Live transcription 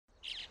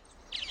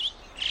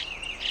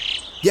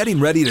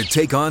Getting ready to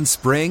take on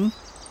spring?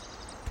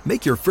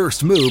 Make your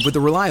first move with the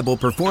reliable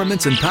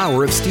performance and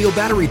power of Steel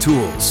battery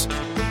tools.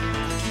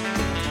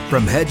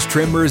 From hedge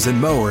trimmers and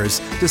mowers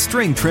to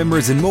string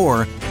trimmers and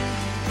more,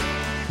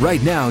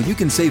 right now you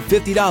can save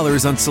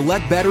 $50 on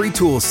select battery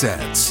tool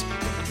sets.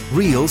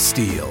 Real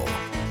Steel.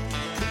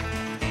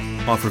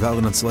 Offer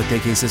valid on select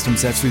AK system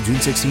sets through June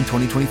 16,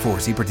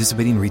 2024. See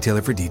participating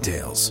retailer for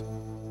details.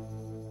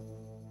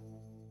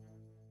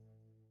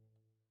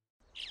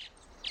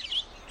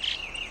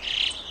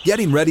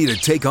 Getting ready to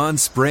take on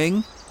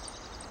spring?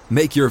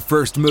 Make your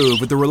first move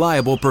with the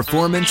reliable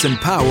performance and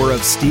power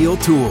of Steel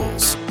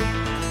tools.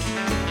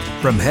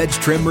 From hedge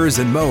trimmers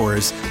and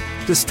mowers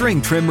to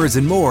string trimmers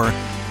and more,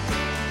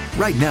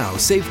 right now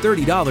save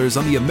 $30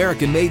 on the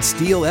American-made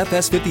Steel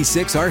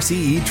FS56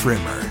 RCE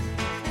trimmer.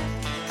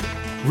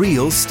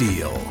 Real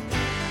Steel.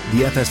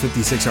 The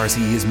FS56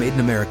 RCE is made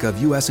in America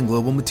of U.S. and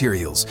global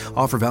materials.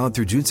 Offer valid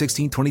through June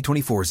 16,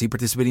 2024. See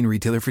participating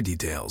retailer for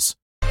details.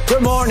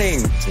 Good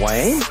morning,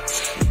 Wayne.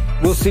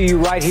 We'll see you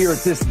right here at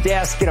this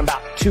desk in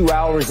about 2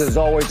 hours, as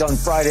always, on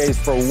Fridays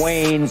for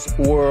Wayne's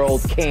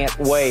World. Can't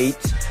wait.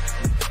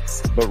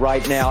 But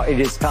right now, it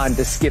is time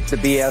to skip the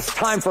BS.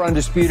 Time for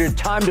Undisputed.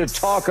 Time to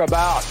talk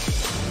about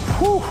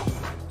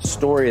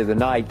story of the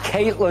night.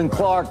 Caitlin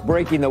Clark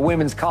breaking the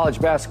women's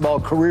college basketball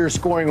career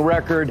scoring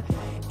record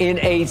in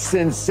a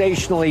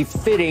sensationally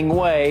fitting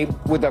way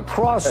with a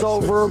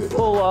crossover,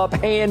 pull-up,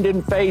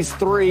 hand-in-face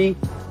three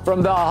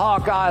from the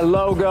Hawkeye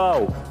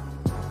logo.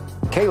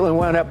 Caitlin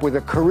wound up with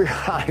a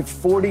career-high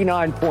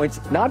 49 points,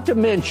 not to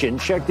mention,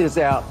 check this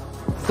out,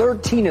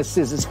 13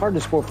 assists. It's hard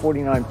to score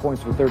 49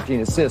 points with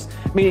 13 assists,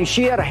 meaning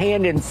she had a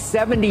hand in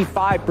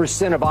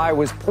 75% of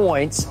Iowa's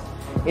points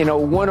in a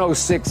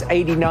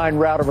 106-89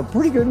 rout of a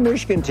pretty good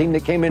Michigan team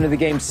that came into the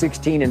game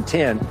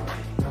 16-10.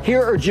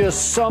 Here are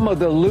just some of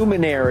the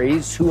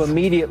luminaries who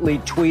immediately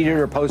tweeted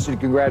or posted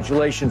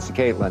congratulations to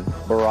Caitlin.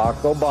 Barack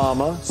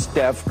Obama,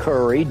 Steph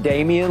Curry,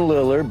 Damian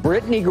Lillard,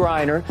 Brittany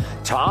Griner,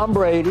 Tom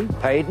Brady,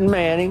 Peyton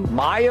Manning,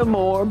 Maya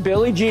Moore,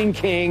 Billie Jean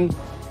King,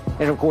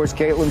 and of course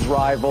Caitlin's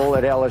rival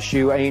at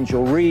LSU,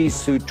 Angel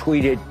Reese, who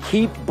tweeted,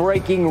 "Keep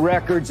breaking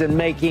records and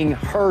making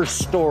her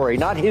story,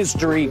 not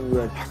history,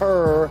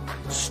 her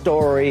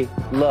story.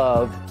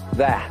 Love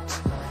that."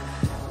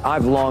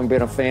 I've long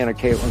been a fan of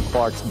Caitlin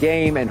Clark's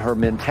game and her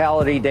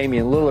mentality.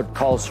 Damian Lillard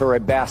calls her a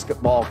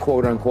basketball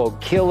quote-unquote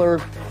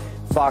killer.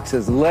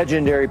 Fox's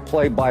legendary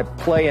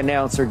play-by-play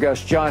announcer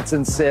Gus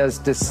Johnson says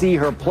to see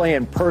her play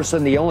in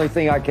person, the only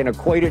thing I can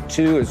equate it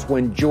to is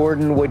when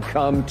Jordan would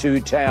come to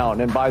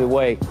town. And by the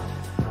way,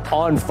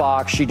 on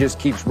Fox, she just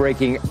keeps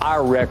breaking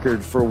our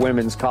record for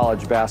women's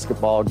college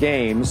basketball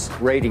games,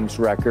 ratings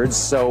records.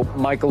 So,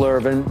 Michael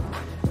Irvin,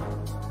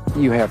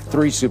 you have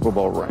 3 Super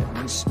Bowl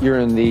rings. You're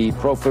in the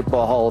Pro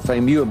Football Hall of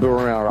Fame. You have been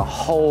around a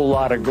whole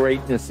lot of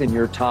greatness in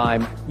your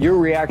time. Your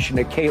reaction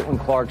to Caitlin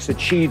Clark's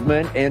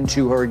achievement and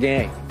to her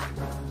game?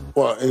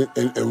 Well,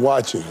 in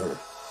watching her,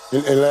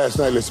 and last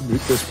night, let's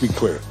be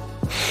clear.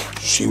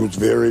 She was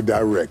very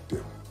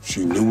directed.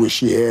 She knew what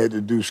she had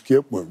to do.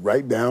 Skip went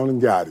right down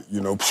and got it.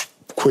 You know,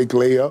 quick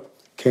layup,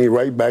 came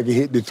right back and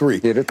hit the 3.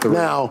 Hit it 3.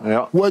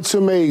 Now, What's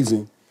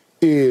amazing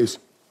is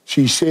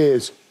she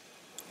says,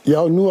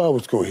 y'all knew I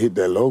was going to hit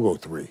that logo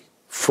 3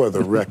 for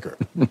the record.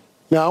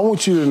 Now, I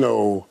want you to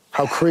know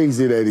how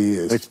crazy that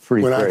is. It's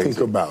pretty when crazy. I think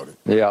about it.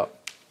 Yeah.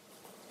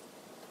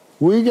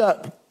 We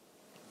got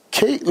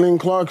Caitlin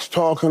Clark's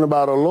talking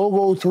about a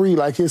logo 3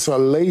 like it's a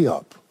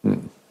layup.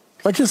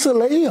 Like it's a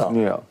layup.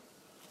 Yeah.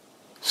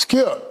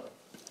 Skip,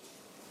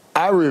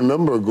 I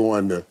remember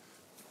going to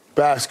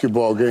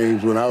basketball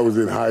games when I was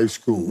in high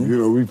school. You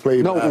know, we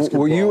played basketball.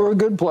 Well, you were a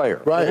good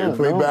player. Right, we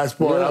played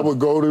basketball. And I would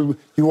go to,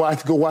 go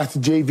watch the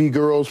JV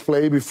girls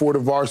play before the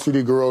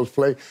varsity girls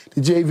play.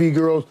 The JV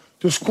girls,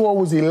 the score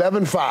was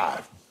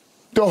 11-5.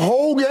 The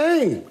whole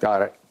game.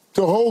 Got it.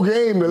 The whole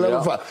game,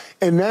 11-5.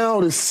 And now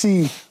to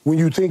see, when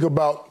you think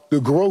about the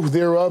growth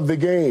thereof the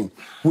game,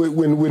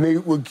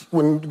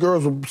 when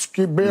girls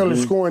were barely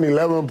scoring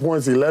 11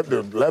 points,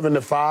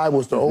 11-5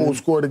 was the whole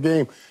score of the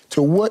game,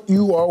 to what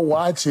you are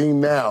watching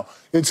now,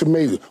 it's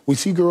amazing. We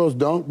see girls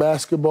dunk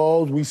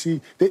basketballs. We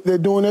see they're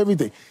doing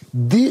everything.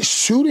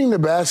 Shooting the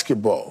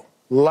basketball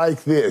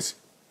like this,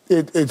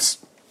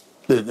 this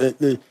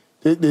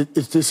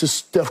is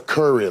Steph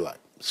Curry-like.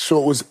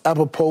 So it was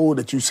apropos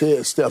that you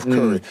said Steph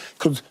Curry,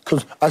 because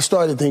I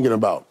started thinking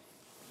about,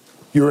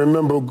 you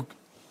remember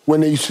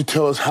when they used to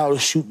tell us how to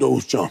shoot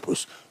those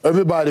jumpers.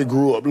 Everybody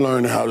grew up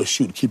learning how to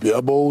shoot. Keep your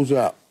elbows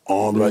out,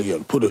 arm right here,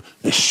 put it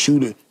and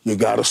shoot it. You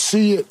got to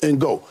see it and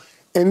go.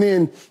 And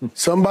then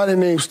somebody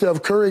named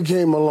Steph Curry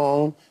came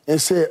along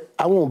and said,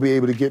 I won't be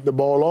able to get the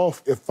ball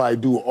off if I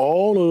do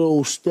all of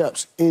those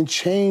steps and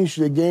change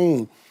the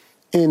game.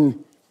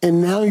 And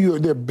now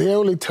they're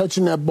barely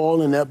touching that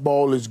ball, and that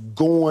ball is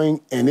going,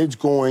 and it's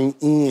going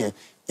in.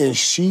 And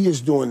she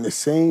is doing the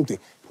same thing.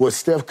 what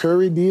Steph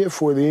Curry did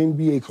for the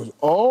NBA, because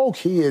all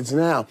kids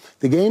now,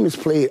 the game is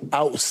played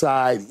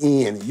outside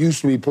in. It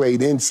used to be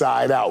played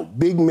inside out.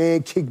 Big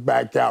man kick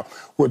back out.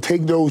 We'll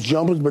take those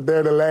jumpers, but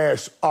they're the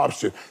last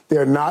option.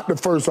 They're not the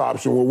first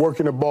option. We're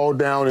working the ball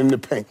down in the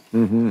paint.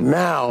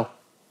 Now,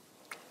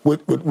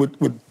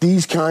 with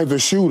these kinds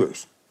of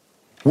shooters,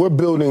 we're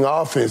building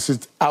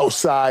offenses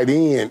outside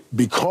in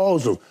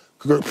because of,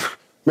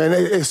 man,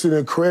 it's an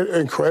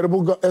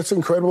incredible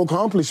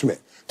accomplishment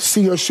to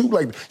see her shoot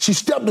like that. She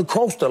stepped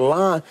across the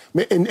line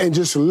and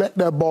just let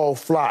that ball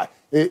fly.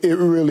 It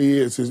really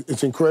is.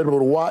 It's incredible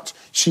to watch.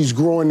 She's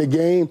growing the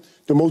game.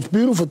 The most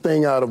beautiful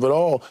thing out of it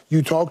all,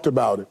 you talked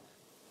about it,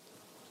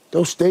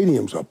 those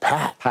stadiums are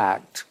packed.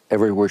 Packed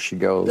everywhere she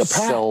goes,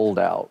 sold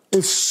out.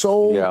 It's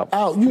sold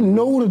out. You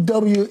know the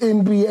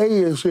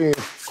WNBA is saying,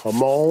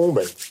 come on,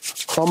 baby.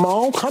 Come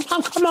on.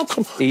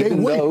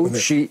 Even though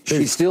she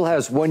still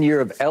has 1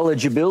 year of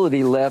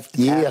eligibility left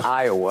at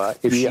Iowa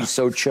if she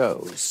so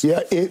chose.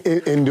 Yeah,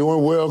 and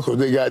doing well because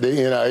they got the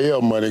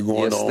NIL money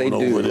going on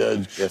over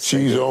there. Yes,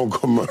 she's on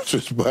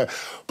commercials. But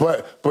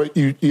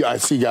I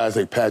see guys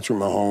like Patrick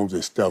Mahomes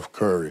and Steph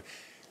Curry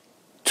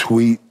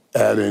tweet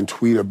at her and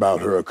tweet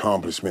about her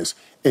accomplishments.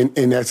 And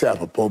that's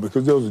apropos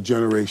because those are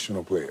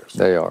generational players.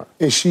 They are.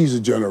 And she's a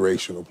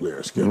generational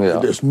player, Skip. Yeah.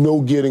 There's no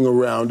getting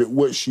around it.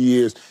 What she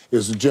is a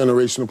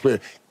generational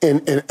player.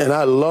 And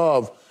I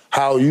love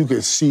how you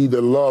can see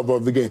the love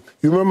of the game.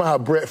 You remember how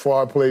Brett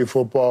Favre played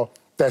football?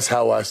 That's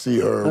how I see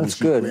her. That's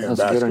good. That's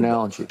a good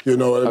analogy. You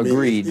know what I mean?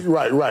 Agreed.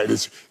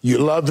 Right. You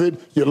love it.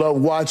 You love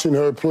watching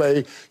her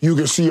play. You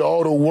can see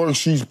all the work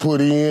she's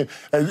put in.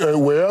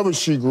 And wherever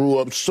she grew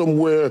up,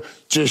 somewhere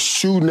just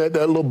shooting at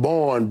that little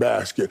barn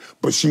basket.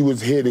 But she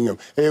was hitting them.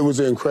 It was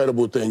an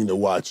incredible thing to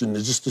watch and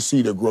just to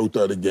see the growth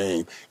of the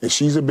game. And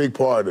she's a big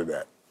part of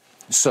that.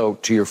 So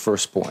to your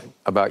first point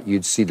about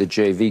you'd see the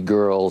JV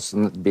girls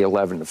and it'd be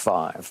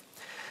 11-5.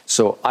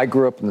 So I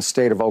grew up in the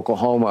state of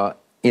Oklahoma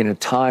in a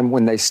time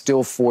when they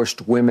still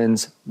forced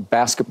women's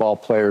basketball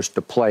players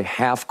to play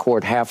half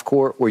court,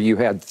 where you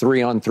had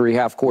 3-on-3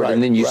 half court,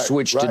 and then you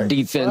switched to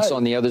defense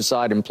on the other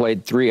side and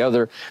played 3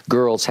 other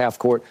girls half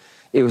court.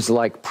 It was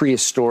like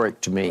prehistoric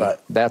to me.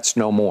 That's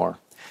no more.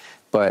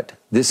 But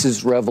this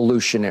is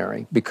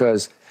revolutionary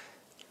because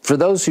for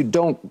those who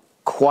don't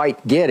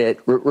quite get it,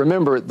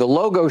 remember the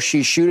logo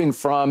she's shooting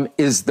from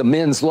is the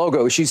men's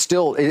logo. She's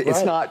still,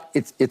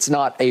 it's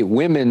not a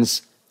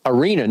women's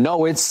arena.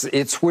 No,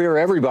 it's where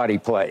everybody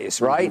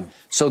plays, right?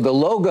 So the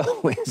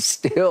logo is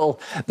still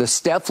the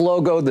Steph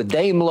logo, the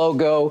Dame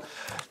logo,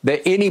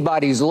 the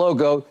anybody's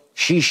logo.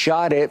 She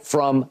shot it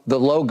from the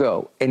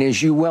logo. And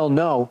as you well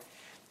know,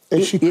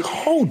 and she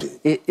called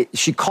it.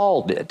 She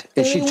called it.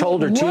 And she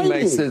told her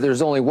teammates that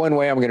there's only one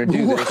way I'm going to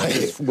do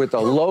this with a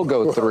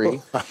logo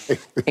 3.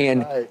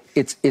 And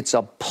it's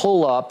a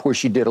pull-up where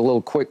she did a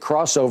little quick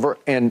crossover,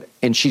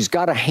 and she's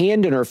got a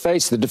hand in her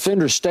face. The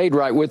defender stayed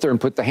right with her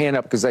and put the hand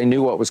up because they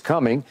knew what was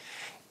coming.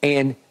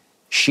 And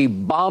she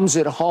bombs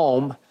it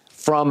home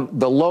from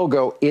the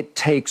logo. It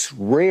takes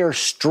rare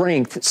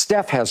strength.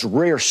 Steph has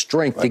rare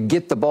strength to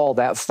get the ball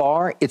that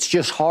far. It's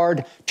just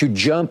hard to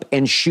jump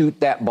and shoot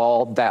that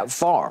ball that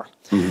far.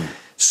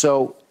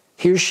 So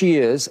here she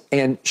is,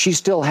 and she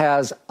still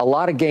has a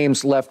lot of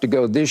games left to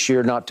go this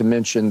year, not to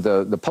mention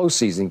the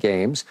postseason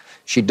games.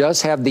 She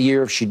does have the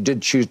year if she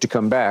did choose to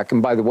come back.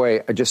 And by the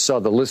way, I just saw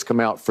the list come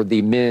out for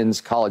the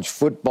men's college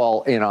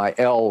football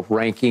NIL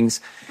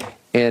rankings.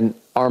 And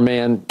our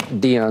man,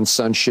 Deion's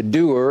son,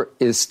 Shadeur,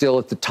 is still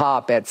at the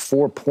top at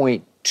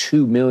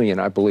 $4.2 million,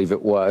 I believe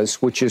it was,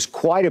 which is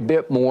quite a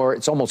bit more.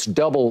 It's almost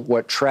double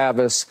what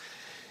Travis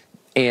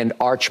and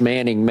Arch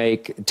Manning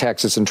make,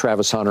 Texas, and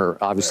Travis Hunter,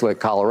 obviously, at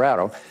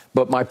Colorado.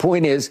 But my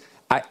point is,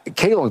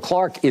 Caitlin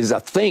Clark is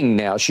a thing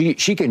now. She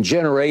can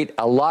generate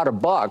a lot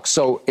of bucks.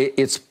 So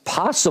it's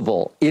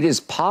possible. It is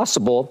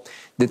possible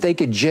that they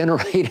could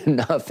generate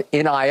enough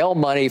NIL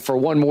money for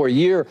one more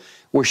year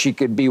where she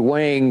could be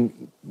weighing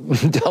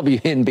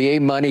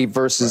WNBA money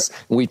versus,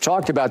 we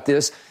talked about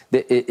this,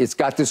 that it's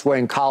got this way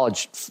in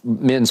college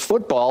men's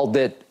football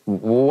that,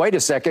 wait a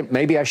second,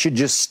 maybe I should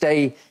just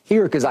stay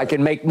here because I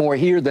can make more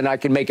here than I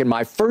can make in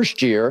my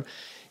first year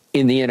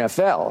in the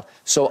NFL.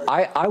 So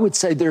I would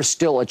say there's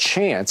still a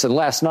chance. And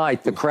last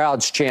night, the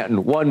crowd's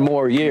chanting, one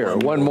more year,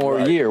 one more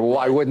year.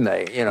 Why wouldn't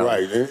they? You know?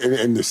 Right,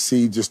 and to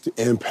see just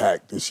the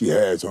impact that she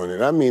has on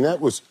it. I mean,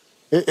 that was,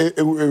 it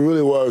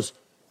really was.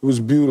 It was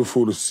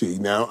beautiful to see.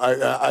 Now,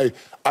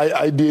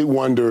 I did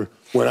wonder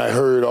when I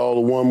heard all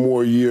the one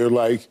more year,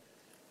 like,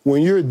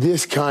 when you're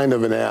this kind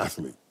of an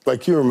athlete,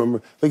 like you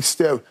remember, like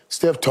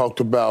Steph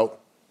talked about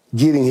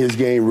getting his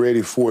game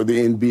ready for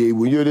the NBA.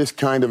 When you're this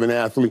kind of an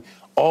athlete,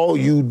 all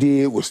you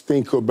did was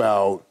think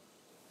about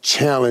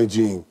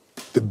challenging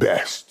the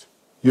best,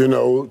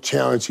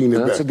 challenging the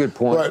best. That's a good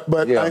point.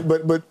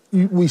 But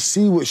we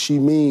see what she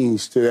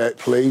means to that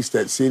place,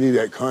 that city,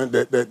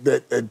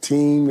 that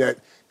team,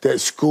 that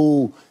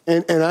school,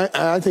 and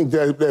I think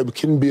that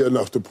can be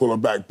enough to pull her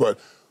back.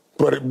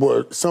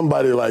 But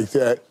somebody like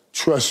that,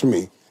 trust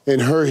me, in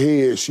her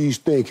head, she's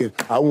thinking,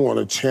 I want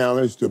to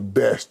challenge the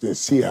best and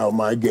see how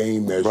my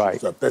game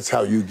measures up. That's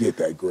how you get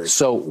that grade.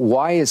 So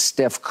why is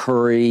Steph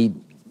Curry,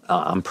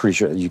 I'm pretty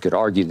sure you could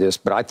argue this,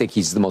 but I think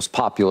he's the most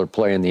popular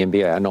player in the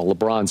NBA. I know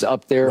LeBron's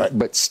up there,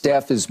 but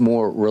Steph is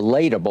more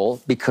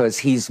relatable because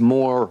he's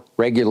more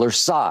regular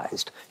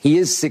sized. He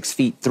is 6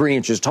 feet 3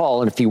 inches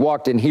tall, and if he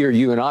walked in here,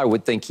 you and I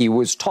would think he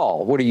was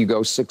tall. What do you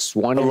go,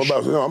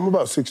 6'1"? I'm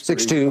about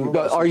 6'3".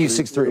 6'2". Are you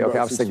 6'3"? Okay,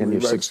 I was thinking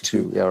you're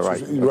 6'2". Yeah,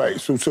 right. Right.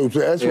 So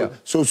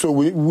that's what.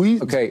 We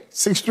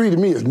 6'3" to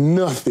me is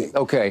nothing.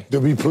 Okay.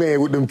 To be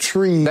playing with them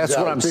trees. That's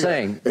what I'm there.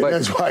 saying. And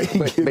that's why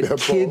but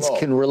kids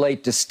can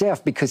relate to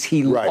Steph because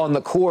he on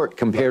the court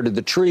compared to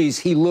the trees,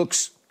 he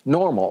looks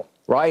normal.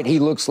 Right? He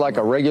looks like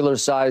a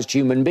regular-sized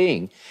human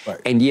being.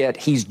 And yet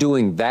he's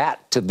doing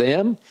that to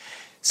them.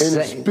 And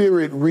his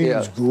spirit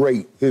reads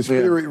great. His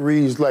spirit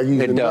reads like he's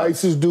the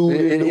nicest dude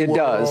in the world. It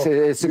does.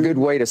 It's a good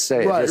way to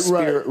say it. His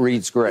spirit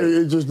reads great.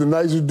 It's just the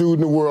nicest dude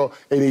in the world,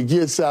 and he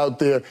gets out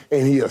there,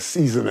 and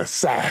he's an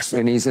assassin.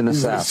 And he's an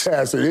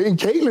assassin. And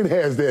Caitlin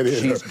has that in her.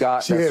 She's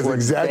got, that's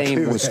what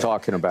Dame was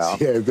talking about.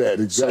 She has that,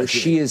 exactly. So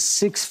she is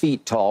 6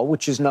 feet tall,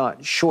 which is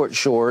not short,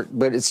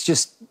 but it's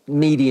just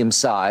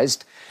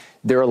medium-sized.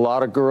 There are a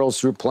lot of girls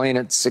who are playing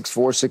at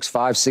 6'4",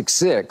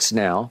 6'5", 6'6"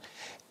 now.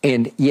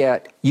 And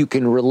yet you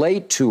can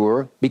relate to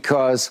her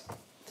because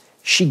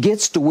she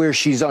gets to where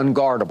she's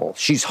unguardable.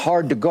 She's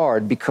hard to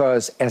guard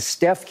because, as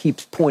Steph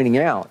keeps pointing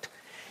out,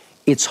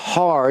 it's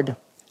hard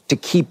to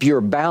keep your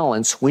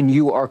balance when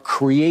you are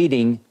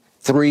creating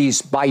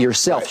threes by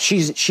yourself.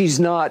 She's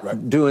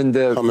not doing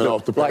the coming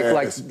off the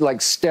pass.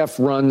 like Steph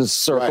runs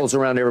circles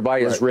around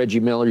everybody as Reggie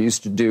Miller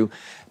used to do.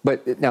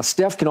 But now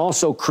Steph can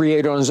also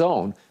create on his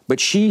own,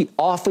 but she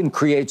often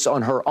creates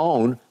on her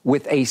own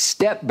with a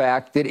step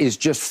back that is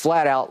just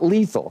flat out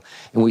lethal.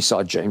 And we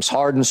saw James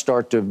Harden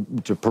start to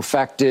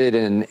perfect it.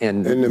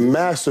 And the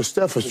master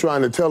Steph is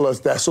trying to tell us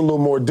that's a little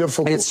more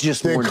difficult it's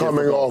just than more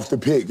coming difficult. off the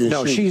pick.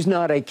 No, she's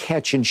not a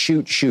catch and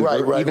shoot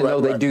shooter, even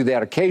though they do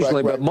that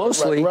occasionally. But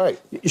mostly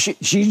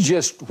she's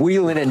just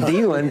wheeling and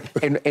dealing.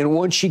 and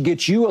once she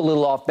gets you a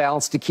little off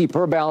balance, to keep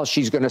her balance,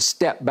 she's going to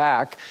step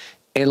back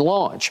and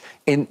launch.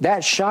 And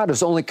that shot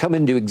has only come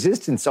into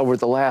existence over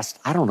the last,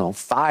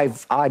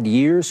 5 odd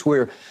years,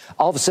 where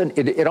all of a sudden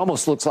it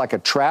almost looks like a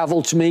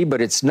travel to me, but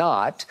it's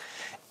not.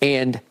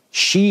 And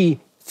she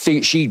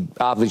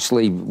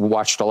obviously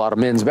watched a lot of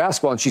men's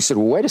basketball, and she said,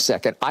 well, wait a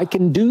second, I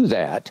can do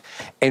that.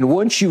 And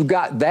once you've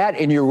got that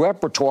in your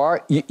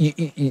repertoire, you're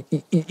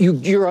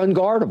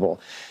unguardable,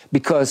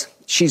 because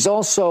she's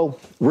also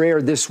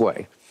rare this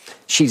way.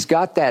 She's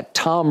got that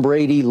Tom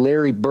Brady,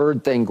 Larry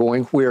Bird thing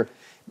going, where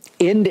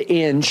end to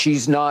end,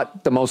 she's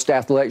not the most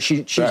athletic.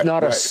 She's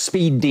not a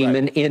speed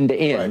demon end to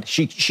end.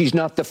 She's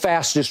not the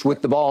fastest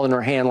with the ball in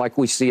her hand like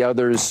we see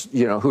others,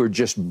 who are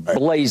just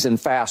blazing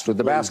fast with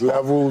the basketball.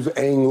 Levels,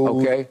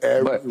 angles.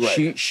 Okay,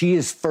 but she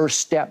is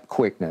first step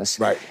quickness.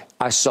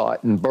 I saw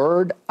it in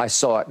Bird. I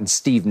saw it in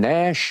Steve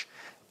Nash.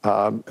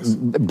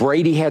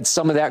 Brady had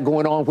some of that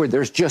going on, where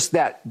there's just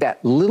that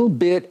little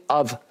bit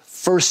of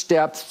first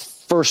step,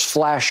 first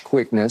flash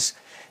quickness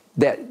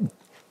that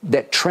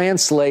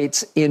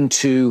translates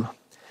into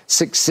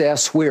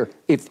success, where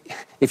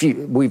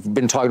we've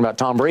been talking about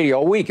Tom Brady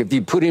all week. If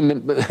you put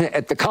him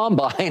at the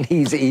combine,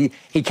 he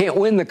can't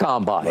win the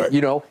combine.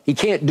 He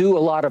can't do a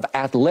lot of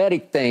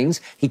athletic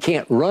things. He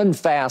can't run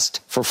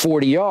fast for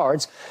 40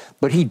 yards,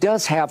 but he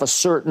does have a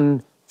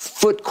certain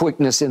foot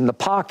quickness in the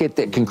pocket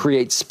that can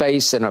create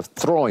space in a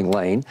throwing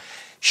lane.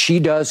 She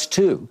does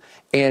too.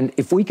 And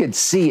if we could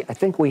see, I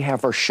think we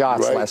have her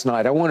shots last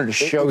night. I wanted to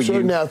show you.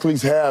 Certain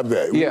athletes have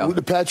that. Yeah.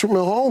 The Patrick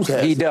Mahomes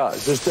has He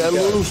does. Just that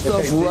little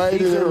stuff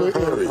right in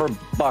her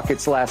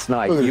buckets last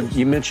night.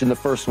 You mentioned the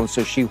first one.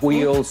 So she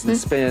wheels and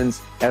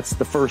spins. That's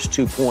the first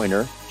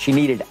two-pointer. She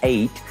needed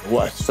 8.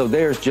 What? So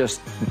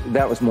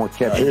that was more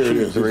catch and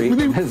shoot 3.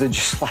 Is it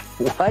just like,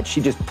 what? She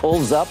just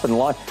pulls up and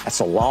launch. That's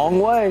a long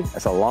way.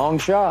 That's a long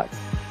shot.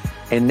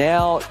 And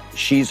now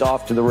she's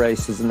off to the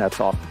races, and that's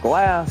off the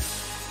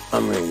glass.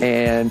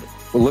 And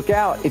look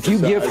out. If you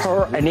give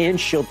her an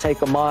inch, she'll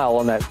take a mile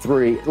on that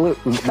 3. Look,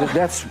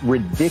 that's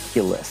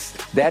ridiculous.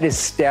 That is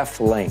Steph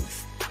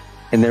length.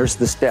 And there's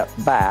the step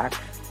back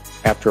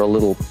after a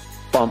little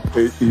bump.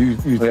 You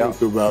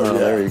think about it.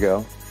 There you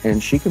go.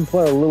 And she can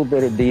play a little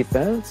bit of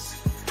defense.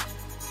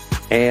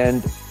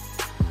 And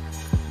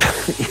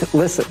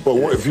listen. But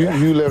what if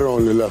you let her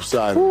on the left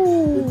side?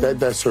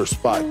 That's her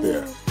spot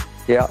there.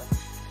 Yeah.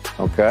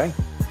 Okay.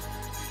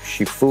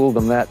 She fooled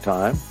him that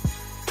time.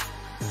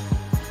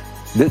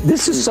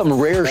 This is some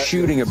rare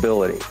shooting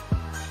ability.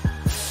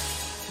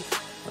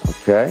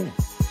 Okay.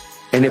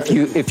 And if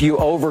you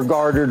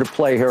overguard her to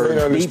play her great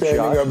understanding deep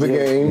shot, of the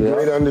game,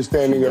 great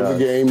understanding of the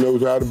game,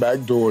 knows how to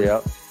backdoor.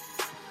 Yep.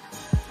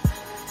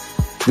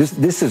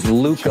 This is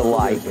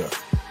Luka-like.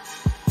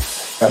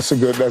 That's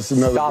another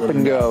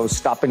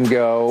Stop and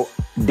go,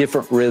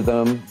 different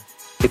rhythm.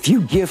 If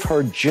you give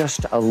her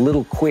just a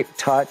little quick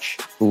touch,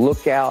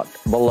 look out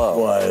below.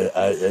 Boy,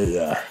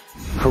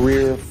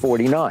 Career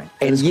 49.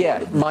 And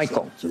yet,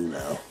 Michael,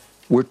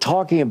 we're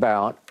talking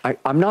about,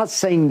 I'm not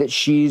saying that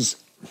she's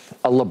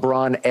a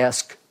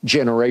LeBron-esque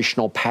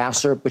generational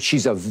passer, but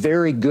she's a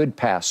very good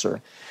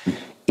passer.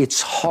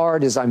 It's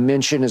hard, as I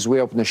mentioned as we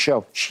opened the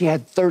show, she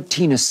had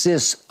 13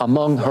 assists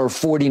among her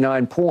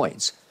 49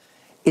 points.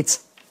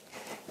 It's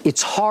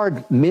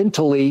hard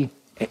mentally.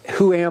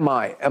 Who am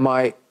I? Am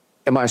I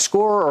a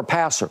scorer or a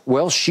passer?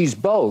 Well, she's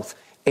both,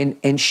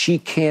 and she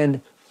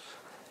can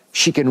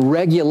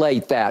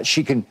regulate that.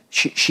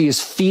 She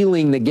is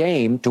feeling the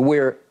game to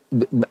where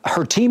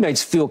her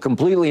teammates feel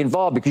completely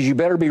involved, because you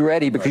better be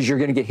ready, because you're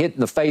going to get hit in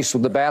the face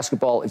with the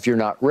basketball if you're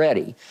not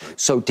ready.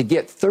 So to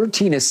get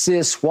 13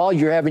 assists while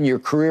you're having your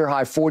career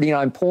high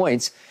 49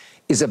 points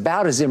is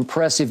about as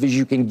impressive as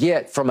you can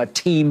get from a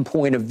team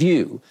point of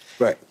view.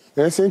 Right.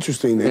 That's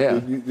interesting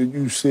that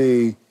you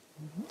see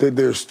that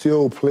there's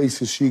still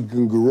places she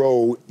can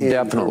grow in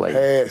her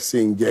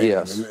passing game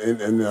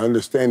and the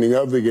understanding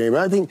of the game.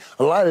 And I think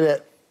a lot of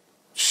that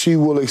she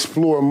will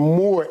explore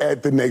more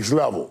at the next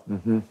level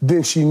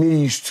than she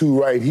needs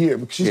to right here,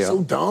 because she's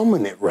so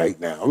dominant right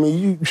now. I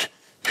mean,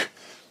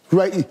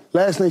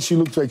 last night she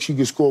looked like she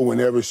could score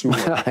whenever she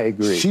wanted. I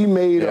agree. She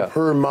made up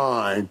her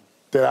mind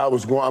that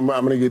I'm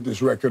going to get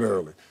this record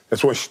early.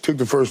 That's why she took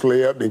the first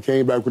layup, then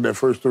came back with that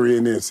first three,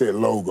 and then said,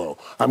 logo.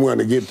 I'm going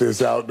to get this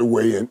out the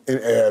way and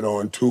add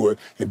on to it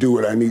and do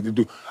what I need to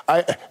do.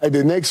 At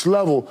the next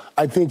level,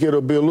 I think it'll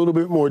be a little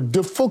bit more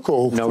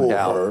difficult for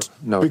her.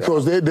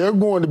 Because they're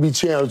going to be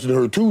challenging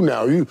her, too,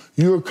 now.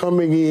 You're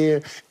coming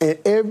in, and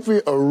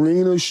every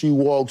arena she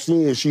walks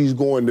in, she's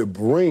going to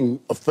bring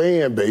a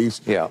fan base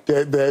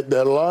that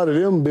a lot of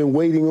them have been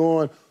waiting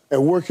on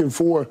and working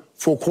for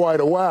quite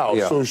a while.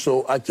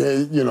 So I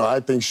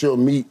think she'll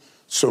meet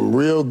some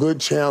real good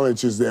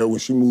challenges there when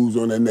she moves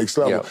on that next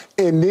level.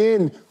 And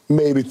then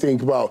maybe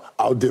think about,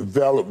 I'll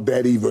develop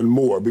that even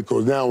more,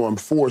 because now I'm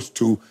forced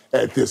to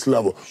at this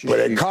level.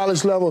 But at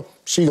college level,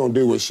 she's going to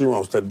do what she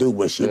wants to do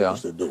when she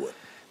wants to do it.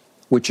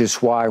 Which is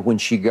why when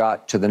she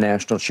got to the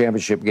national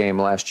championship game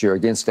last year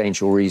against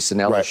Angel Reese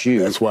and LSU,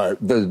 that's why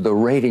the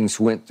ratings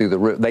went through the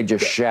roof. They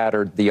just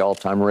shattered the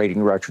all-time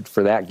rating record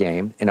for that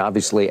game. And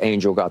obviously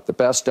Angel got the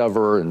best of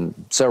her in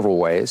several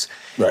ways.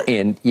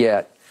 And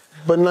yet...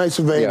 But nice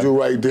of Angel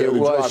right there to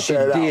drop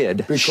that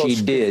out. She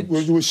did.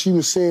 What she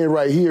was saying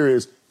right here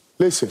is,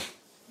 listen,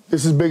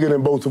 this is bigger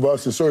than both of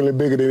us. It's certainly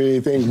bigger than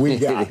anything we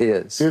got. It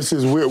is. This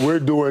is we're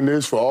doing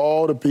this for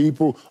all the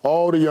people,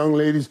 all the young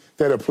ladies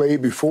that have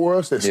played before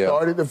us, that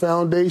started the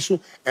foundation,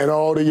 and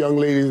all the young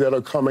ladies that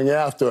are coming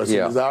after us.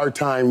 It's our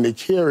time to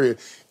carry it,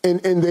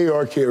 and they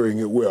are carrying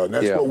it well. And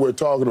that's what we're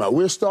talking about.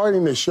 We're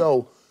starting the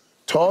show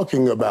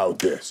talking about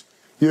this.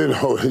 You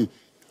know,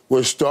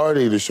 we're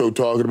starting the show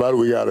talking about it.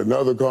 We got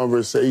another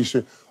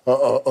conversation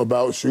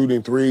about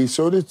shooting threes.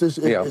 So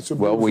it's a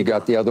well, we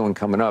got the other one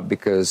coming up,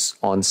 because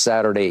on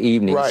Saturday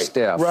evening,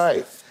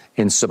 Steph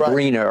and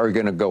Sabrina are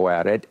going to go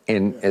at it.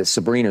 And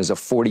Sabrina's a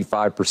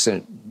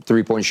 45%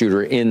 three-point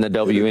shooter in the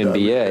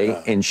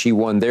WNBA, and she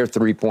won their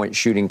three-point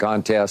shooting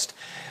contest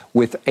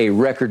with a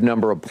record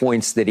number of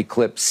points that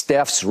eclipsed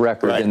Steph's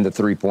record in the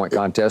three-point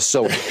contest.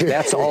 So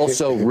that's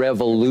also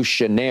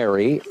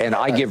revolutionary, and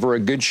I give her a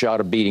good shot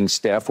of beating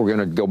Steph. We're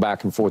going to go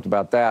back and forth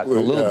about that a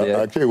little bit.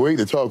 I can't wait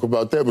to talk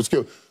about that. But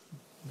still,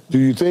 do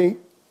you think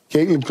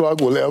Caitlin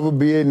Clark will ever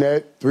be in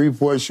that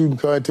three-point shooting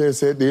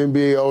contest at the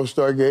NBA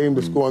All-Star Game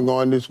that's going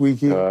on this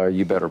weekend?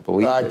 You better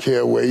believe it. I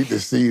can't wait to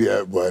see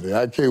that, buddy.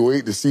 I can't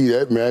wait to see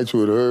that match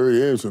with her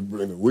and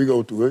Sabrina. We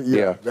go through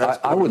it.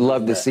 I would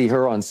love to see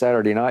her on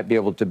Saturday night be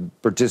able to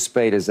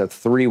participate as a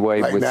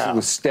three-way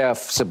with Steph,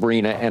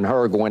 Sabrina, and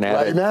her going at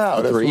it. Right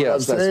now, that's what I'm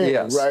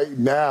saying. Right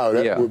now,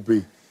 that would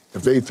be,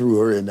 if they threw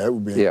her in, that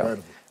would be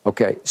incredible.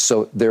 Okay,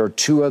 so there are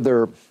two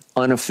other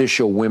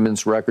unofficial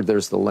women's record.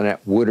 There's the Lynette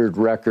Woodard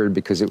record,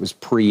 because it was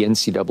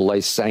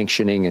pre-NCAA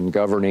sanctioning and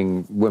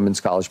governing women's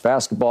college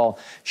basketball.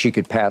 She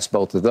could pass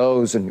both of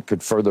those and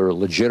could further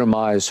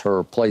legitimize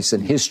her place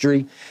in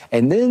history.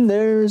 And then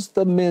there's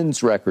the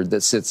men's record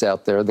that sits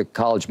out there, the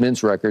college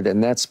men's record,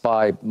 and that's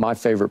by my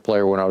favorite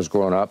player when I was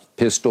growing up,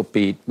 Pistol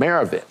Pete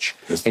Maravich.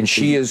 And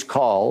she is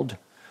called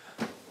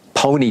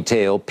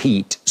Ponytail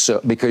Pete,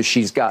 so because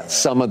she's got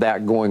some of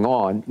that going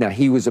on. Now,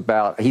 he's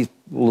a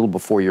little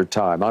before your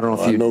time. I don't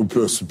know if you know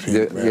Pistol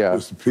Pete, man.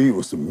 Pistol Pete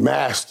was the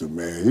master,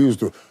 man. He was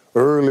the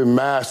early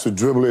master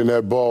dribbling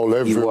that ball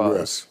everywhere. He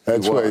was.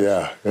 That's right,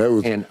 That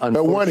was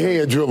that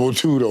one-hand dribble,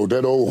 too, though.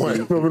 That old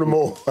one. Remember them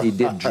all? He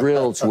did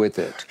drills with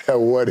it. That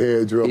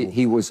one-hand dribble.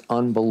 He was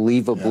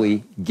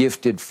unbelievably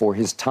gifted for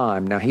his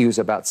time. Now, he was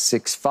about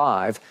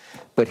 6'5",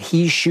 but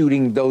he's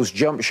shooting those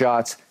jump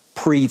shots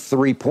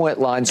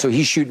pre-three-point line, so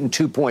he's shooting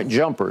two-point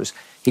jumpers.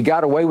 He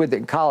got away with it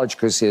in college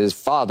because his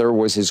father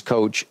was his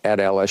coach at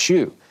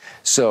LSU.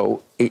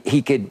 So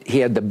he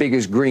had the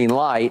biggest green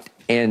light,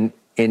 and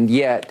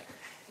yet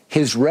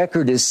his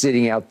record is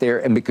sitting out there.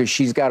 And because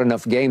she's got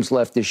enough games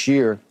left this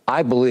year,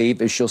 I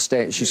believe if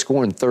she's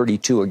scoring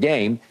 32 a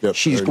game,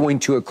 she's going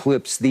to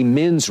eclipse the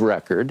men's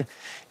record.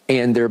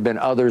 And there have been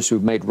others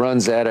who've made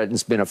runs at it, and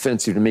it's been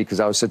offensive to me because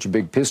I was such a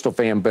big Pistol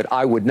fan, but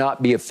I would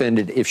not be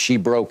offended if she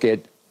broke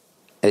it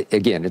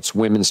again, it's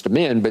women's to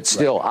men, but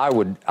still,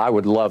 right. I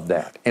would love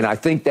that. And I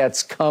think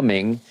that's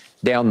coming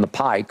down the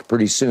pike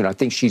pretty soon. I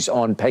think she's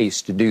on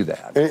pace to do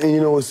that. And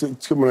you know,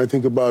 when I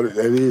think about it,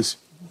 that is,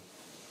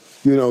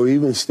 you know,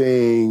 even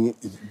staying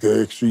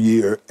the extra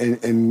year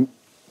and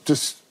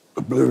just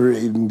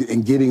obliterating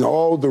and getting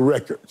all the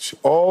records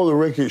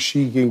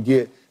she can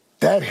get,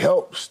 that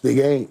helps the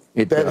game.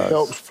 That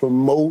helps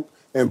promote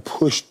and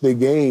push the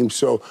game.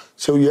 So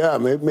yeah,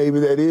 maybe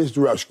that is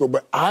the route to go.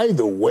 But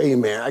either way,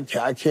 man,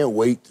 I can't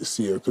wait to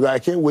see her, because I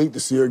can't wait to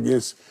see her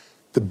against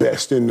the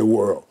best in the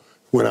world.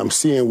 When I'm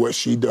seeing what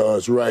she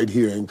does right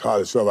here in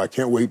college stuff, I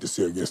can't wait to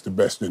see her against the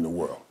best in the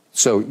world.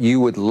 So you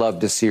would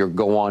love to see her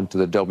go on to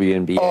the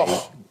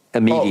WNBA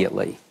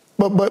immediately.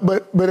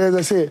 But as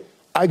I said,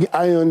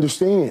 I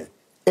understand.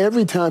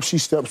 Every time she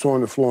steps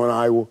on the floor in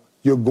Iowa,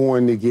 you're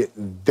going to get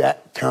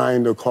that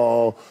kind of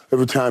call.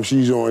 Every time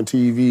she's on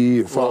TV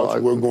and Fox,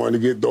 we're going to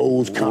get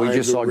those kinds of ratings. We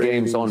just saw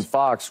games on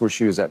Fox where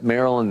she was at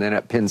Maryland, then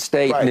at Penn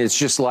State, and it's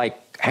just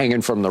like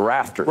hanging from the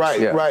rafters.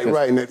 Right.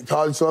 And at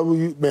college level,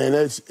 man,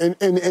 that's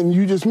and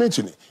you just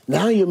mentioned it.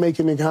 Now you're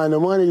making the kind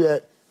of money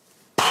that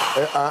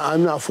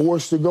I'm not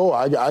forced to go.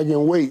 I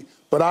can wait.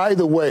 But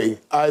either way,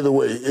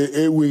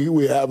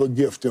 we have a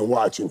gift in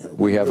watching her.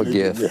 We have a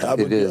gift.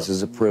 It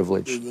is a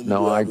privilege.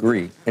 No, I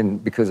agree.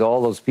 And because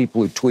all those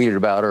people who tweeted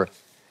about her,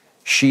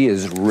 she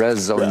is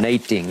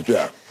resonating.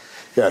 Yeah,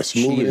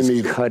 she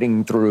is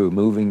cutting through,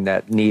 moving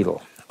that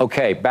needle.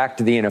 Okay, back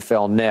to the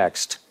NFL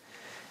next.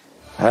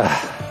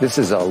 This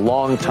is a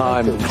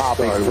long-time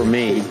topic for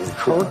me.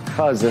 Kirk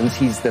Cousins,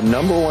 he's the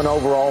 #1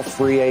 overall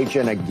free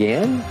agent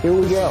again? Here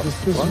we go.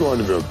 This is going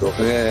to be a good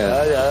one.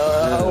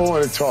 I don't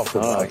want to talk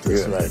about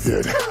this right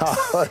here.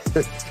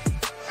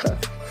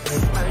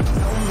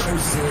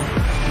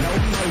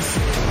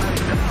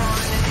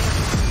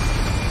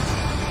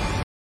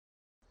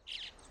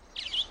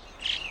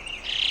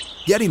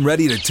 Getting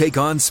ready to take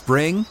on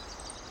spring?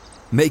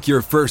 Make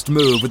your first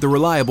move with the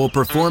reliable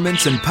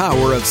performance and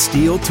power of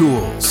Steel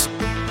tools.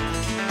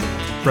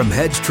 From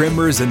hedge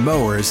trimmers and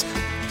mowers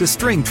to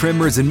string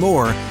trimmers and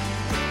more,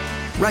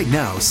 right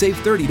now save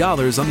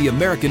 $30 on the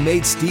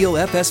American-made Steel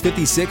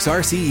FS56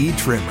 RCE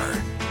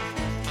trimmer.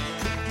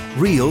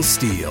 Real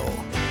Steel.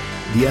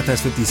 The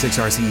FS56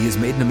 RCE is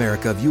made in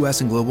America of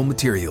U.S. and global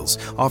materials.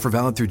 Offer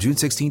valid through June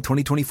 16,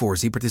 2024.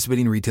 See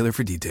participating retailer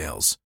for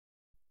details.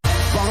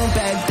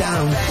 Back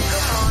down.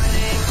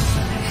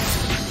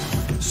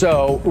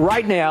 So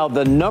right now,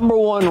 the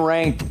 #1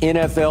 ranked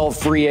NFL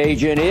free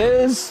agent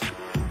is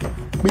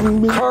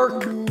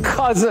Kirk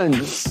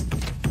Cousins.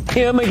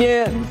 Him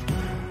again.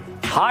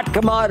 Hot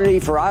commodity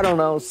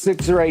for,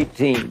 6 or 8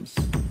 teams.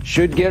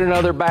 Should get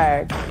another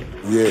bag.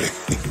 Yeah.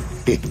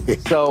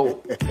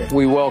 So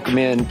we welcome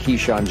in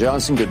Keyshawn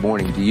Johnson. Good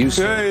morning to you,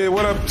 sir. Hey,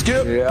 what up,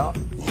 Skip? Yeah.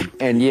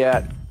 And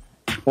yet,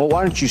 well,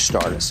 why don't you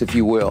start us, if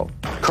you will?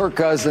 Kirk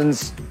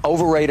Cousins,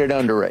 overrated,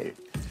 underrated?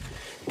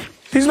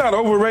 He's not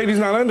overrated. He's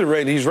not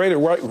underrated. He's rated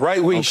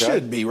right where he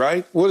should be,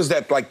 right? What is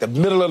that, like the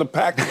middle of the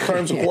pack in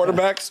terms of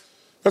quarterbacks?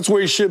 That's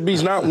where he should be.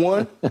 He's not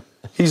 1.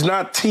 He's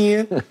not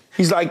 10.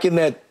 He's like in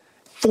that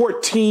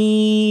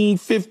 14,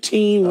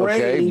 15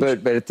 range. Okay,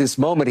 but at this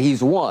moment,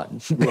 he's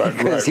 1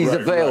 because he's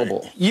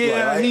available.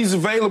 Yeah, he's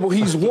available.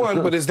 He's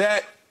 1, but is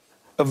that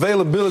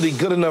availability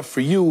good enough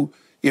for you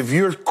if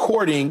you're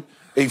courting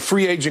a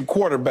free agent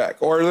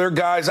quarterback? Or are there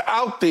guys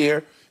out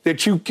there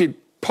that you could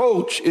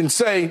poach and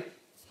say,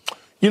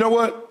 you know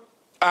what?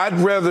 I'd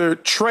rather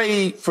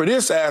trade for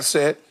this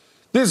asset,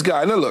 this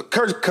guy. Now, look,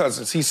 Kirk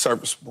Cousins, he's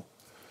serviceable.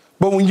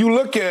 But when you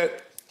look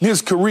at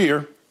his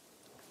career,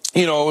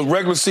 in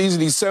regular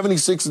season, he's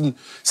 76 and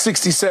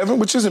 67,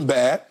 which isn't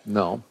bad.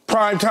 No.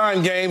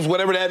 Primetime games,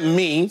 whatever that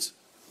means.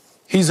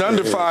 He's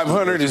under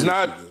 500. He's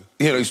not,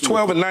 he's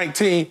 12 and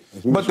 19.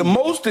 But the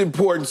most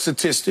important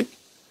statistic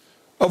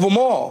of them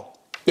all,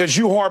 as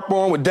you harp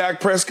on with Dak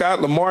Prescott,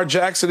 Lamar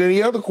Jackson,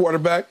 any other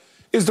quarterback,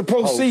 is the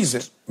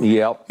postseason.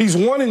 Yep. He's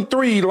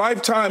 1-3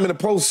 lifetime in the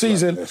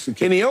postseason,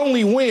 and the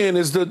only win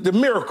is the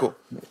miracle.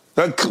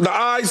 The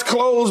eyes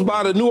closed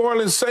by the New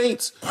Orleans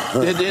Saints.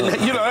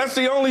 That's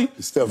the only.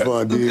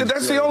 Stephon Diggs.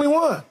 That's the only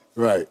one.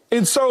 Right.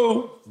 And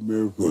so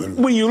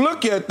when you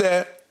look at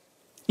that,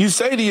 you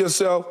say to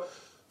yourself,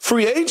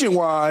 free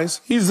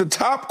agent-wise, he's the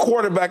top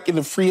quarterback in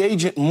the free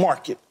agent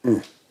market.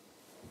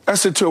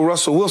 That's until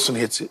Russell Wilson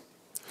hits it.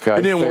 Okay,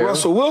 and then when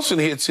Russell Wilson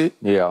hits it,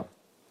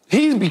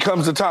 he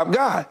becomes the top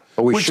guy.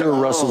 Are we sure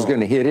Russell's going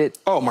to hit it?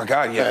 Oh, my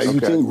God, yes. You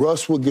think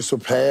Russ will get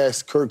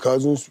surpassed Kirk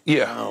Cousins?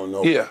 Yeah. I don't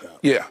know.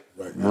 Yeah.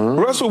 Right now.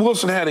 Russell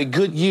Wilson had a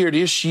good year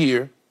this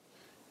year.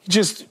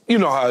 Just, you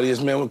know how it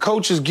is, man. When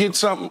coaches get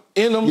something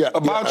in them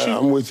about you,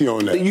 I'm with you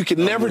on that. You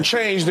can never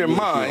change their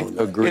mind.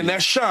 Agreed. And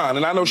that's Sean,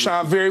 and I know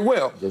Sean very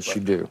well. Yes,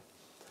 you do.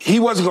 He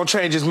wasn't going to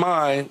change his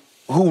mind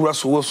who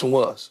Russell Wilson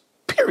was,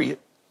 period.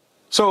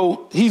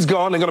 So he's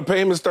gone. They're going to pay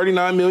him his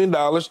 $39 million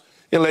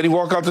and let him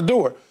walk out the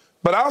door.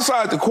 But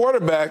outside the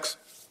quarterbacks,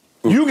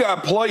 you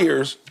got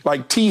players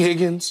like T.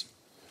 Higgins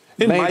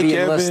and Mike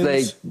Evans.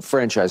 Unless they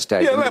franchise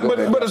tag him.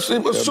 But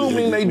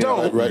assuming they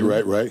don't.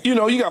 Right.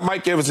 You got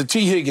Mike Evans and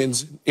T.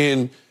 Higgins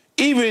and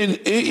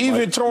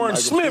even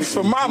Torrance Smith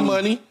for my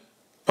money,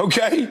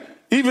 okay?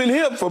 Even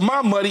him for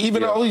my money,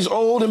 even though he's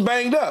old and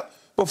banged up,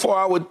 before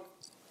I would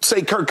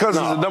say Kirk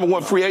Cousins is the number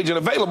one free agent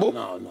available.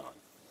 No.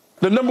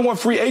 The number one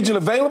free agent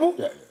available?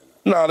 Yeah.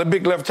 No, the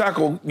big left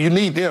tackle, you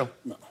need them.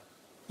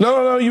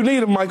 No, you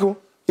need him,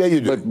 Michael. Yeah,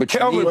 you do. But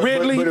Calvin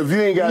Ridley, but if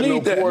you ain't got no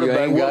need that. quarterback,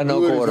 You ain't got what no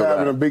good is quarterback.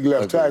 having a big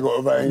left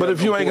tackle?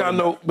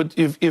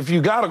 If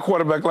you got a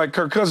quarterback like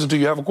Kirk Cousins, do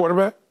you have a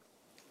quarterback?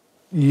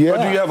 Yeah. Or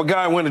do you have a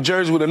guy wearing a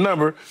jersey with a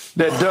number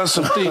that does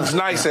some things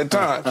nice at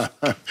times?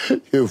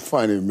 You're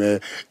funny,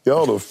 man.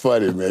 Y'all are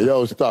funny, man.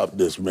 Y'all stop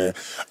this, man.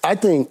 I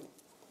think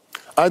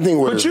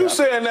But you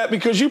saying that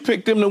because you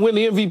picked him to win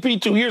the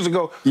MVP 2 years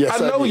ago.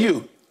 Yes, I know did.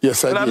 you.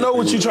 Yes, I did. And I know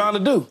what you're trying to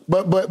do.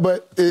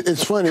 But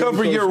it's funny.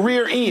 Cover because- your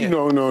rear end.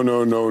 No.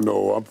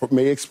 I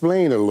may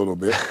explain a little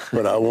bit,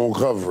 but I won't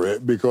cover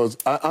it because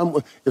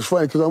it's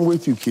funny because I'm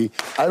with you, Key.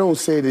 I don't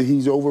say that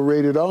he's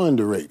overrated or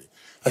underrated.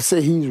 I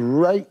say he's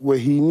right where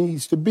he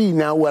needs to be.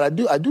 Now, what I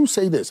do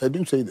say this.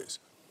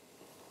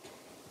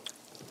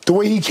 The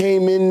way he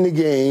came in the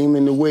game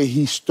and the way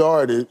he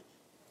started,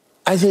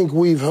 I think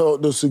we've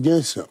held this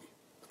against him.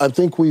 I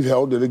think we've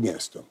held it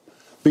against him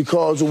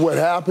because of what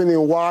happened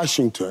in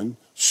Washington.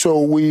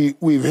 So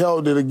we've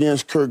held it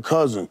against Kirk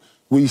Cousins.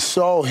 We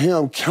saw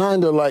him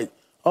kind of like,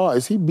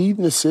 is he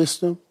beating the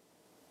system?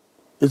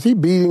 Is he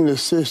beating the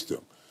system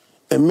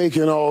and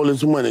making all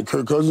this money?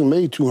 Kirk Cousins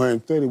made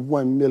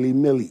 231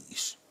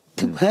 millies.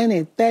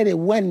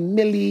 231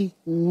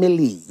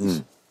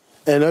 millies.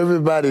 And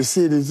everybody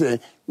sitting saying,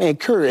 man,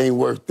 Kurt ain't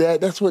worth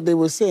that. That's what they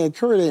were saying.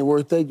 Kurt ain't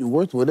worth that. You're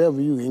worth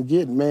whatever you can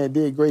get. Man,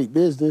 did great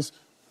business.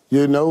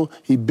 You know,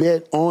 he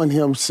bet on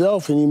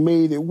himself and he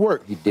made it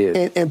work. He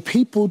did. And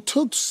people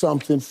took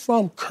something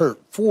from Kurt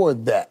for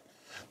that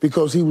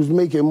because he was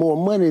making more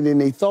money than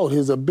they thought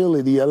his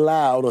ability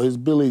allowed or his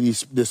ability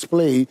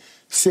displayed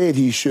said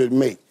he should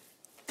make.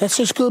 That's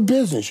just good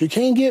business. You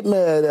can't get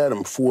mad at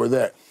him for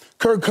that.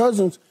 Kirk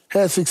Cousins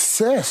had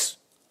success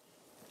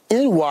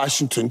in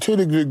Washington to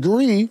the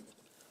degree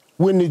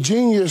when the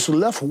genius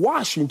left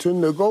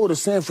Washington to go to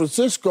San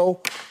Francisco,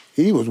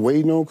 he was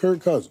waiting on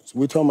Kirk Cousins.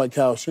 We're talking about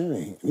Kyle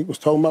Shanahan. He was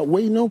talking about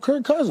waiting on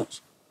Kirk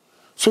Cousins.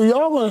 So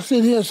y'all want to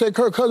sit here and say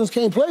Kirk Cousins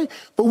can't play,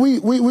 but we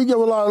give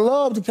a lot of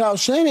love to Kyle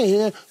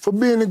Shanahan for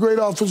being the great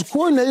offensive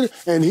coordinator,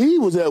 and he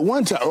was at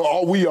one time,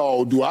 we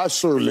all do, I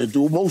certainly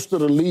do, most of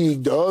the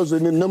league does,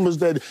 and the numbers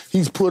that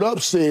he's put up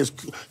says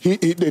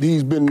that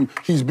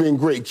he's been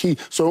great. Key.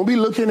 So don't be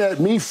looking at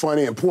me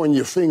funny and pointing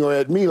your finger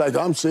at me like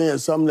I'm saying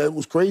something that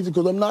was crazy,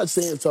 because I'm not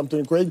saying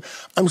something crazy.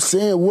 I'm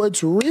saying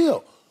what's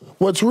real.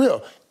 What's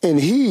real. And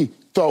he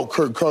thought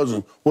Kirk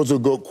Cousins was a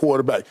good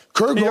quarterback.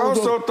 He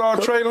also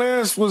thought Trey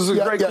Lance was a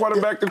great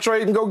quarterback to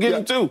trade and go get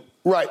him too.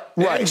 Right.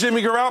 And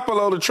Jimmy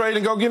Garoppolo to trade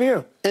and go get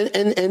him. And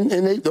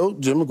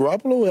Jimmy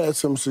Garoppolo had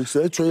some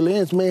success. Trey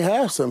Lance may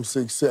have some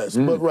success,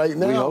 but right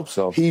now we hope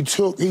so. he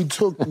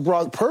took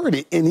Brock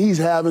Purdy, and he's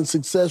having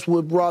success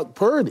with Brock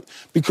Purdy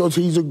because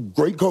he's a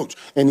great coach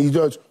and he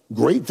does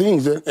great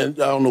things.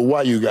 And I don't know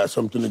why you got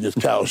something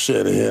against Kyle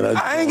Shanahan.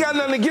 I ain't got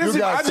nothing against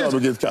him. I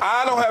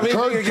don't have anything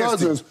Kirk against him.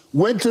 Cousins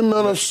went to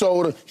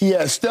Minnesota. He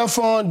had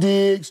Stephon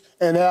Diggs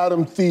and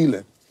Adam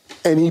Thielen,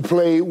 and he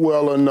played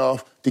well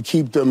enough to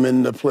keep them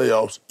in the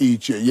playoffs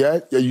each year.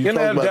 Yeah, you can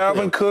have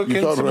Dalvin Cook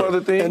and some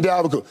other things. And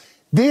Dalvin Cook.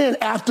 Then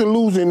after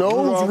losing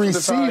those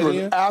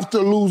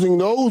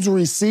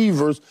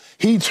receivers,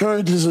 he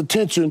turned his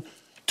attention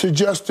to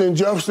Justin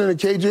Jefferson and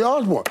KJ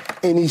Osborne,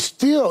 and he's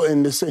still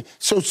in the same.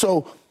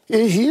 So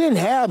he didn't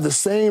have the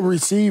same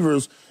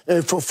receivers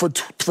for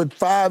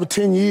 5 or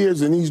 10 years,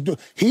 and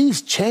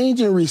he's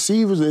changing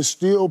receivers and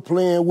still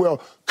playing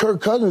well. Kirk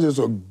Cousins is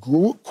a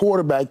good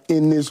quarterback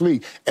in this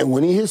league, and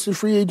when he hits the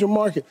free agent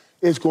market,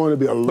 it's going to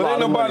be a lot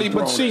of money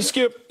thrown at him.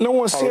 Skip, no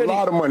one said a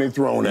lot of money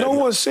thrown at him. No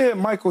one said,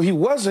 Michael, he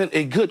wasn't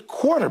a good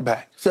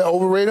quarterback. Said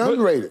overrated,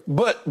 underrated.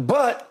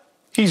 But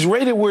he's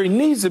rated where he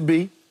needs to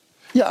be.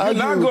 Yeah, You're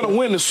not going to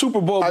win the Super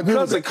Bowl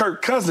because of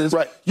Kirk Cousins.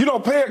 Right. You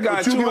don't pay a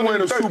guy But you can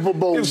win a Super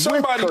Bowl with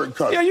Kirk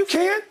Cousins. Yeah, you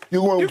can.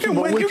 You can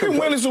win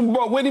the Super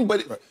Bowl with him,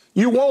 but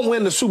you won't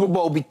win the Super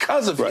Bowl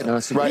because of him.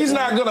 Right. He's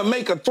not going to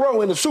make a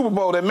throw in the Super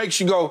Bowl that makes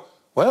you go,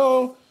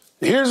 well,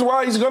 here's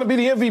why he's going to be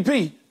the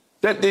MVP.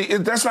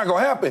 That's not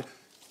going to happen.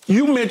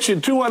 You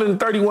mentioned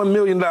 $231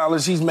 million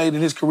he's made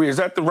in his career. Is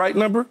that the right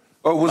number?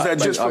 Or was that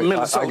just from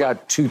Minnesota? I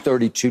got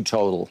 232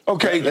 total.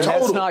 Okay, and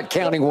total. That's not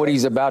counting what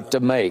he's about to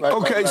make.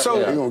 Okay,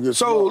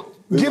 so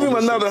give him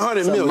another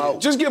 $100 million.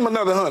 Just give him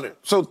another 100.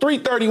 So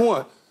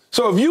 331.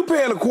 So if you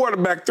paying a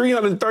quarterback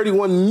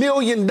 $331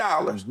 million,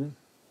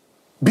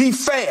 be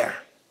fair.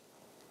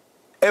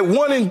 At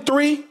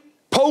 1-3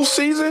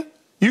 postseason,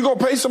 you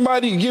gonna pay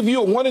somebody to give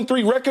you a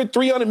 1-3 record,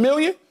 $300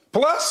 million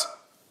plus?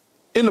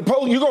 In the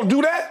post, you gonna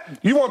do that?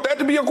 You want that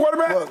to be your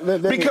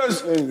quarterback?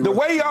 Because the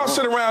way y'all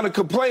sit around and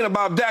complain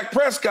about Dak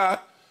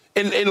Prescott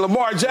and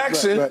Lamar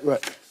Jackson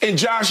and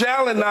Josh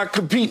Allen not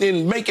competing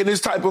and making this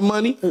type of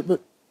money,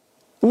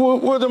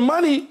 well, the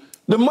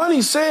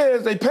money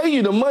says they pay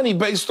you the money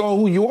based on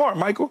who you are,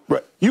 Michael.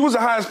 Right. You was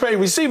the highest paid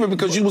receiver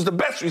because you was the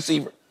best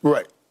receiver.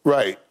 Right.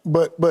 Right.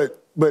 But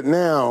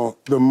now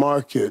the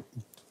market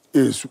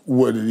is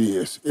what it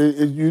is.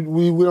 We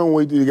don't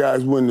wait till the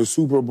guys win the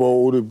Super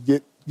Bowl to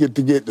get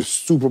the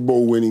Super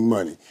Bowl winning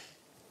money.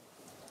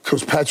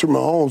 Because Patrick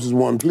Mahomes has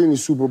won plenty of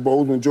Super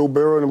Bowls. When Joe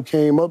Burrow and them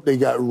came up, they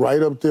got right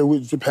up there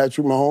with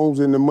Patrick Mahomes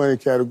in the money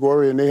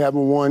category, and they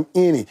haven't won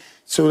any.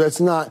 So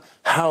that's not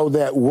how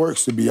that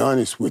works, to be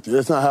honest with you.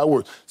 That's not how it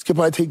works. Skip,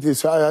 I take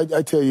this.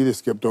 I tell you this,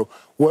 Skip, though.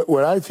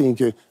 What I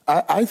think is,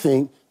 I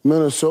think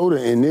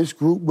Minnesota in this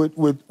group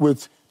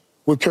with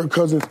Kirk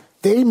Cousins,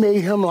 they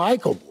made him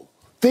likable.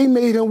 They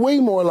made him way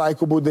more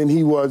likable than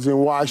he was in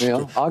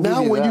Washington. Yeah,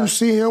 now, when you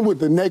see him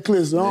with the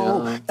necklace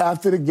on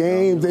after the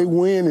game, they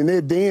win and they're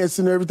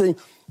dancing and everything.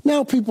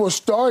 Now people are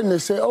starting to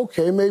say,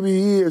 okay, maybe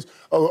he is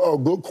a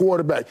good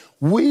quarterback.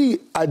 We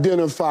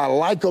identify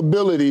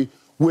likability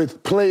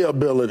with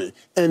playability,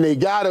 and they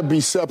got to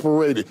be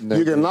separated.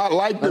 You cannot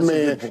like the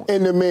man,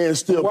 and the man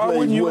still plays well. Why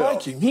wouldn't you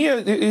like him?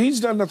 He's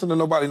done nothing to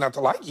nobody not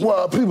to like him.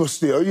 Well, people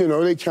still,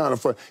 they kind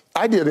of fun.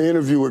 I did an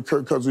interview with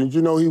Kirk Cousins.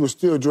 He was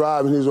still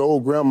driving his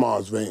old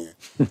grandma's van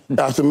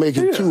after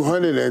making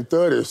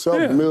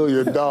 $230-something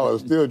million,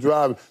 still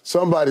driving.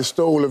 Somebody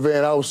stole the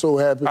van. I was so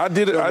happy. I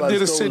did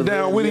a sit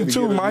down with him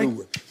too, Mike.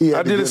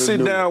 I did a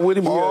sit down with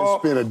him,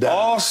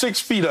 all 6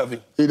 feet of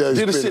him. He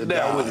did a sit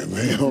down with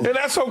him. And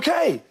that's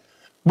okay.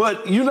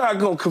 But you're not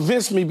going to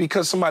convince me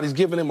because somebody's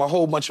giving him a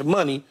whole bunch of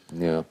money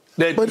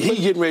that he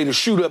getting ready to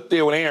shoot up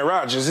there with Aaron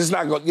Rodgers. It's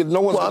not going to, no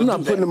one's going to do that.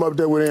 I'm not putting him up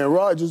there with Aaron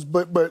Rodgers,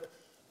 but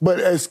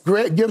as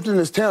great gifted and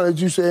as talented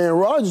as you say Aaron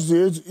Rodgers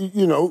is,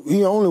 he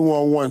only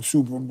won 1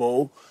 Super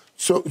Bowl.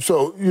 So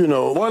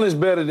one is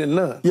better than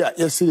none. Yeah,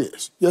 yes it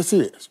is. Yes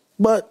it is.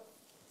 But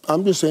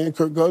I'm just saying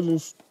Kirk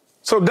Cousins.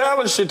 So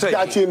Dallas should take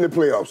him. Got you in the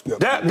playoffs, Skip.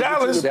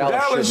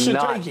 Dallas should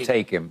not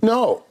take him.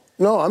 No,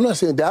 I'm not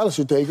saying Dallas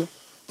should take him.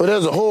 But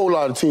there's a whole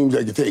lot of teams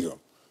that can take him.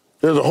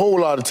 There's a whole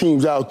lot of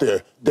teams out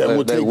there that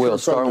will take him. They will,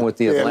 starting with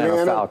the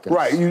Atlanta Falcons.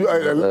 Right,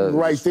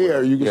 right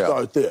there, you can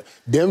start there.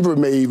 Denver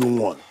may even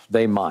want it.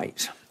 They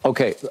might.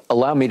 Okay,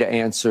 allow me to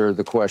answer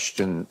the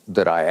question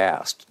that I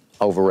asked,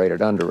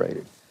 overrated,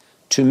 underrated.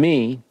 To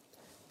me,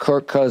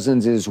 Kirk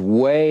Cousins is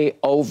way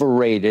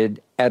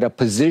overrated at a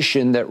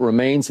position that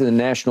remains in the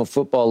National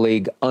Football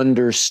League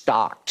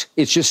understocked.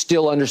 It's just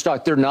still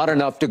understocked. There's not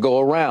enough to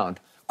go around.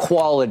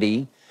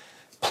 Quality,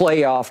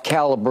 playoff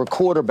caliber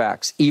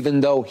quarterbacks.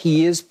 Even though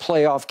he is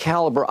playoff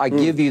caliber, I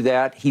give you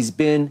that. He's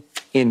been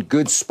in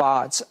good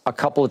spots a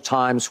couple of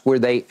times where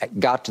they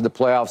got to the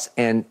playoffs,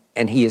 and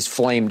he has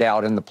flamed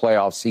out in the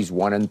playoffs. He's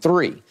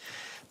 1-3.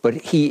 But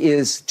he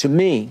is, to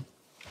me,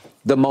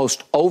 the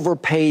most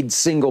overpaid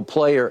single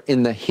player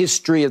in the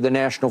history of the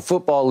National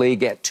Football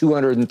League at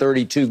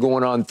 $232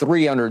 going on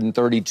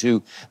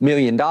 $332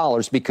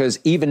 million, because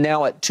even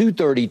now at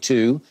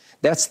 $232,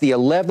 that's the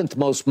 11th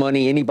most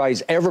money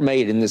anybody's ever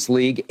made in this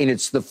league, and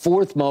it's the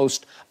 4th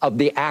most of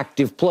the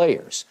active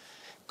players.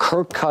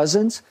 Kirk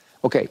Cousins,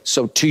 okay,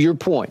 so to your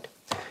point,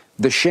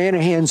 the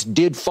Shanahans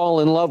did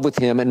fall in love with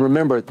him, and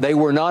remember, they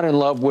were not in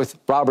love with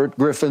Robert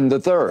Griffin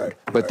III,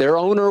 but their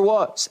owner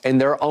was, and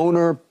their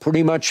owner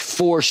pretty much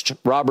forced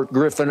Robert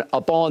Griffin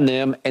upon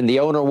them, and the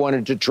owner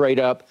wanted to trade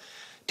up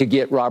to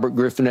get Robert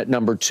Griffin at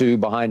number 2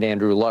 behind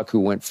Andrew Luck, who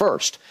went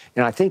first.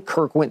 And I think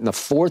Kirk went in the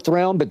 4th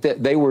round, but the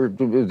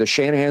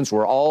Shanahans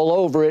were all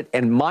over it,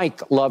 and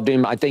Mike loved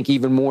him, I think,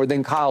 even more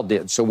than Kyle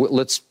did. So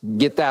let's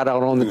get that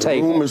out on the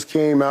table. Rumors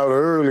came out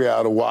early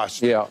out of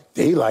Washington. Yeah.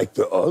 They like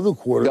the other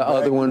quarterback. The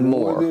other one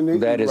more.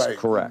 That is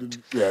correct.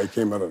 Yeah, it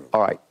came out of.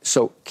 All right.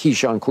 So,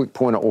 Keyshawn, quick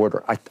point of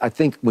order. I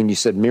think when you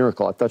said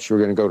Miracle, I thought you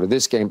were going to go to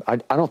this game. I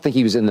don't think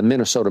he was in the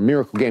Minnesota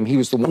Miracle game. He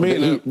was the one.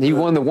 He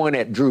won the one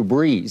at Drew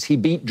Brees. He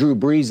beat Drew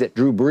Brees at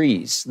Drew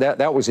Brees.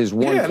 That was his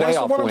one playoff that's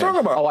what win. I'm talking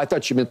about. Oh, I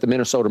thought you meant the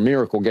Minnesota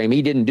Miracle game.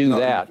 He didn't do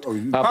that.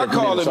 I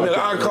call it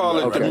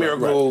the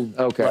Miracle.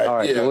 Okay. Right. All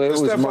right. Yeah, well, it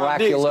was Stephon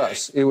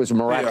miraculous. It was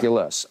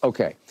miraculous. Yeah.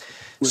 Okay.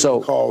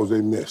 So calls they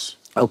miss.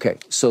 Okay.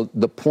 So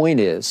the point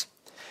is,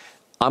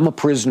 I'm a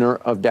prisoner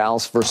of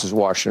Dallas versus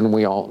Washington.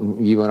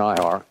 You and I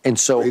are. And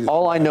so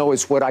all I know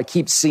is what I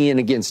keep seeing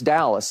against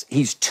Dallas.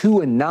 He's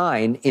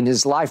 2-9 in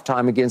his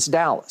lifetime against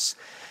Dallas.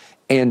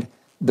 And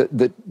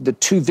the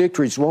 2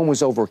 victories, one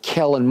was over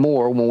Kellen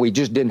Moore when we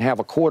just didn't have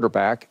a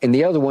quarterback. And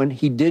the other one,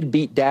 he did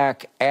beat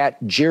Dak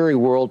at Jerry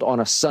World on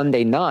a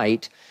Sunday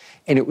night.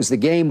 And it was the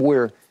game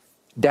where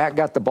Dak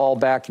got the ball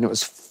back, and it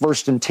was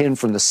 1st and 10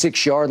 from the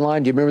 6-yard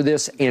line. Do you remember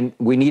this? And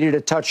we needed a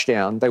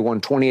touchdown. They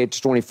won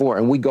 28-24.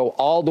 And we go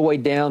all the way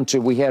down to,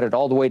 we had it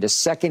all the way to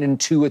 2nd and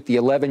 2 at the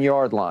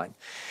 11-yard line.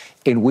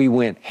 And we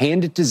went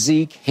hand it to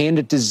Zeke,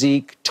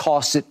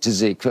 toss it to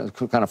Zeke,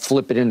 kind of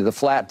flip it into the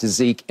flat to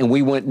Zeke, and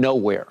we went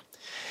nowhere.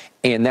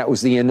 And that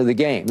was the end of the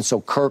game. So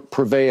Kirk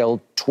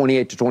prevailed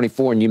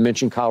 28-24. And you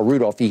mentioned Kyle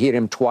Rudolph. He hit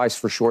him twice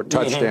for short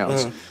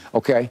touchdowns.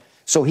 Okay.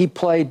 So he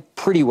played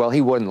pretty well.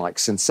 He wasn't like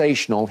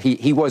sensational.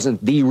 He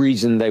wasn't the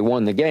reason they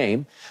won the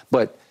game.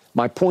 But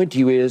my point to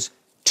you is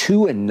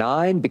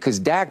 2-9 because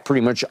Dak pretty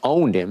much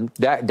owned him.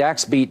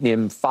 Dak's beaten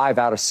him 5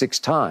 out of 6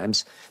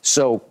 times.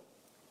 So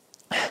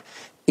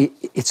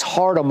it's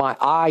hard on my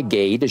eye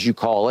gate, as you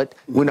call it.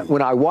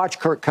 When I watch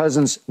Kirk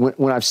Cousins,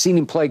 when I've seen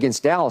him play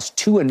against Dallas,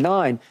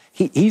 2-9,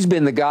 he's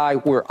been the guy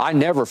where I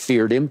never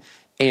feared him.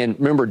 And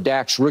remember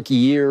Dak's rookie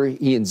year,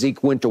 he and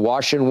Zeke went to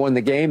Washington, won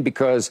the game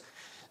because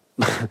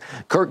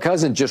Kirk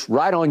Cousins just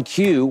right on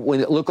cue when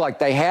it looked like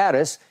they had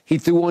us. He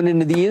threw one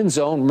into the end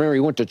zone. Remember,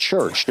 he went to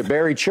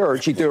Barry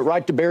Church. He threw it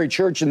right to Barry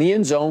Church in the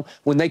end zone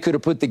when they could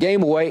have put the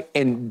game away.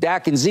 And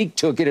Dak and Zeke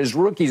took it as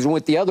rookies and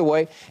went the other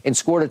way and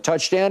scored a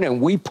touchdown. And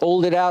we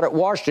pulled it out at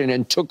Washington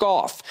and took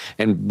off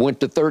and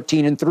went to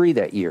 13-3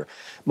 that year.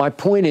 My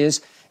point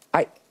is,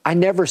 I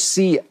never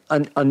see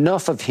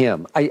enough of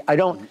him. I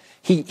don't.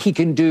 He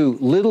can do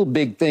little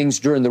big things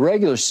during the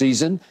regular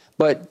season,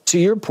 but to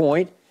your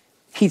point,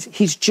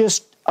 he's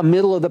just a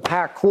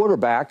middle-of-the-pack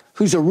quarterback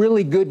who's a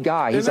really good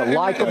guy. He's a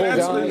likable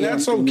guy. And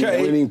that's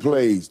okay. Winning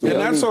plays. And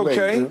that's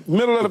okay.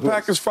 Middle of the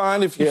pack is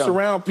fine if you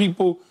surround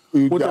people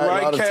with the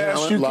right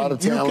cast.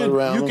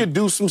 You could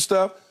do some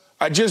stuff.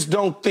 I just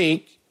don't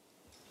think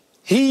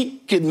he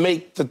could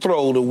make the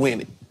throw to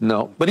win it.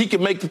 No. But he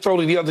could make the throw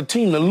to the other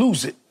team to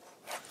lose it.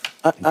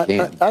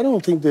 I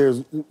don't think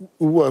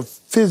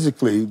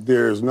physically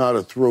there's not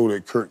a throw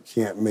that Kirk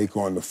can't make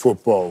on the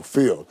football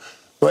field.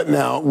 But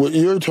now what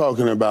you're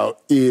talking about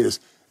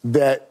is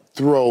that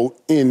throw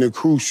in the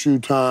crucial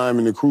time,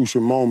 in the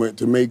crucial moment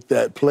to make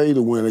that play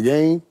to win a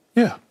game.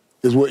 Yeah.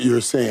 Is what you're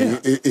saying.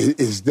 Yeah.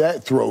 Is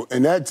that throw.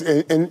 And that's,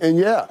 and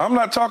yeah. I'm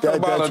not talking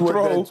about a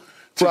throw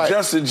to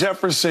Justin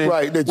Jefferson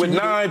with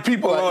 9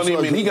 people on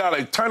him, and he got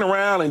to turn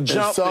around and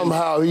jump. And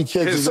somehow he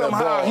catches that ball.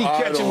 Somehow he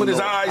catches with his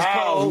eyes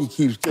closed.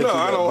 He keeps catching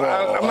that ball.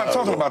 I'm not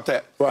talking about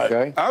that. Right.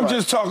 Okay. I'm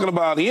just talking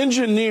about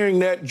engineering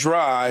that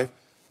drive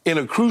in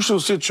a crucial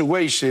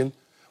situation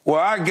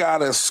where I got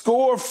to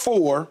score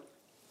 4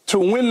 to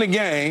win the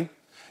game,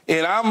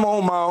 and I'm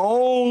on my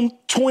own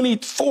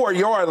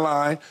 24-yard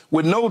line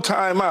with no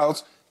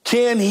timeouts.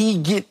 Can he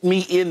get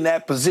me in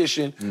that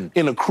position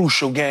in a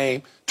crucial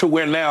game to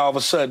where now all of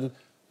a sudden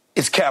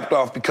it's capped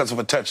off because of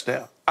a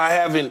touchdown? I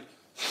haven't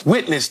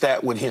witnessed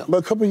that with him. But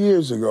a couple of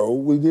years ago,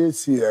 we did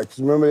see that. Because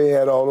remember, they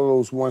had all of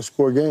those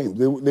one-score games.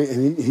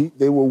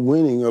 They were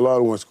winning a lot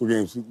of one-score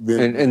games.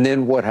 And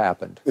then what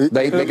happened?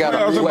 They got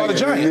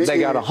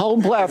a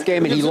home playoff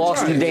game, and he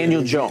lost to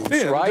Daniel Jones,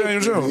 right?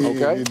 Daniel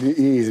Jones.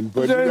 Okay.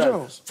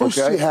 But first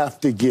you have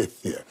to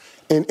get there.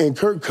 And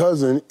Kirk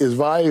Cousins is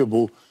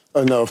viable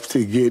enough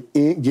to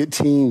get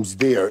teams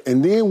there.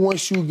 And then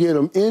once you get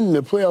them in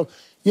the playoff,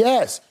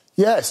 yes,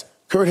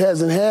 Kurt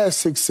hasn't had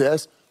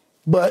success,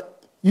 but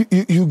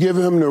you give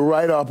him the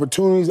right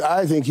opportunities.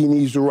 I think he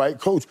needs the right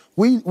coach.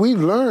 We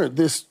learned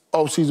this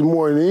offseason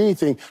more than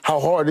anything how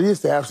hard it is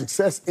to have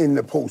success in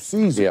the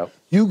postseason. Yeah.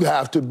 You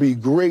have to be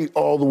great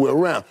all the way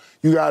around.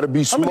 You got to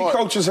be smart. How many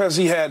coaches has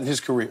he had in his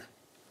career?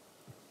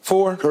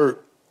 4?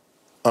 Kurt.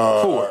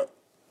 4.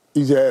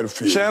 He's had a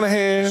few.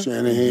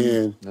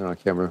 Shanahan. No, I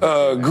can't remember.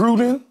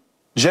 Gruden.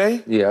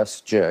 Jay.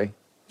 Yes, Jay.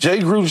 Jay,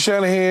 Gruden,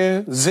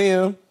 Shanahan,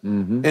 Zim,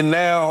 and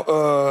now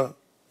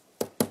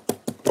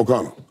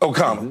O'Connell.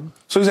 Mm-hmm.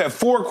 So he's had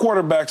 4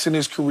 quarterbacks in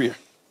his career.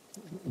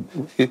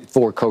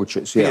 4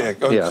 coaches,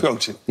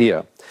 coaching.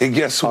 Yeah. And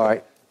guess what? All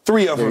right.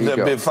 3 of them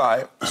have been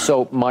fired.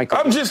 So, Michael.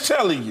 I'm just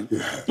telling you.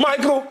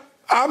 Michael,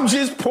 I'm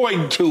just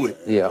pointing to it.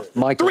 Yeah,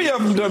 Michael. 3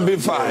 of them done been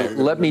fired.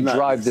 Let me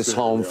drive this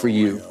home for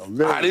you.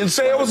 I didn't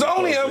say it was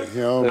only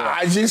him.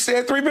 I just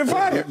said 3 been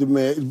fired.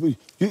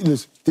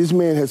 This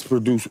man has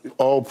produced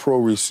all-pro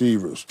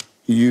receivers.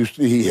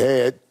 He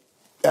had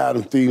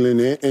Adam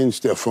Thielen and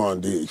Stephon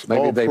Diggs.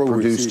 Maybe they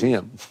produced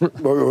him.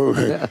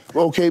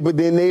 Okay, but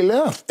then they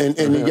left, and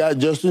he got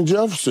Justin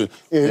Jefferson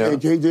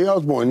and K.J.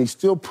 Osborne. He's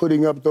still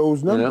putting up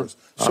those numbers.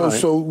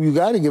 So you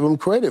got to give him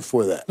credit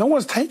for that. No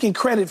one's taking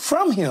credit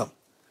from him.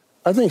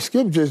 I think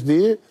Skip just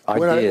did.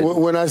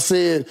 When I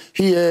said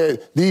he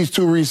had these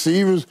 2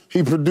 receivers,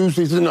 he produced.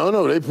 He said,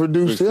 no, they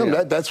produced him.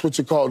 That's what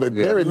you call the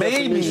very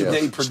maybe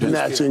they produced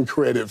snatching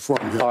credit from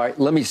him. All right,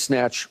 let me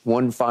snatch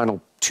one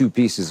final 2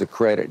 pieces of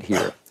credit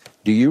here.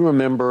 Do you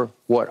remember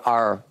what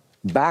our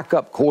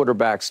backup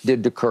quarterbacks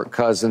did to Kirk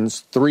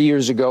Cousins 3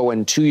 years ago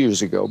and 2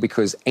 years ago?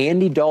 Because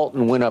Andy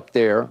Dalton went up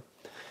there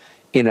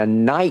in a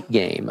night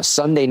game, a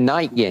Sunday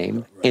night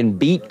game, and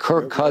beat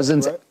Kirk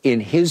Cousins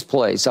in his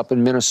place up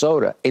in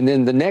Minnesota. And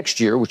then the next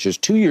year, which is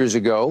 2 years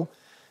ago,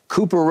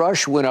 Cooper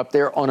Rush went up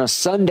there on a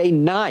Sunday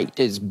night,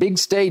 his big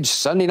stage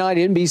Sunday night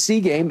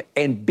NBC game,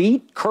 and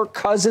beat Kirk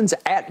Cousins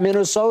at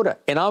Minnesota.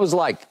 And I was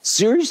like,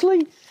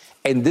 seriously?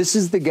 And this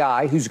is the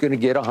guy who's going to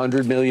get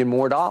 $100 million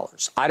more.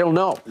 I don't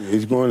know.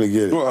 He's going to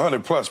get it. Well,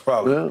 100 plus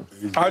probably.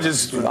 Yeah.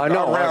 I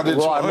know.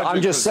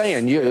 I'm just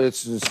saying,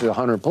 it's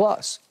 100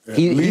 plus.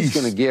 He's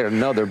going to get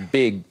another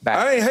big back.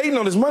 I ain't hating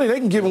on his money. They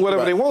can give him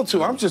whatever they want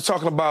to. I'm just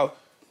talking about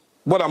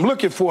what I'm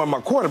looking for in my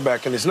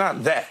quarterback, and it's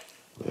not that.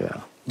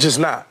 Yeah. Just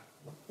not.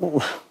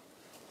 But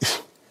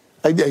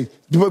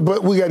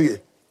we got to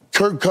get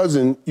Kirk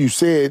Cousins. You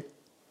said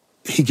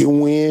he can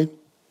win.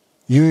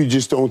 You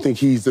just don't think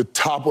he's the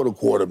top of the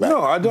quarterback.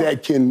 No, I don't.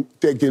 That can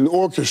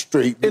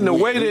orchestrate in the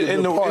way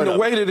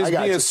that it's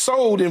being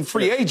sold in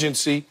free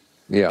agency.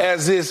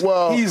 as if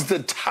he's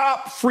the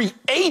top free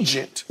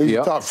agent. He's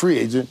the top free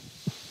agent.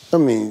 I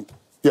mean,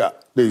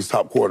 he's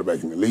top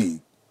quarterback in the league.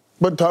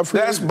 But top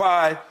free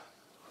agent.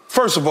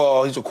 First of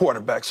all, he's a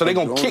quarterback, so they're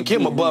going to kick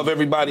him above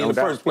everybody in the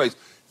first place.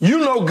 You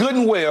know good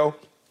and well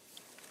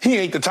he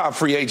ain't the top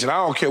free agent. I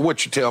don't care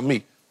what you tell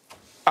me.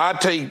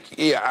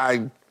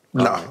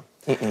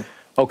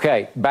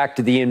 Okay, back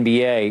to the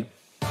NBA.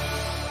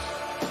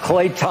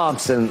 Klay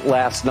Thompson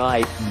last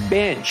night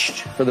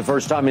benched for the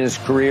first time in his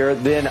career,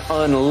 then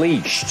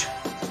unleashed.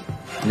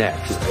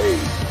 Next.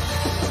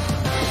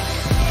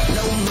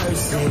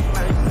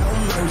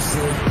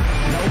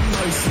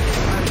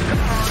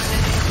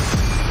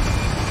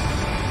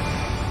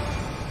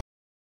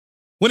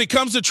 When it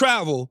comes to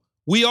travel,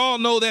 we all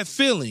know that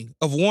feeling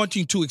of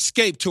wanting to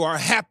escape to our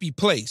happy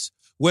place,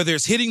 whether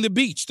it's hitting the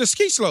beach, the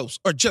ski slopes,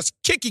 or just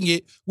kicking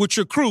it with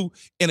your crew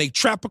in a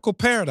tropical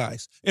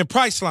paradise. And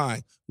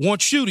Priceline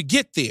wants you to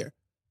get there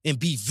and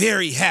be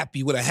very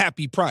happy with a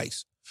happy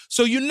price,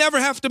 so you never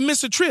have to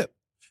miss a trip.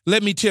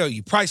 Let me tell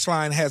you,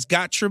 Priceline has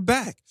got your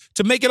back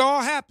to make it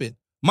all happen.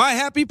 My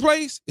happy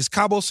place is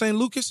Cabo San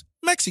Lucas,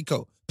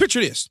 Mexico. Picture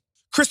this: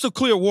 crystal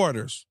clear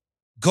waters,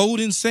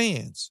 golden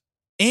sands,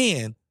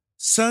 and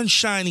sun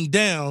shining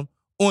down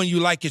on you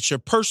like it's your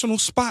personal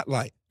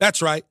spotlight.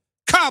 That's right.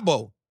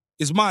 Cabo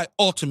is my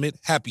ultimate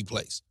happy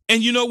place.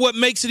 And you know what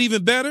makes it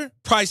even better?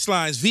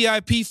 Priceline's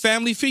VIP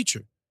family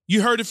feature.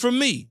 You heard it from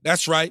me.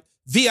 That's right.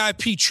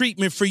 VIP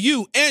treatment for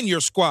you and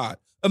your squad.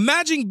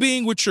 Imagine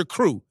being with your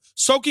crew,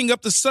 soaking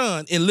up the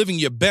sun and living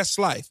your best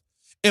life.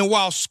 And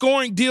while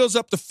scoring deals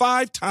up to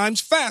 5 times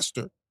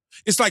faster,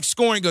 it's like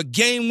scoring a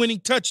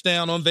game-winning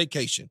touchdown on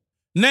vacation.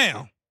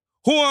 Now,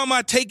 who am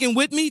I taking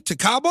with me to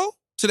Cabo?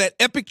 To that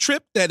epic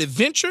trip, that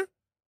adventure?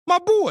 My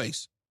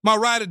boys, my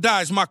ride or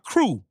dies, my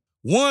crew,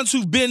 ones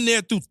who've been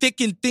there through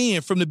thick and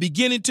thin from the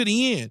beginning to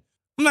the end.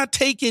 I'm not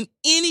taking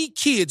any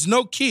kids,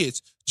 no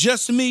kids,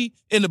 just me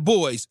and the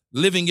boys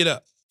living it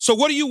up. So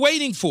what are you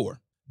waiting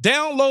for?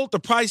 Download the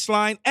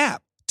Priceline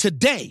app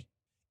today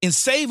and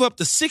save up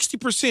to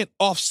 60%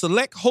 off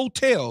select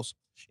hotels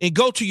and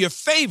go to your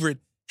favorite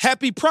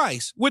happy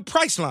price with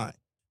Priceline.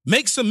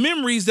 Make some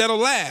memories that'll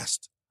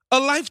last a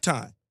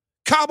lifetime.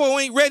 Cabo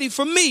ain't ready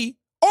for me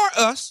or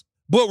us,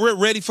 but we're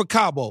ready for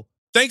Cabo.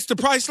 Thanks to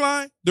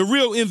Priceline, the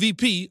real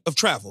MVP of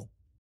travel.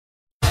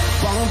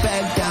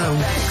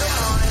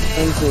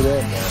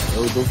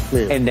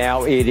 And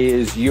now it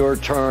is your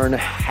turn.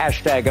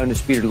 Hashtag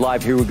Undisputed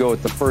Live. Here we go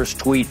with the first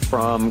tweet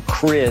from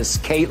Chris.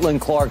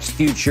 Caitlin Clark's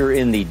future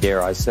in the,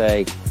 dare I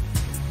say,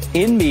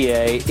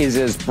 NBA is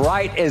as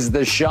bright as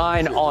the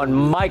shine on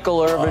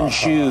Michael Irvin's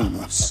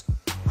shoes.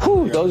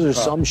 Whew, those are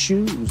some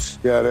shoes.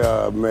 Yeah, they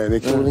are, man. They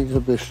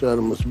got that shot.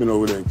 It must have been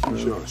over there in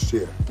Keyshawn's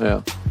chair.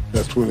 Yeah.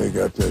 That's when they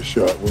got that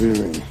shot. What do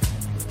you mean?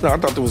 No, I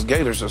thought there was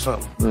Gators or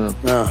something.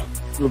 Nah,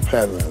 little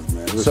patterns,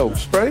 man. So,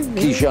 spray?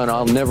 Keyshawn,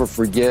 I'll never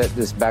forget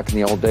this back in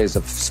the old days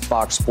of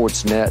Fox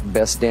Sports Net,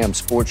 Best Damn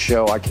Sports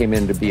Show. I came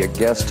in to be a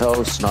guest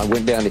host, and I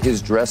went down to his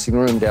dressing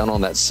room down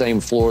on that same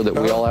floor that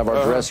we all have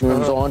our dressing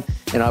rooms on.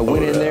 And I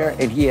went in there,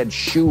 and he had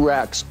shoe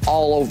racks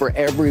all over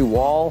every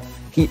wall.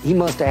 He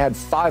must have had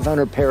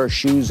 500 pair of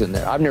shoes in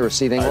there. I've never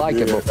seen anything like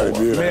it before.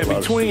 Man,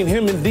 between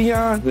him and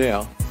Dion,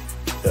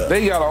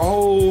 they got a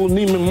whole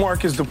Neiman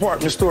Marcus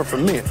department store for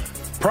men.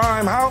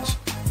 Prime House.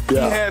 He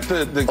had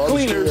the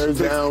cleaners,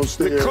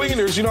 the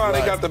cleaners. You know how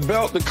they got the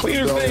belt, the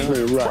cleaners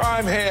thing. Right.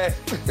 Prime had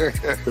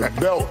the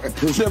belt,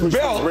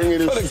 bringing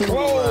it for the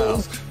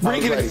clothes,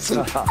 bringing it.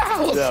 I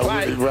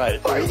was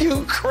right. Are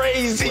you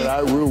crazy?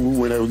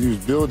 When I was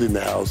building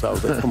the house, I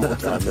was like, come on,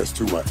 Tom, that's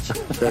too much.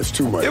 That's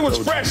too much. It was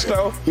fresh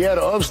though. He had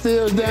an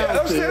upstairs, downstairs.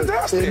 Yeah, upstairs,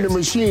 downstairs. In the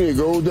machine, it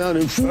goes down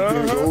and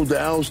go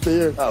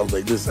downstairs. I was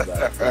like, this is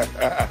not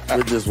fair.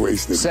 We're just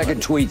wasting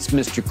Second money. tweets,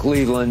 Mr.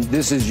 Cleveland.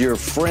 This is your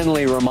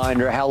friendly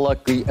reminder how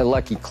lucky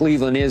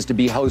Cleveland is to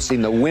be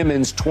hosting the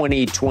women's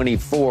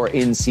 2024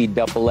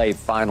 NCAA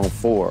Final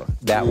Four.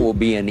 That will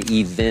be an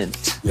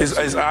event.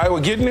 Is Iowa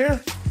getting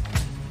there?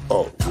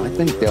 Oh, I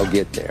think they'll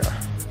get there.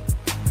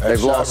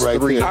 They've lost right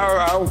 3. there.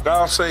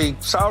 I'll say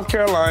South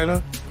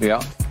Carolina.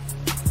 Yeah.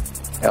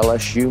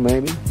 LSU,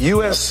 maybe?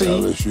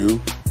 USC.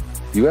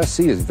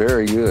 USC is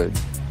very good.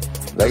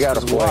 They got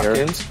a player.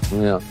 Watkins.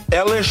 Yeah.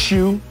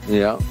 LSU.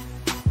 Yeah.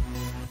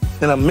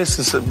 And I'm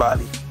missing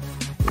somebody.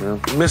 Yeah.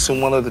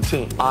 Missing one other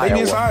team. Maybe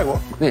it's Iowa.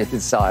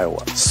 It's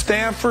Iowa.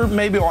 Stanford,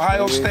 maybe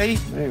Ohio State.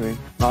 Maybe.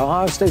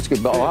 Ohio State's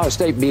good, but Ohio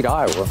State beat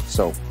Iowa.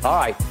 So, all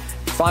right.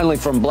 Finally,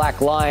 from Black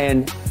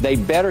Lion, they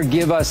better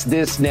give us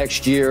this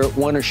next year.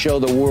 Want to show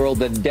the world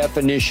the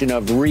definition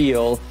of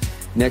real.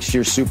 Next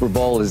year's Super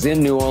Bowl is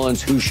in New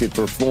Orleans. Who should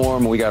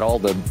perform? We got all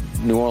the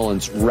New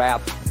Orleans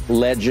rap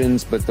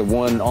legends, but the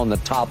one on the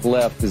top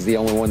left is the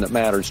only one that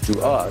matters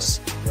to us.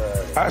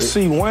 I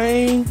see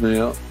Wayne.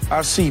 Yeah.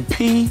 I see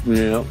P.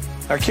 Yeah.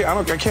 I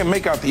can't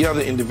make out the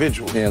other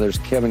individuals. Yeah, there's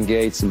Kevin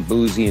Gates and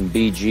Boozy and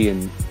BG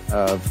and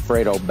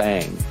Fredo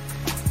Bang.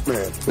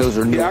 Man. Those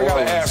are New I got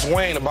Orleans. to ask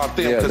Wayne about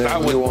them because I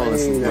would. New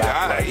Orleans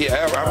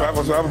I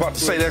was about to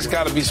say that's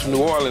got to be some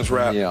New Orleans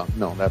rap. Yeah,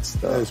 no, that's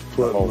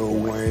put Lil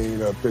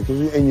Wayne up there.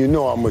 And you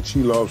know how much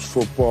he loves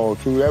football,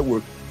 too. That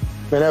would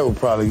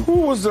probably...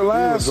 Who was the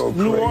last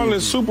New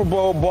Orleans Super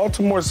Bowl,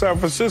 Baltimore, San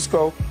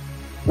Francisco?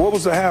 What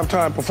was the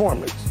halftime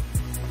performance?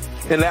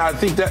 And I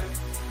think that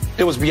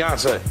it was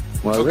Beyonce.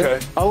 Was okay.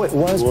 It? Oh, it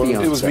was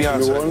Beyonce. It was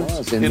Beyonce. New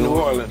Orleans? In New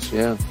Orleans.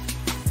 Yeah.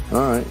 All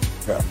right.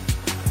 Yeah.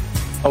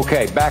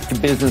 Okay, back to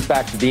business,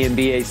 back to the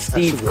NBA.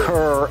 Steve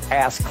Kerr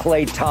asked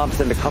Klay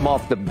Thompson to come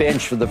off the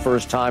bench for the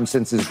first time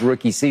since his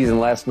rookie season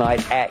last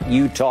night at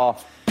Utah.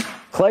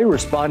 Klay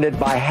responded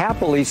by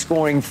happily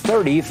scoring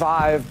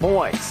 35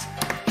 points.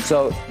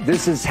 So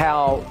this is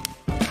how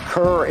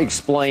Kerr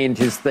explained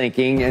his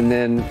thinking and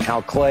then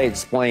how Klay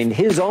explained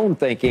his own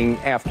thinking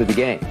after the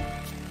game.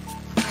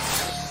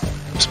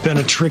 It's been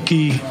a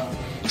tricky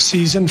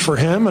season for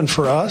him and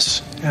for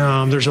us.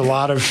 There's a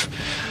lot of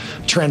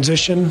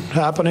transition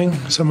happening.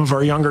 Some of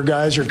our younger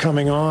guys are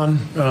coming on.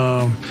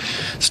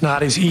 It's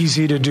not as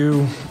easy to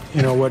do,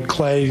 what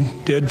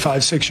Klay did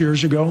 5-6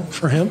 years ago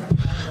for him.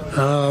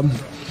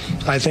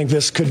 I think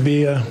this could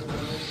be a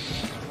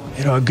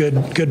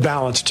good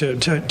balance to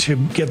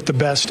get the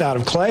best out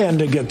of Klay and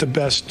to get the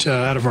best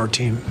out of our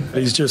team.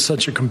 He's just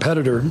such a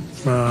competitor.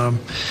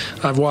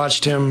 I've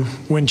watched him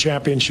win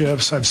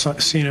championships. I've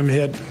seen him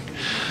hit,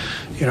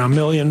 a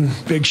million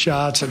big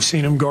shots. I've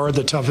seen him guard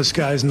the toughest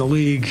guys in the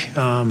league.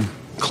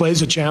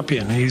 Klay's a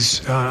champion.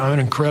 He's an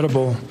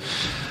incredible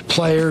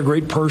player,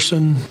 great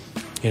person.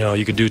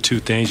 You can do two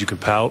things. You can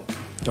pout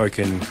or you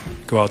can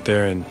go out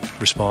there and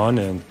respond.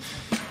 And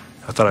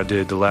I thought I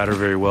did the latter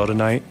very well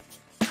tonight.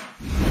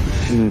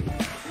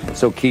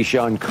 So,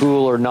 Keyshawn,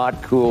 cool or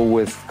not cool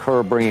with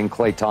Kerr bringing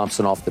Klay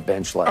Thompson off the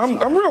bench last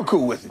night? I'm real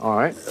cool with it. All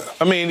right.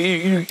 I mean,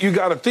 you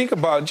got to think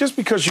about it. Just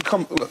because you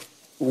come, look,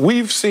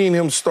 we've seen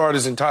him start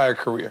his entire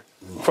career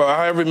for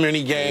however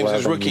many games.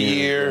 His rookie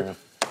year,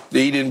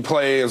 he didn't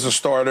play as a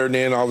starter, and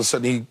then all of a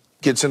sudden he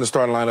gets in the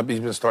starting lineup. He's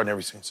been starting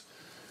ever since.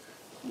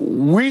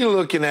 We're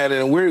looking at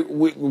it, and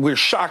we're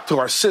shocked to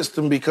our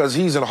system because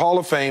he's a Hall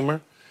of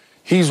Famer.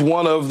 He's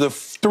one of the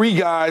three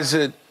guys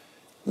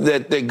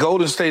that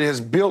Golden State has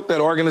built that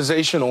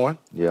organization on.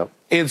 Yep.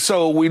 And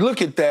so we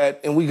look at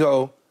that and we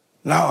go,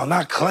 no,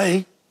 not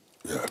Klay.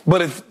 Yeah.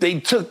 But if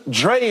they took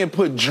Dre and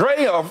put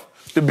Dre off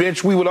the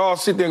bench, we would all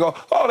sit there and go,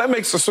 oh, that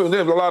makes a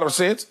lot of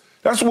sense.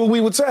 That's what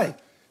we would say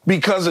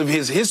because of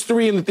his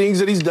history and the things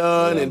that he's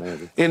done.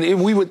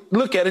 And we would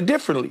look at it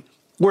differently.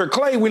 Where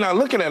Klay, we're not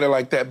looking at it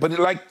like that. But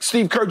like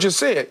Steve Kerr just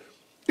said,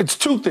 it's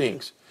two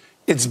things.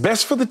 It's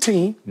best for the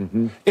team,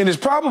 and it's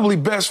probably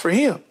best for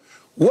him.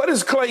 What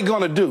is Klay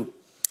going to do?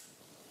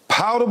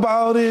 Pout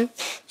about it,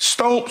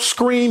 stomp,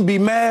 scream, be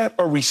mad,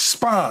 or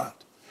respond?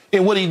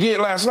 And what he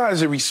did last night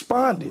is he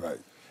responded. Right.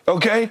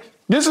 Okay?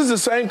 This is the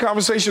same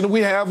conversation that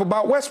we have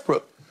about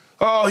Westbrook.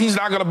 Oh, he's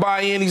not going to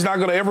buy in. He's not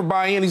going to ever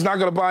buy in. He's not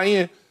going to buy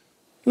in.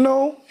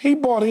 No, he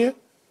bought in.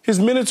 His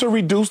minutes are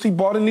reduced. He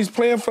bought in. He's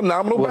playing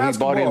phenomenal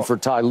basketball. He bought in for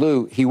Ty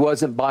Lue. He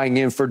wasn't buying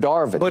in for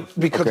Darvin. But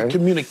because the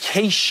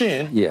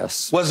communication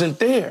wasn't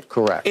there.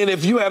 Correct. And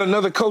if you had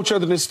another coach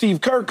other than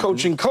Steve Kerr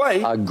coaching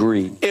Klay.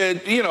 Agreed.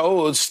 And,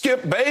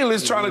 Skip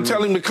Bayless trying to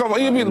tell him to come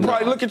on. He'd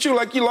probably look at you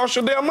like you lost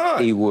your damn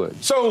mind. He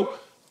would. So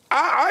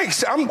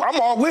I'm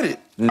all with it.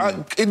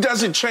 It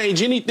doesn't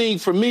change anything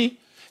for me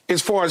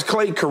as far as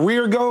Klay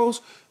career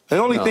goes. The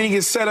only thing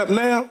is set up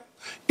now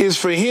is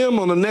for him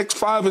on the next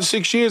 5 or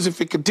 6 years, if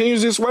it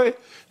continues this way,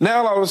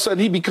 now all of a sudden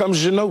he becomes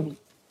Ginobili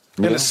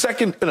in a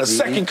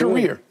second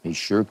career. He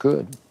sure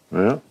could.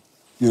 Yeah.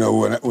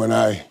 When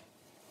I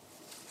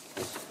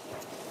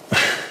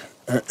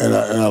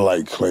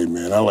like Klay,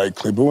 man. I like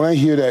Klay. But when I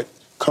hear that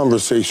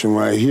conversation,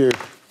 when I hear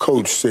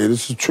Coach say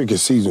this is a tricky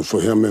season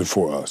for him and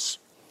for us,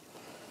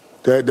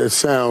 that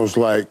sounds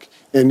like,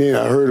 and then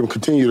I heard him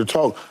continue to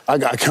talk, I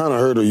kind of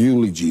heard a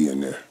eulogy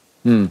in there.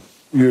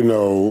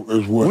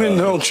 Is what. When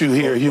don't you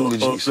hear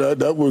eulogies?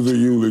 That was a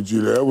eulogy.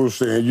 That was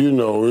saying,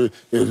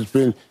 it's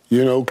been,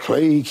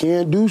 Klay, he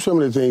can't do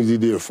some of the things he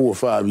did 4 or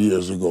 5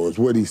 years ago. Is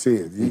what he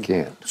said. He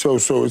can't. So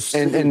it's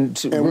and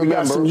we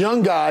got some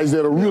young guys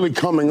that are really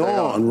coming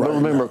on. Right.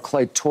 Remember,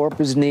 Klay tore up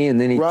his knee and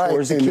then he tore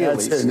his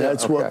Achilles.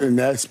 And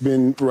that's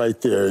been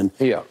right there. And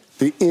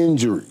the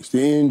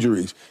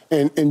injuries,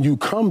 and you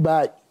come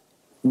back,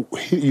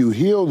 you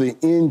heal the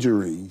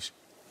injuries,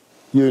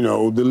 the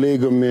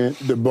ligament,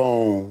 the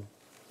bone.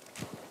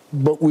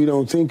 But we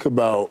don't think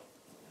about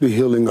the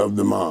healing of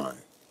the mind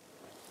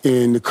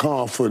and the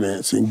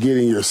confidence and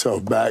getting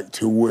yourself back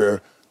to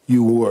where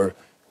you were.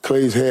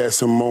 Klay's had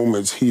some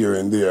moments here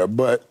and there,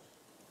 but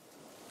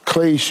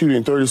Klay's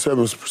shooting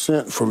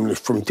 37%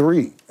 from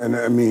three. And,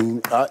 I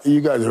mean, you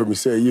guys heard me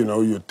say,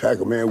 you attack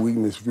a man's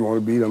weakness if you want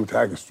to beat him,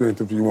 attack his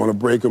strength if you want to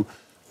break him.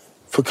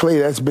 For Klay,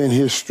 that's been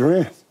his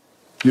strength.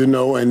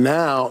 And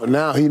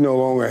now he no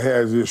longer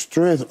has his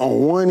strength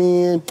on one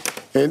end,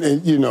 and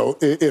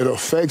it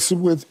affects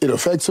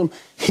him.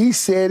 He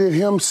said it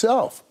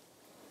himself.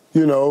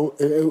 It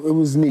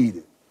was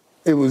needed.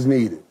 It was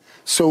needed.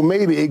 So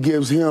maybe it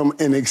gives him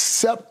an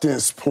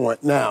acceptance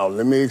point now.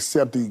 Let me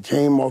accept that he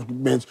came off the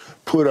bench,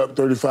 put up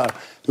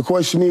 35. The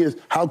question is,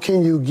 how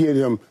can you get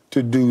him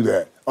to do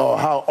that? Or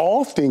how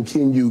often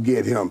can you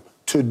get him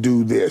to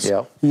do this?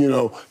 Yep. You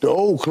know, the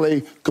old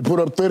Clay could put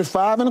up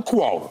 35 and a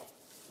quarter.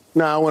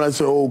 Now, when I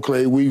say old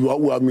Clay, we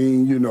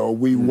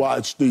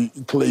watched the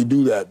Clay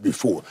do that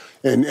before,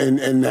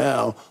 and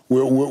now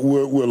we're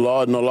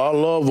lauding a lot of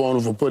love on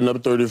him for putting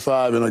up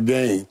 35 in a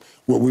game.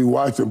 Well, we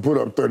watched him put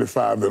up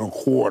 35 and a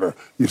quarter.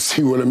 You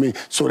see what I mean?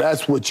 So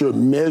that's what you're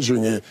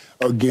measuring it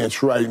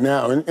against right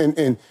now,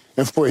 and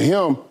for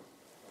him,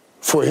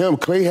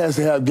 Clay has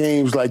to have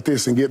games like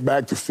this and get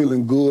back to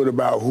feeling good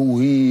about who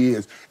he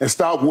is and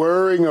stop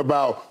worrying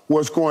about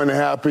what's going to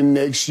happen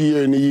next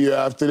year and the year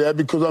after that,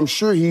 because I'm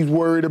sure he's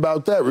worried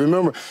about that.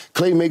 Remember,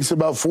 Clay makes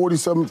about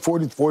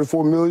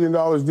 $44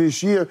 million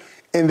this year,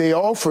 and they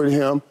offered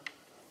him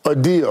a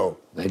deal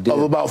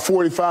of about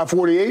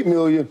 $48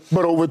 million,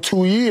 but over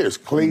 2 years.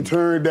 Clay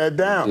turned that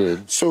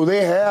down. So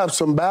they have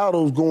some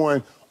battles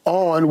going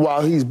on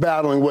while he's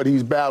battling what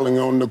he's battling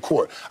on the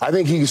court. I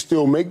think he can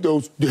still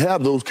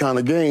have those kind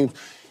of games.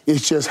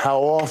 It's just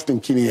how often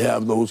can he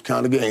have those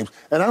kind of games?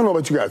 And I don't know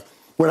about you guys.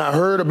 When I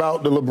heard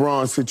about the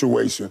LeBron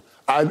situation,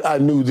 I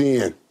knew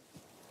then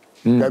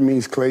that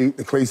means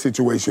the Clay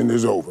situation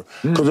is over.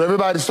 Because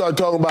everybody started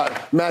talking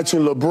about matching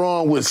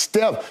LeBron with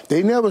Steph.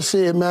 They never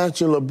said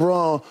matching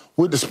LeBron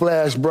with the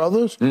Splash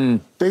Brothers.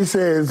 They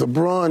said it's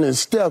LeBron and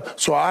Steph.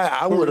 So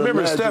I would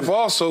remember imagine, Steph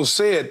also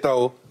said,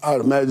 though, I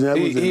would imagine that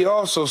he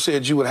also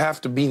said you would have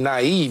to be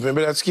naive.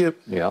 Remember that,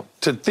 Skip? Yeah.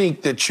 To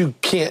think that you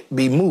can't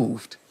be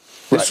moved.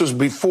 This was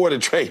before the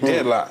trade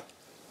deadline.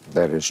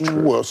 That is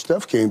true. Well,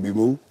 Steph can't be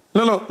moved.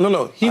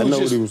 No. He I was know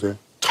just what he was saying.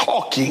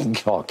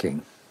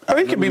 talking. I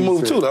mean, he can be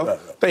moved too, though.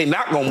 They ain't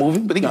not going to move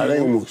him, but he can be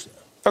moved.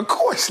 Of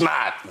course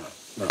not.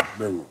 No,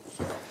 they won't.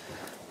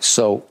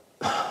 So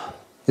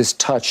this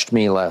touched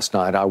me last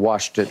night. I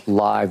watched it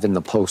live in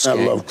the postgame.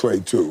 I love Clay,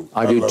 too.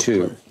 I do,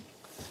 too.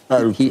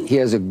 He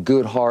has a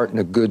good heart and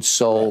a good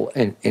soul,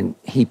 and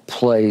he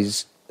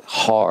plays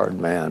hard,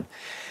 man.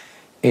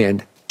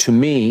 And to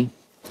me,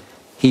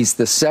 he's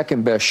the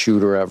second best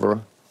shooter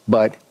ever,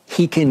 but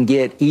he can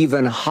get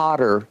even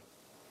hotter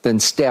than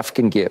Steph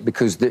can get,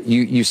 because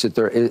you sit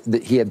there.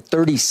 He had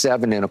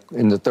 37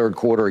 in the third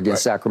quarter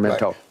against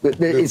Sacramento.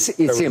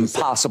 It's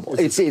impossible.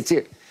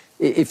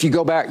 If you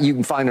go back, you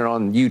can find it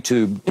on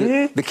YouTube.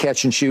 The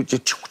catch and shoot,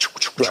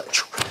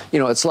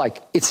 it's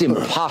like it's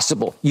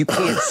impossible. You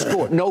can't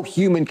score. No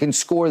human can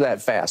score that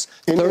fast.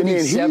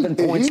 37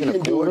 points in a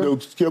quarter.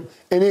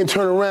 And then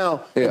turn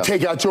around and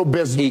take out your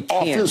best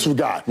offensive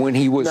guy. When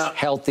he was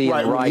healthy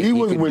and right.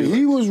 When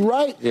he was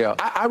right,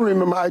 I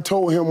remember I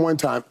told him one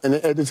time, and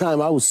at the time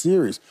I was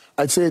serious.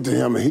 I said to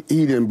him, and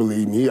he didn't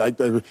believe me. I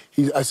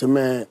said,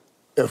 man,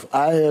 if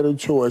I had a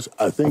choice,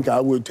 I think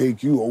I would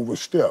take you over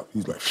Steph.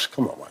 He's like,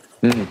 come on, Mike.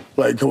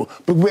 Like, come on.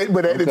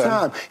 But at the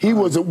time, he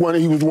was one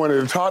of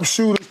the top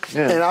shooters,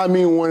 and I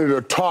mean one of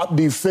the top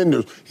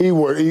defenders. He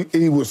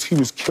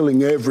was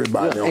killing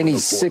everybody. And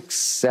he's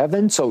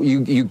 6'7", so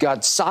you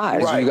got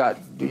size. Right.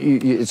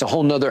 It's a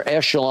whole nother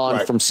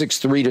echelon from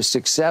 6'3" to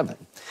 6'7".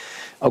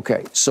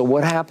 Okay, so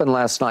what happened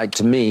last night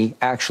to me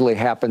actually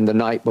happened the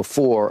night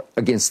before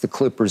against the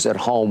Clippers at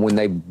home when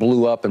they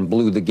blew up and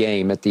blew the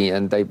game at the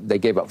end. They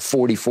gave up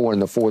 44 in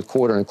the fourth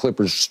quarter, and the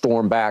Clippers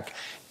stormed back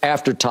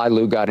after Ty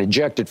Lue got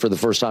ejected for the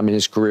first time in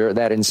his career.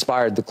 That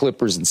inspired the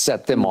Clippers and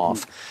set them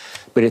off.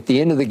 But at the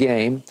end of the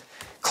game,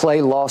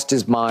 Clay lost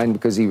his mind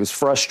because he was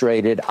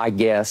frustrated, I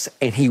guess,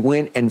 and he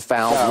went and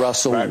fouled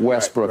Russell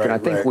Westbrook. And I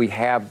think we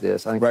have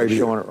this. I think we're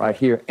showing it right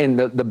here. And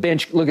the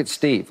bench, look at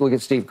Steve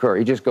Kerr.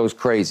 He just goes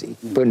crazy,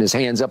 putting his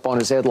hands up on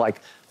his head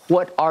like,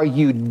 what are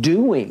you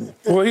doing?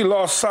 Well, he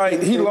lost sight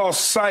at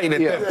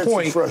that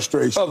point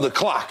of the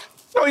clock.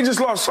 No, he just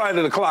lost sight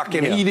of the clock,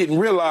 and he didn't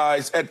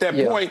realize at that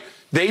point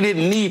they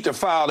didn't need to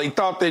foul. They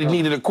thought they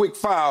needed a quick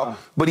foul,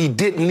 but he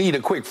didn't need a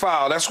quick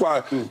foul. That's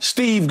why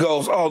Steve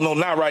goes, oh, no,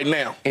 not right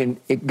now. And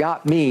it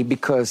got me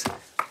because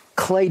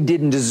Clay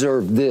didn't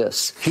deserve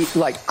this.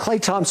 Clay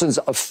Thompson's,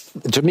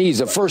 to me,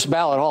 he's a first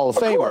ballot Hall of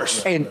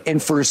Famer.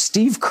 And for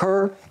Steve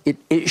Kerr,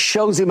 it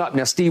shows him up.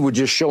 Now, Steve was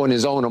just showing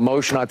his own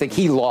emotion. I think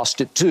he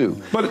lost it,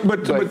 too. But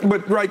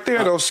right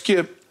there, though,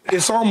 Skip,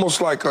 it's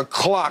almost like a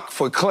clock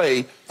for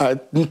Clay,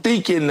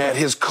 thinking that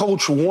his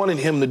coach wanted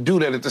him to do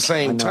that at the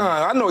same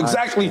time. I know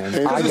exactly,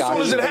 because as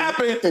soon as it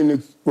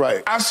happened,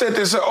 I said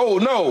this, oh,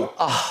 no.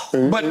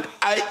 But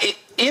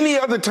any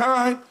other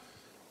time,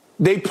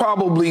 they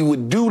probably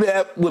would do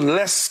that with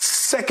less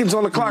seconds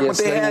on the clock, but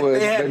they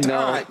had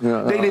time.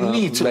 They didn't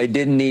need to. They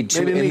didn't need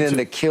to. And then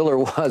the killer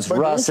was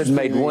Russ had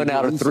made 1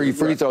 out of 3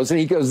 free throws, and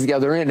he goes to the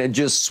other end and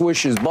just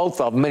swishes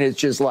both of them, and it's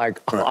just like,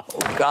 oh,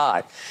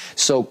 God.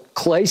 So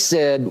Clay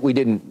said, we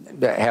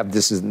didn't have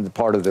this as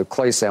part of the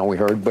Clay sound we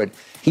heard, but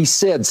he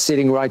said,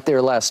 sitting right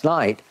there last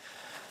night,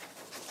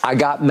 I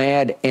got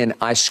mad and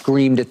I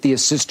screamed at the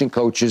assistant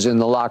coaches in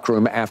the locker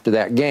room after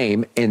that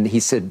game. And he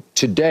said,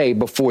 today,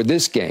 before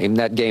this game,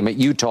 that game at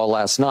Utah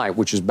last night,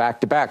 which is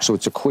back-to-back, so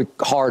it's a quick,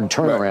 hard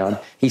turnaround,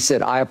 right. He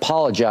said, I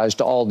apologize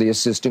to all the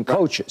assistant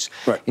coaches.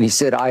 Right. And he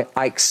said, I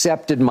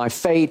accepted my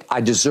fate.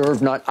 I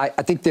deserve not. I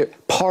think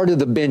that part of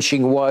the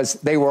benching was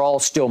they were all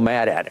still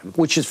mad at him,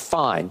 which is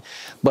fine.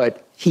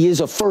 But he is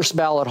a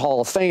first-ballot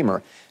Hall of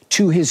Famer.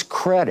 To his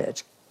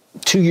credit,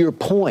 to your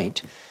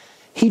point,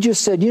 he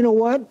just said, you know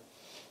what?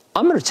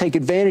 I'm going to take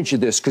advantage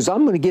of this because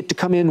I'm going to get to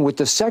come in with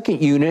the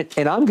second unit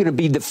and I'm going to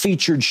be the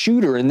featured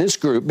shooter in this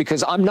group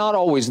because I'm not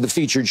always the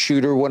featured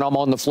shooter when I'm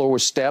on the floor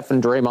with Steph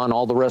and Draymond,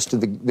 all the rest of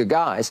the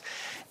guys.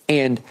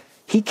 And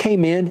he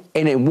came in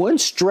and in one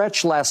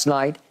stretch last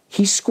night,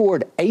 he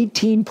scored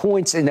 18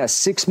 points in a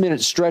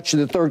 6-minute stretch of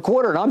the third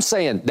quarter. And I'm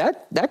saying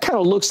that kind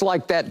of looks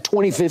like that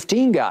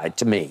 2015 guy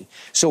to me.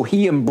 So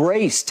he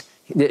embraced,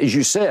 as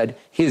you said,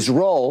 his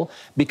role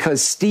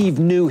because Steve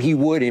knew he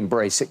would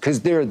embrace it because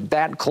they're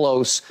that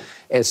close.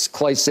 As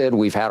Clay said,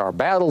 we've had our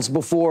battles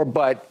before,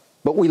 but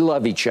we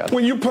love each other.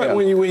 When you play,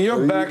 when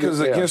your back is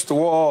against the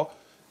wall,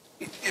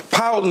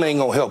 pouting ain't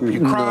gonna help you.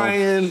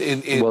 Crying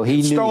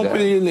and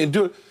stomping and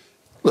doing.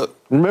 Look,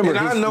 remember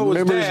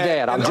his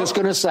dad. I'm just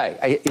gonna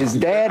say his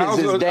dad is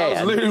his dad.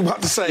 I was literally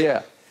about to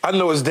say. I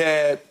know his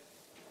dad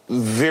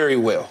very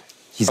well.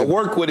 I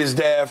worked with his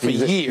dad for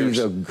years. He's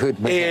a good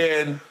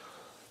man.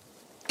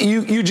 And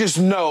you just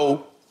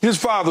know his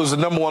father was the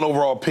number 1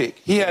 overall pick.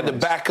 He had to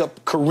back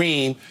up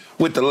Kareem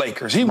with the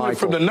Lakers. He went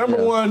from the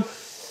number 1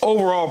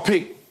 overall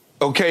pick,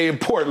 in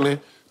Portland,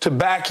 to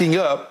backing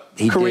up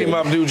Kareem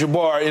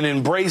Abdul-Jabbar and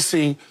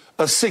embracing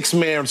a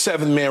 6-man,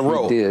 7-man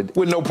role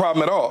with no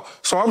problem at all.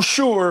 So I'm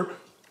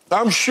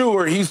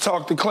sure he's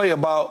talked to Clay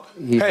about,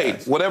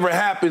 whatever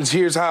happens,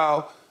 here's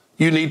how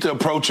you need to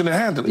approach it and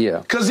handle it. Yeah.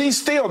 Because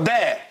he's still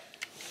dad.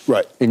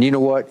 Right. And you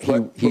know what?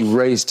 He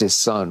raised his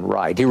son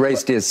right. He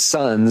raised his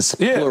sons,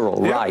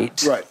 plural,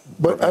 right. Right.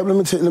 But let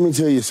me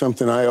tell you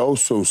something I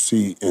also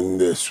see in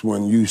this.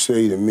 When you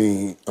say to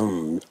me,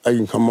 I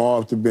can come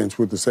off the bench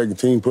with the second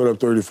team, put up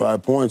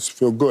 35 points,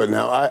 feel good.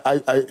 Now,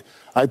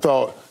 I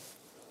thought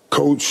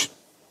Coach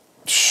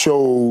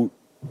showed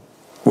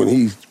when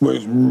he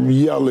was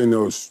yelling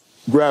or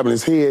grabbing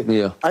his head,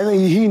 I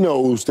think he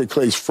knows that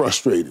Clay's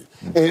frustrated.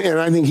 And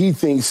I think he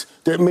thinks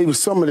that maybe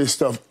some of this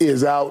stuff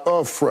is out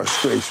of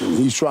frustration.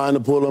 He's trying to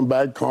pull him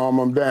back, calm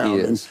him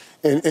down,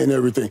 and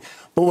everything.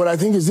 But what I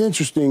think is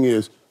interesting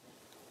is,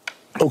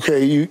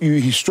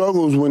 he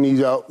struggles when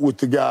he's out with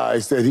the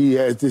guys that he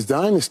has this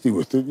dynasty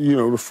with,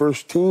 the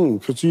first team.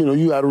 Because,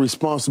 you got a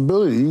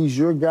responsibility. These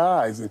your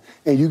guys,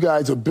 and you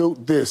guys have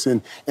built this.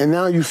 And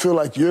now you feel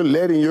like you're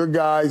letting your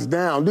guys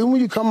down. Then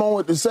when you come on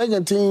with the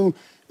second team,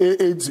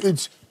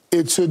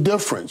 it's a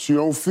difference. You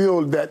don't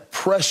feel that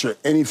pressure,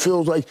 and he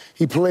feels like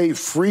he played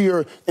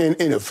freer. And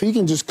if he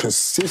can just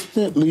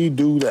consistently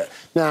do that,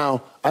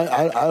 now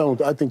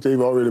I think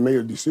they've already made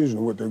a decision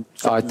on what they.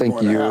 I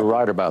think you're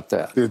right about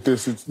that.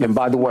 And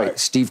by the way,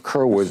 Steve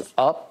Kerr was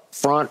up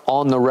front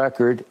on the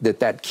record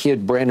that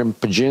kid Brandon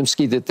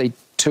Pajemski that they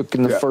took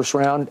in the first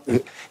round,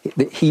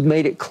 he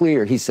made it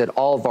clear. He said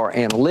all of our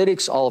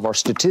analytics, all of our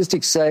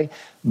statistics say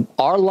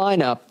our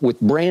lineup with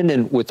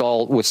Brandon,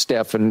 with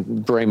Steph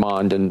and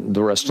Draymond and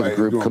the rest of the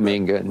group,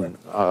 Kuminga and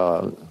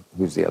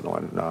who's the other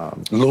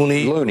one?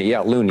 Looney.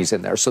 Looney's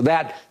in there. So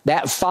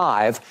that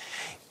 5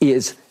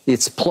 is.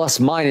 It's plus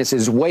minus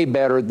is way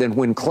better than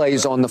when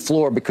Clay's on the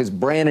floor because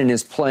Brandon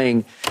is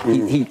playing.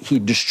 He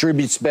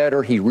distributes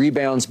better. He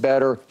rebounds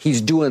better. He's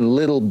doing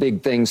little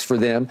big things for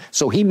them.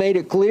 So he made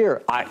it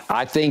clear.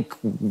 I think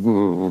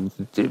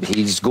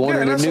he's going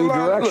in a new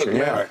direction.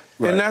 Look,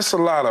 and that's a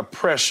lot of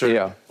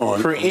pressure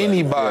for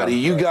anybody.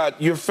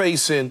 You're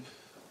facing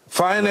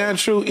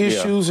financial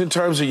issues in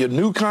terms of your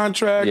new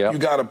contract. You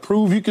got to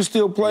prove you can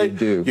still play.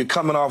 You're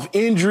coming off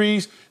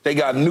injuries. They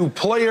got new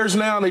players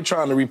now. They're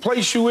trying to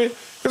replace you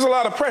with. There's a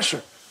lot of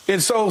pressure. And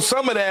so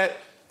some of that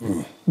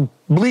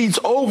bleeds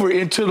over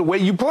into the way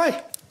you play.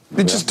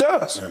 It just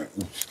does. You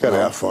just got to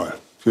have fun.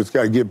 Just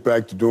got to get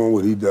back to doing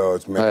what he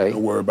does, man.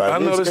 Don't worry about it.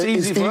 I know it's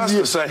easy for us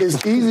to say.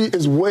 It's easy.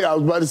 I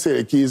was about to say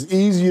that, kid. It's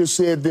easier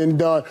said than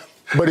done.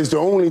 But it's the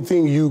only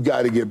thing you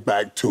got to get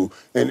back to.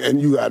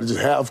 And you got to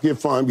just get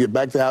fun, get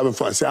back to having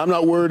fun. Say, I'm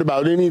not worried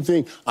about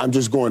anything. I'm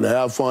just going to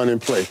have fun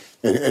and play.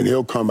 And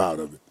he'll come out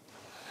of it.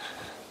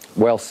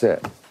 Well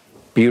said.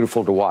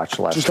 Beautiful to watch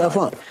last night. Just have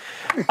fun.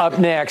 Up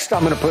next,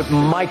 I'm going to put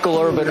Michael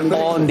Irvin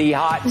on the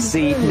hot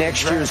seat.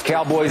 Next year's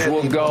Cowboys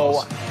will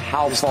go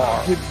how far?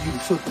 I'll give you the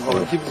football.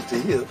 I'll give it to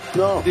him.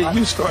 No. Then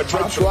you start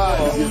dropping the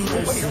ball.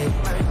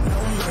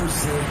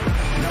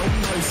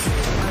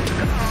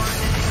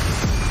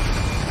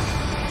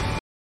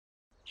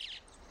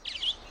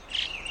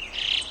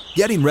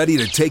 Getting ready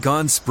to take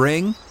on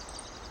spring?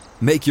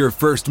 Make your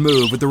first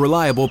move with the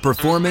reliable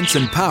performance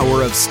and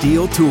power of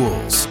Steel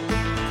tools.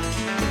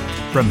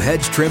 From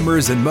hedge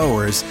trimmers and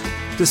mowers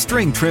to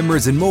string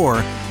trimmers and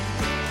more,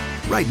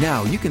 right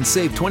now you can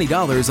save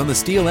 $20 on the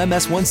Steel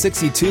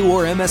MS-162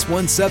 or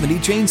MS-170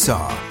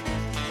 chainsaw.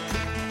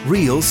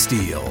 Real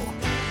Steel.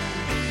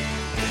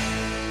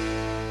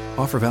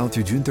 Offer valid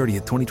through June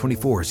 30th,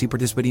 2024. See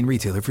participating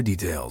retailer for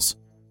details.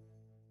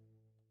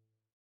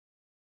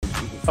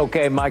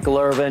 Okay, Michael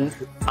Irvin,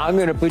 I'm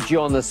going to put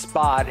you on the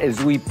spot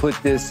as we put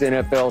this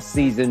NFL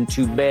season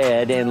to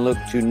bed and look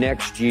to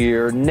next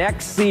year.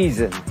 Next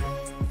season,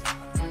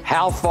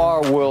 how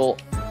far will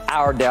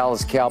our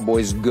Dallas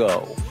Cowboys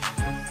go?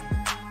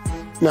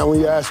 Now, when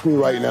you ask me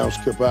right now,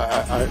 Skip,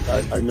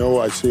 I know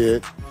I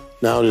said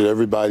now that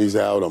everybody's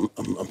out,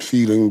 I'm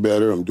feeling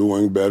better, I'm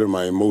doing better,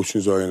 my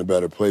emotions are in a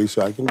better place,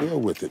 so I can deal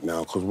with it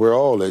now because we're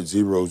all at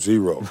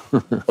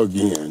 0-0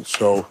 again.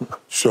 So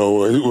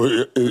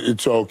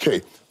it's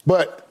okay.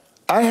 But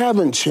I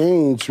haven't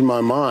changed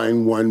my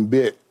mind one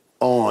bit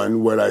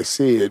on what I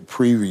said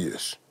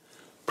previously.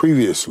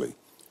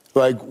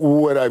 Like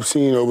what I've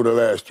seen over the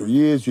last 3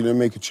 years, you didn't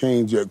make a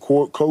change at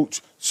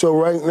coach. So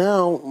right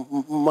now,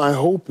 my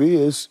hope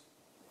is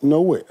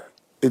nowhere.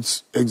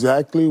 It's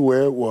exactly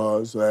where it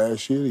was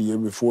last year, the year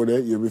before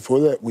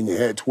that, when you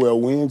had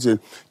 12 wins and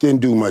didn't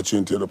do much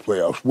into the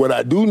playoffs. What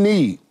I do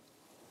need,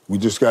 we're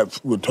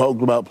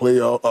talking about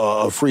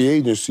free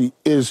agency,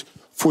 is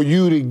for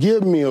you to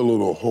give me a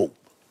little hope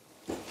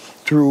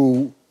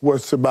through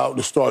what's about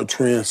to start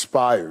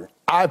transpiring.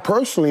 I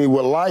personally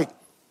would like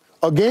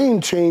a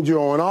game changer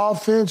on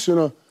offense and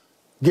a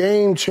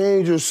game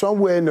changer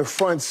somewhere in the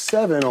front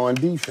seven on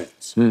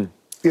defense.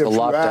 If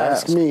you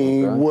ask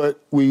me what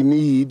we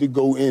need to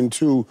go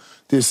into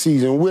this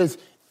season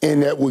with,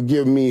 and that would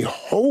give me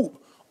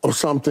hope of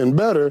something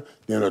better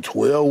than a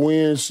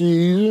 12-win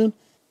season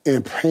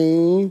and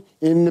pain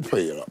in the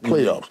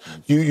playoffs.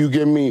 You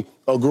give me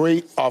a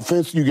great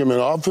offense, you give me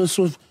an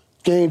offensive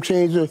game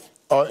changer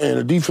and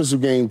a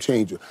defensive game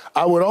changer.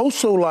 I would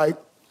also like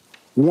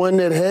one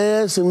that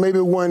has and maybe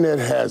one that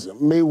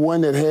hasn't. Maybe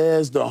one that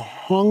has the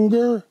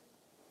hunger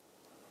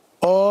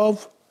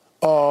of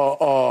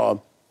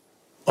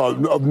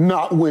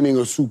not winning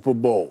a Super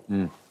Bowl.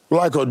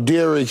 Like a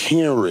Derrick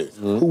Henry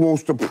who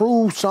wants to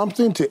prove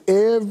something to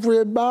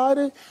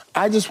everybody.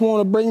 I just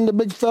want to bring the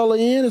big fella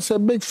in and say,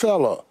 big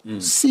fella,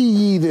 see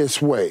ye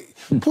this way.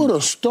 Put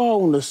a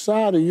star on the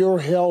side of your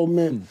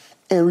helmet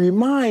and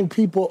remind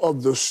people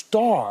of the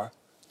star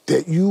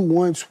that you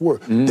once were.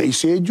 They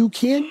said you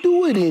can't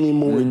do it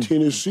anymore in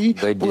Tennessee,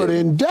 but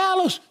in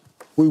Dallas,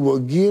 we will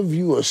give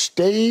you a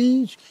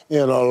stage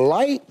and a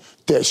light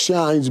that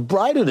shines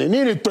brighter than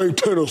anything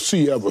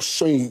Tennessee ever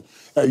seen.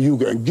 And you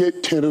can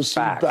get Tennessee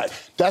back.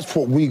 That's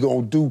what we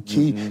gonna do,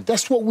 Key.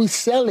 That's what we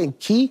selling,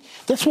 Key.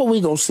 That's what we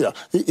gonna sell.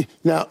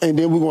 Now, and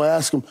then we're gonna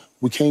ask them,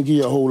 we can't give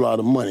you a whole lot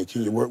of money.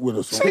 Can you work with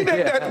us? See,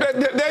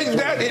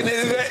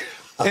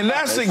 and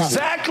that's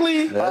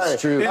exactly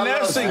true. And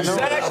that's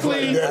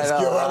exactly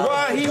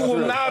why he will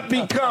not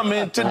be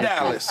coming to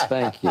Dallas.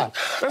 Thank you.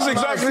 That's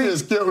exactly.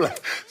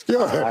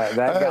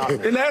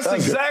 And that's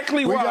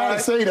exactly why. We gotta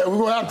say that. We're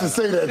gonna have to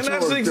say that. And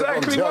that's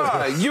exactly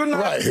why you're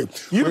not.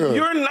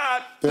 You're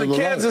not the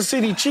Kansas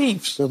City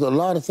Chiefs. There's a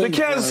lot of things.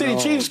 The Kansas City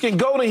Chiefs can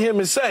go to him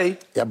and say,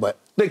 but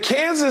the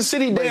Kansas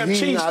City damn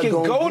Chiefs can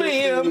go to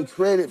him.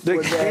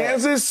 The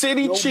Kansas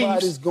City Chiefs.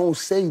 Nobody's gonna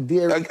say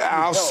Derrick.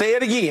 I'll say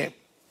it again.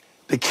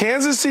 The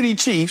Kansas City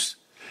Chiefs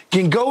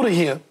can go to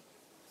him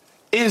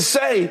and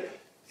say,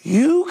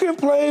 you can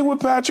play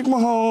with Patrick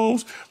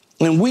Mahomes,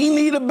 and we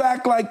need a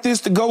back like this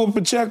to go with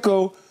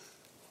Pacheco.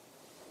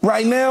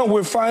 Right now,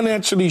 we're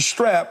financially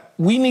strapped.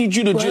 We need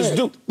you to just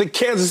do. The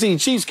Kansas City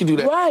Chiefs can do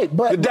that. Right,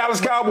 but the Dallas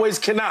Cowboys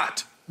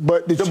cannot.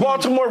 But the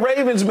Baltimore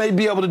Ravens may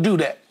be able to do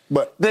that.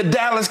 But the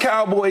Dallas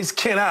Cowboys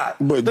cannot.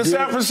 The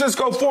San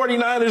Francisco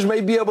 49ers may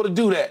be able to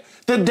do that.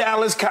 The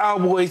Dallas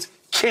Cowboys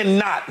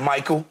cannot,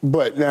 Michael.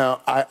 But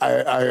now,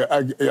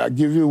 I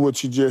give you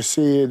what you just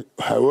said,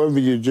 however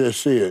you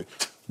just said.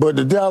 But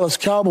the Dallas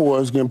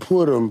Cowboys can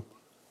put them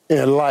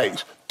in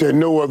lights that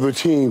no other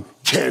team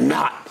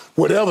cannot.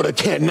 Whatever the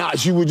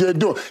cannots you were just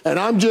doing. And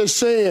I'm just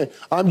saying,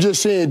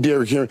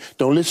 Derrick Henry,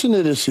 don't listen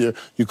to this here.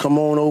 You come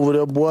on over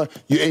there, boy,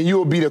 and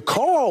you'll be the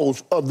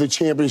cause of the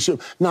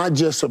championship, not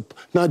just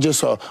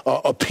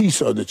a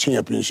piece of the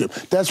championship.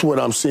 That's what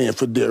I'm saying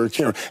for Derrick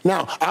Henry.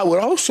 Now, I would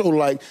also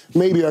like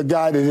maybe a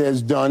guy that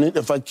has done it.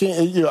 If I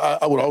can't,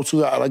 I would also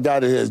like a guy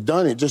that has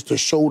done it just to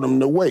show them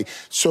the way.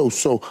 So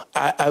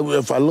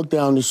if I look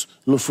down this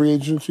little free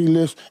agency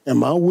list, and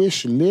my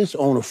wish list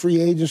on a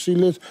free agency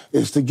list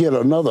is to get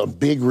another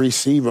big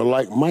receiver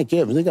like Mike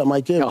Evans. They got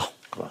Mike Evans.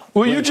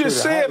 Well, you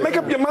just said, make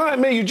up your mind,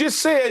 man. You just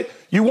said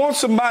you want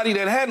somebody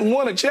that hadn't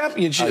won a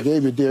championship. I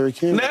gave you Derrick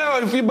Henry.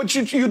 Now, but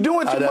you're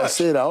doing too much. I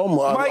said I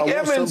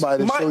want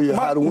somebody to show you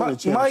how to win a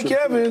championship. Mike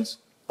Evans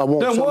done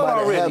won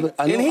already.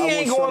 And he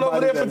ain't going over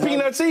there for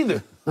peanuts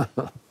either.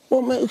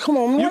 Well, man, come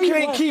on, man. You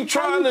can't keep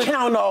trying to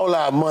count all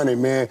our money,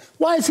 man.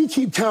 Why does he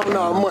keep counting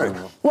our money?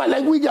 Why,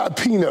 like we got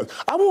peanuts?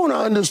 I want to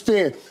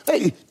understand.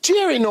 Hey,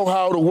 Jerry know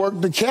how to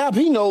work the cap.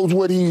 He knows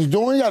what he's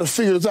doing. He got to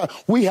figure this out.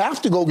 We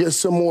have to go get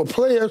some more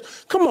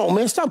players. Come on,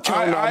 man, stop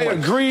counting our money. I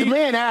agree. The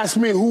man asked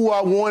me who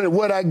I wanted,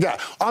 what I got.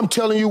 I'm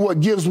telling you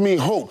what gives me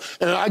hope.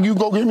 And you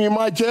go give me a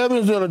Mike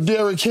Evans and a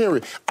Derrick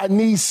Henry. I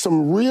need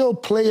some real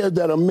players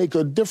that'll make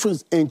a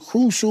difference in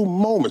crucial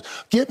moments.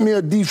 Get me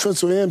a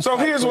defensive end. So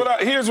here's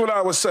what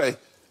I would say.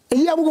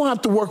 And yeah, we're gonna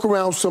have to work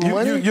around some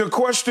money. Your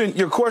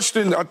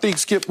question, I think,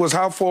 Skip, was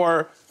how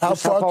far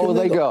will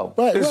they go?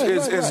 Right,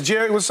 as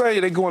Jerry was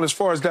saying, they're going as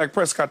far as Dak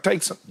Prescott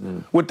takes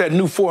them with that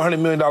new $400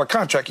 million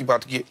contract you're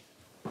about to get.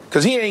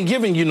 Because he ain't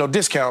giving you no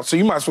discount, so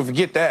you might as well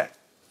forget that.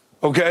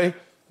 Okay?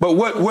 But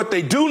what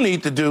they do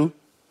need to do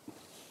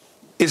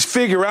is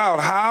figure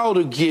out how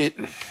to get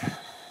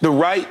the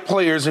right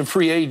players in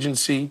free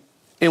agency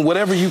and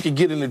whatever you can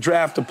get in the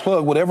draft to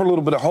plug whatever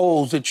little bit of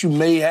holes that you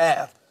may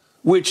have,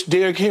 which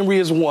Derrick Henry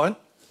is one.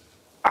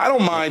 I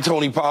don't mind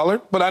Tony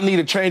Pollard, but I need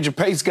a change of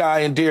pace guy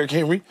in Derrick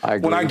Henry. I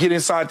agree. When I get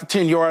inside the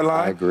 10-yard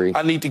line, I agree.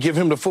 I need to give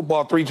him the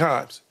football 3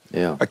 times.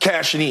 Yeah. I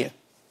cash it in.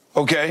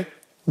 Okay?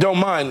 Don't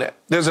mind that.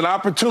 There's an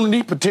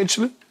opportunity,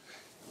 potentially,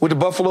 with the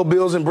Buffalo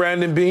Bills and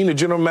Brandon Beane, the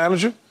general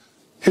manager.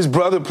 His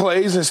brother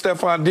plays, and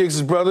Stephon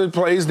Diggs' brother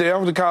plays there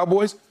with the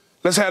Cowboys.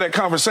 Let's have that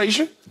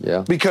conversation.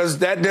 Yeah. Because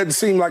that doesn't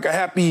seem like a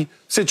happy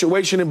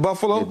situation in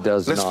Buffalo. It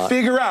does Let's not.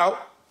 figure out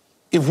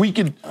if we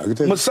could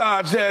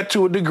massage that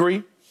to a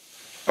degree.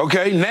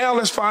 Okay, now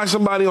let's find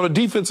somebody on the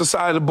defensive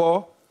side of the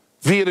ball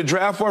via the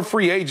draft or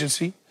free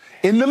agency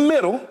in the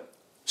middle,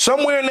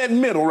 somewhere in that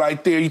middle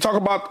right there. You talk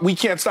about we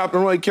can't stop the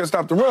run, you can't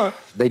stop the run.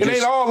 It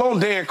ain't all on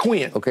Dan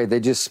Quinn. Okay, they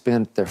just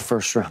spent their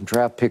first-round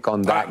draft pick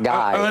on that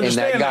guy, I and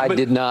that guy but,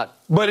 did not.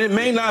 But it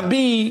may not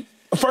be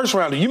a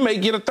first-rounder. You may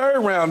get a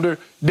third-rounder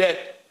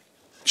that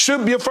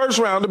should be a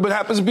first-rounder but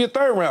happens to be a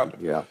third-rounder.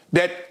 Yeah.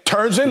 That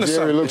turns into Jerry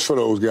something. looks for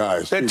those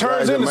guys. That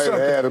turns into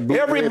something.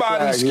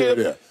 Everybody,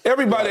 Skip,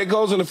 everybody that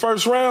goes in the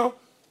first round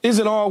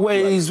isn't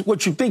always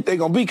what you think they're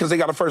going to be because they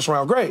got a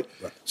first-round grade.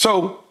 Right.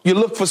 So you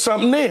look for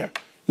something there.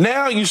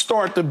 Now you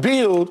start to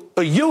build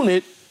a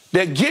unit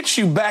that gets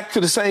you back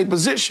to the same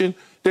position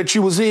that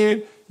you was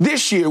in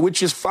this year,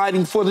 which is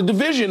fighting for the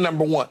division,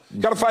 number one.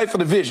 Got to fight for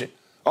the division.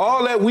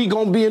 All that we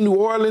going to be in New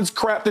Orleans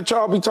crap that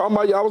y'all be talking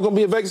about, y'all was going to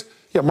be in Vegas.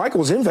 Yeah, Michael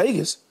was in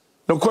Vegas.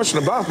 No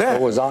question about that.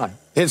 So was I.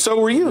 And so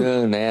were you.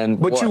 Man,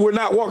 but you were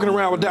not walking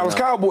around with Dallas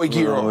Cowboy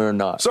gear on. No, we're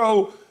not.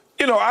 So,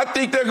 I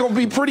think they're going to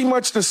be pretty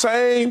much the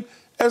same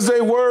as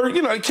they were.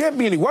 It can't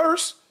be any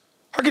worse.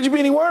 How could you be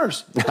any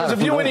worse? Because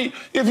if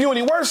you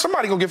any worse,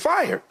 somebody going to get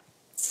fired.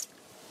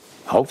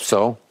 Hope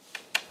so.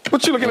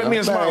 What you looking at me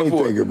and smiling for? I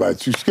ain't thinking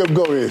about you. Skip,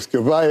 go ahead,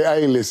 Skip. I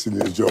ain't listening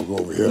to this joke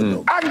over here.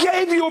 No. I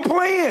gave you a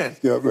plan.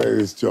 Skip, man,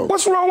 this joke.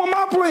 What's wrong with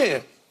my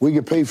plan? We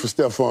get paid for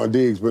Stephon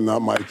Diggs, but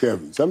not Mike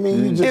Evans. I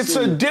mean, you just... It's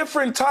a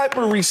different type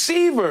of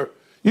receiver.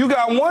 You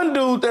got one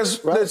dude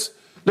that's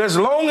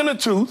long in the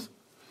tooth.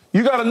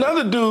 You got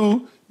another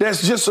dude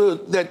that's just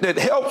that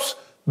helps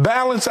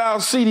balance out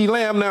CeeDee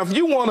Lamb. Now, if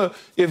you want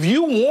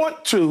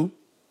to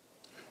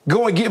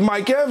go and get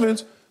Mike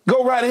Evans,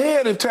 go right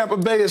ahead if Tampa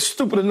Bay is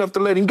stupid enough to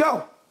let him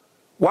go.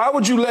 Why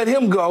would you let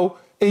him go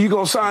and you're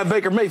going to sign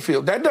Baker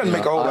Mayfield? That doesn't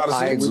make a whole lot of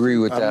sense. I agree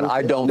with that.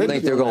 I don't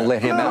think they're going to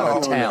let him out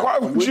of town. Why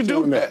would you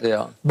do that?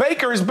 Yeah.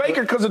 Baker is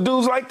Baker because of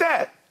dudes like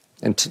that.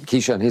 And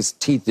Keyshawn, his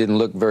teeth didn't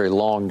look very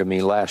long to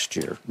me last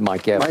year.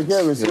 Mike Evans.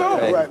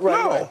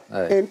 No,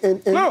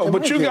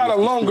 but you got a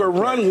longer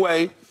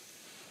runway.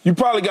 You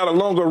probably got a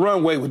longer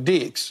runway with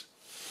Diggs.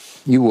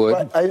 You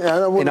would.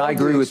 And I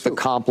agree with the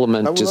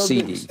compliment to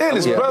CeeDee. And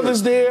his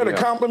brother's there. The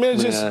compliment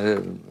is just, I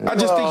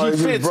just think he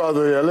fits. His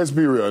brother, let's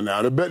be real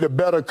now. The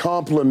better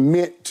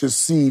compliment to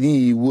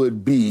CeeDee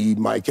would be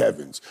Mike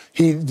Evans.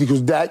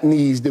 Because Dak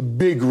needs the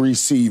big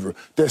receiver,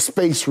 the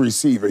space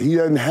receiver. He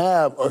doesn't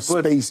have a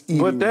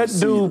space-eating But that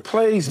receiver. dude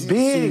plays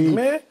big,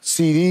 man.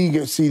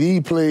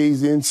 CD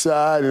plays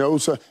inside and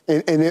also,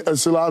 and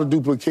it's a lot of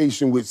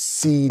duplication with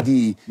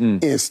CD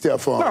and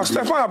Stephon. No,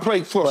 Stephon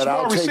played for a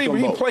small receiver.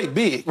 He played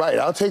big. Right,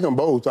 I'll take them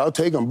both. But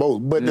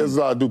there's a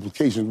lot of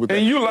duplications with that.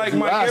 And you like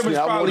Mike Evans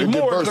probably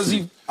more because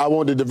I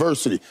want the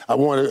diversity. I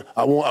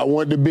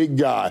want the big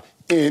guy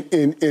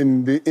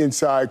in the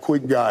inside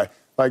quick guy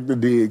like the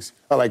Diggs.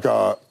 I like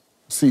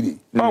CD.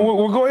 Oh,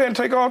 we'll go ahead and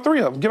take all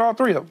three of them. Get all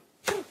three of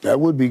them. That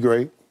would be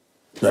great.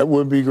 That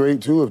would be great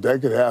too if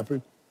that could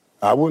happen.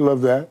 I would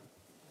love that.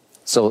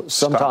 So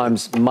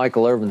sometimes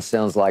Michael Irvin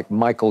sounds like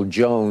Michael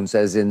Jones,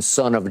 as in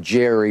son of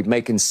Jerry,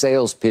 making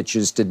sales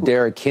pitches to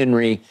Derrick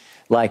Henry,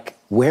 like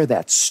wear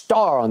that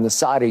star on the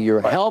side of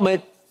your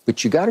helmet,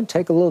 but you got to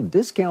take a little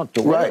discount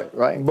to wear it,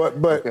 right? But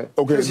now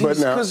because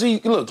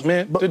look,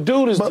 man, the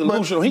dude is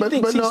delusional. He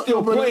thinks he's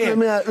still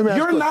playing.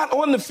 You're not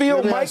on the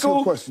field,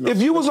 Michael.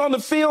 If you was on the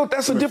field,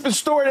 that's a different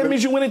story. That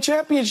means you win a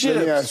championship.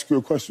 Let me ask you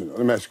a question.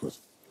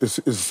 This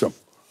is simple.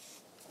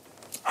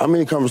 How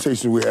many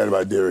conversations we had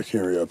about Derrick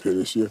Henry up here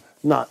this year?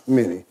 Not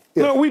many.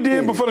 No, we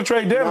did before the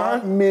trade deadline.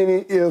 Not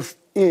many, if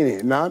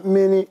any. Not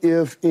many,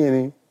 if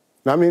any.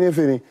 I mean, if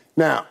any.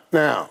 Now,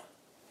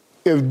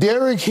 if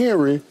Derrick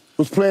Henry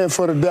was playing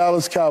for the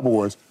Dallas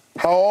Cowboys,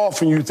 how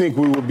often you think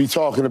we would be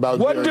talking about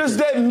What Derrick does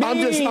Henry? that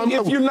mean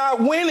if you're not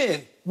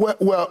winning?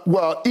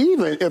 Well,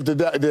 even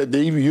if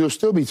you'll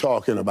still be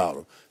talking about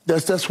him.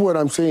 That's what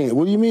I'm saying.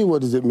 What do you mean?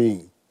 What does it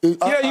mean? You're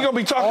going to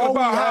be talking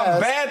about how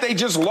bad they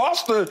just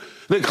lost the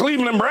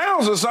Cleveland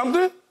Browns or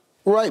something.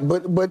 Right,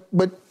 but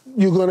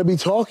you're going to be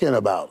talking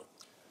about him.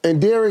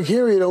 And Derrick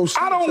Henry don't.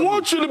 I don't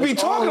want you to be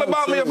talking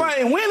about me if I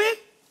ain't winning.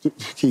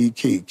 Key.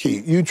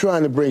 You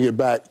trying to bring it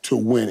back to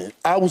winning.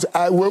 Wait.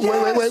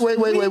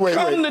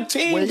 Come to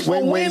teams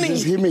for winning.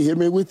 Just hear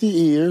me with the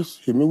ears.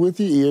 Hear me with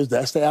the ears.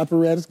 That's the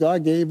apparatus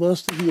God gave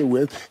us to hear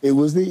with. It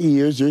was the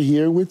ears. You're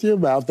hearing with your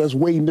mouth. That's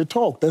waiting to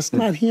talk. That's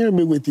not hearing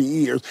me with the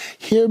ears.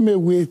 Hear me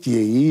with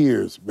your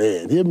ears,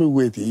 man. Hear me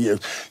with your ears.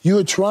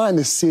 You're trying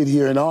to sit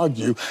here and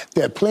argue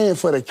that playing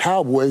for the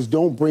Cowboys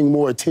don't bring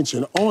more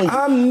attention on you.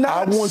 I'm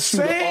not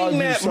saying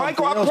that,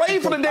 Michael. I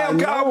played for the damn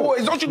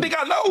Cowboys. Don't you think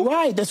I know?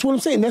 Right. That's what I'm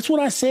saying. That's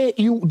what I said.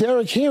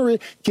 Derrick Henry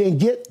can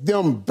get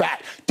them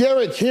back.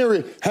 Derrick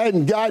Henry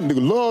hadn't gotten the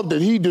love that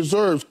he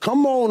deserves.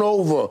 Come on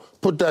over,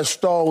 put that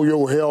star on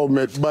your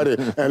helmet, buddy,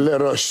 and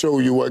let us show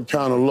you what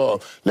kind of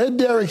love. Let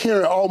Derrick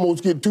Henry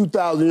almost get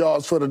 2,000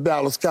 yards for the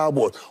Dallas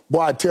Cowboys.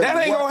 Boy, I tell you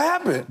that ain't going to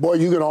happen. Boy,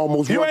 you can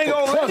almost You ain't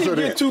going to let him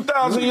get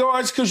 2,000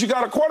 yards because you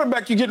got a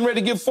quarterback you're getting ready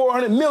to give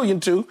 $400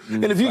 million to.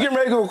 And if you're getting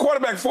ready to give a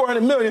quarterback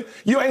 $400 million,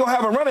 you ain't going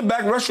to have a running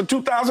back rush for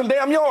 2,000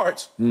 damn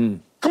yards.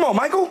 Come on,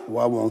 Michael.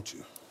 Why won't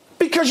you?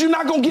 Because you're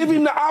not going to give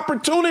him the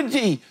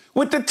opportunity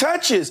with the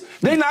touches.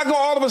 They're not going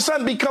to all of a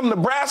sudden become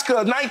Nebraska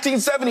of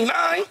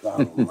 1979.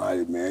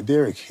 Almighty, man.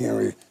 Derrick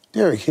Henry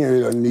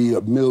doesn't need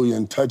 1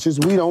 million touches.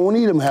 We don't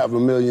need him to have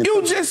 1 million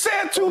touches. You just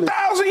said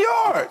 2,000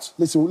 yards.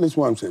 Listen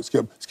what I'm saying,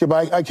 Skip. Skip,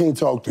 I can't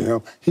talk to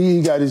him.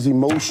 He got his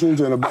emotions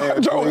in a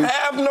bad place. I don't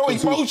have no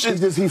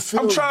emotions.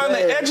 I'm trying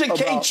to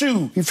educate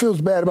you. He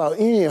feels bad about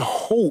any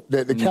hope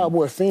that the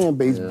Cowboy fan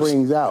base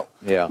brings out.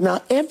 Yeah.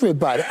 Now,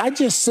 everybody, I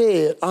just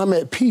said I'm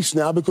at peace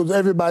now because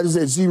everybody's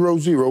at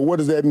 0-0. What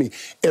does that mean?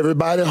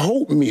 Everybody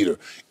hope meter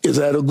is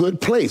at a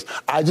good place.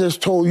 I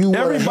just told you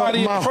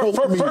everybody, what my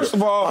hope meter. First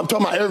of all, I'm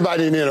talking about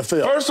everybody in the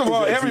NFL. First of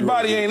all,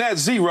 everybody ain't at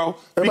zero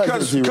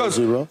because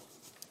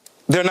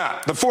they're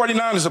not. The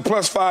 49ers are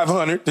plus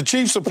 500. The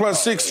Chiefs are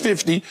plus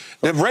 650.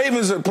 The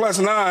Ravens are plus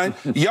 9.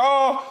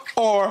 Y'all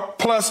are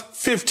plus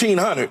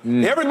 1,500.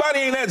 Everybody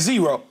ain't at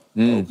zero.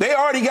 They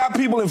already got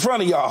people in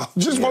front of y'all.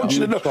 Just want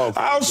you to know.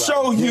 I'll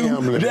show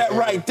you that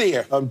right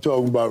there. I'm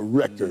talking about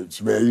records,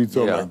 man. You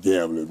talking about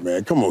gambling,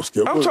 man. Come on,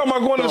 Skip. I'm talking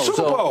about going to the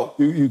Super Bowl.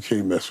 You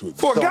can't mess with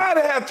it. For a guy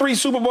to have 3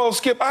 Super Bowls,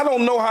 Skip, I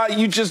don't know how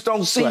you just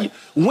don't see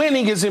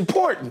winning is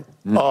important.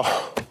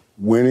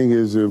 Winning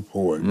is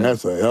important.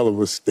 That's a hell of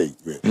a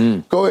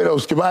statement. Go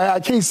ahead, Skip. I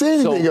can't say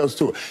anything else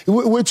to it.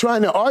 We're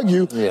trying to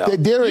argue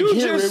that Derrick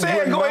Henry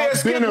would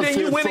not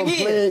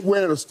benefit from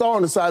wearing a star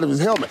on the side of his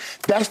helmet.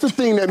 That's the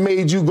thing that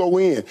made you go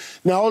in.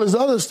 Now, all this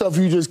other stuff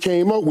you just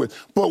came up with.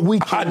 But we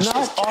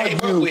cannot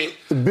argue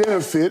the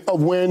benefit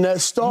of wearing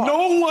that star.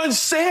 No one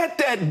said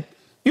that.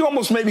 You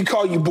almost made me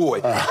call you boy.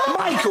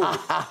 Michael,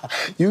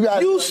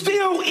 you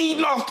still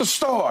eating off the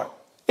star.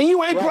 And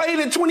you ain't played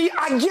in 20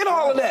 I get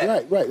all of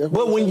that. Right.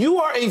 But when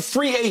you are a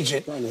free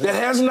agent that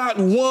has not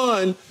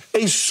won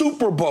a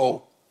Super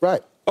Bowl,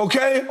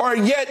 okay, or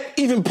yet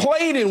even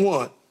played in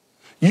one,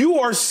 you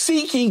are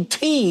seeking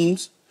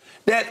teams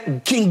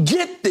that can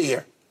get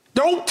there.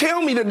 Don't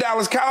tell me the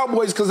Dallas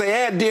Cowboys, because they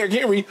had Derrick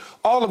Henry,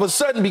 all of a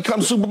sudden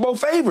become Super Bowl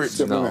favorites.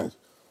 No.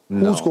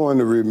 Who's going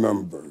to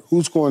remember?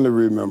 Who's going to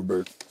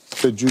remember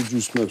that Juju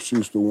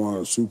Smith-Schuster won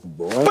a Super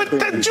Bowl? But the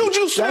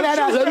Juju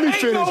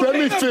Smith-Schuster Let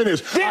me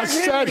finish. I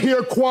sat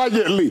here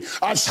quietly.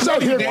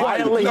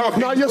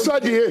 No, yes, I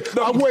did.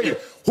 I waited.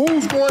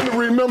 Who's going to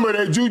remember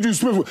that Juju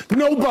Smith?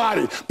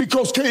 Nobody,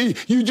 because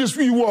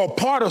you were a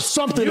part of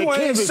something that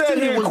Kansas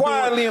City was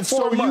quietly doing. In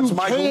 4 months, you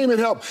Michael. came and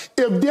helped.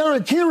 If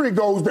Derrick Henry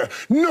goes there,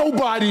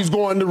 nobody's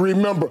going to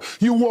remember.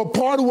 You were a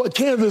part of what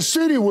Kansas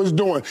City was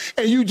doing,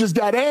 and you just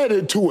got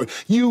added to it.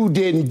 You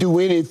didn't do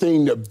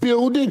anything to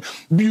build it.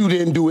 You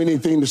didn't do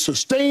anything to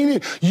sustain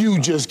it. You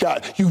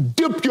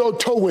dipped your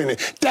toe in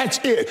it. That's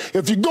it.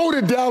 If you go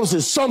to Dallas,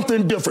 it's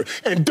something different.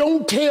 And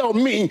don't tell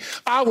me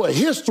our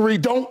history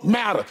don't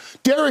matter.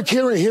 Derrick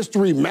Henry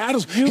history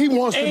matters. He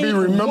wants to be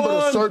remembered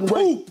a certain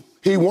way.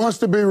 He wants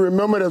to be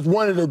remembered as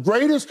one of the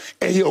greatest,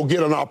 and he'll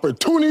get an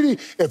opportunity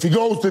if he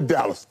goes to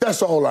Dallas.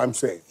 That's all I'm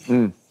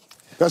saying.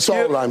 That's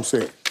all I'm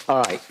saying.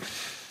 All right.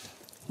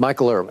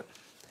 Michael Irvin,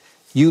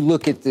 you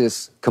look at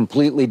this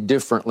completely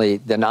differently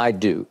than I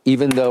do,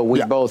 even though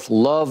we both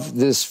love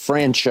this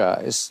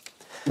franchise.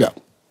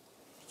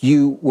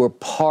 You were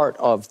part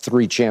of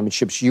 3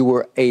 championships. You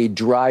were a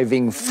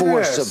driving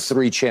force of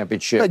 3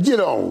 championships. Hey, get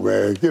on,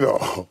 man. Get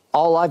on.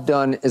 All I've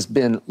done has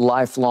been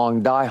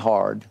lifelong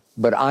diehard,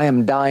 but I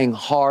am dying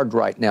hard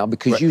right now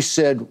because you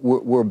said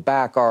we're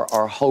back.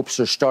 Our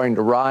hopes are starting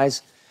to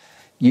rise.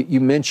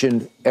 You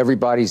mentioned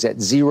everybody's at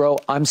 0.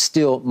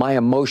 My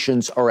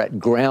emotions are at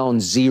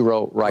ground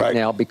zero right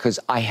now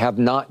because I have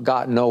not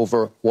gotten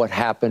over what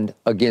happened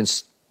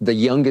against the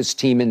youngest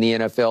team in the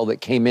NFL that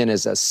came in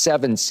as a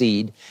 7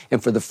 seed,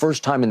 and for the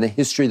first time in the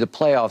history of the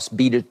playoffs,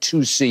 beat a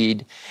 2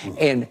 seed,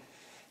 and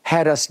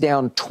had us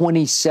down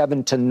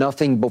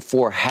 27-0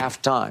 before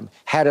halftime,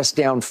 had us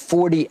down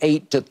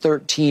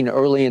 48-13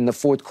 early in the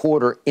fourth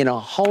quarter in a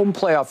home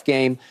playoff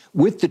game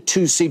with the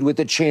 2 seed with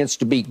a chance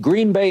to beat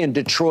Green Bay and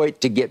Detroit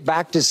to get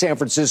back to San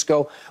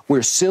Francisco,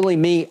 where, silly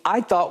me,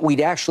 I thought we'd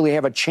actually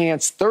have a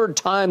chance, 3rd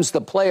time's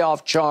the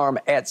playoff charm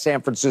at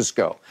San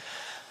Francisco.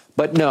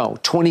 But no,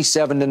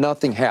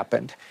 27-0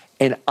 happened.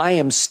 And I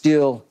am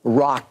still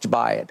rocked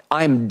by it.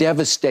 I'm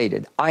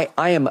devastated. I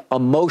am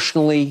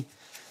emotionally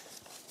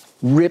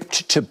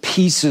ripped to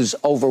pieces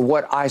over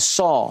what I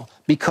saw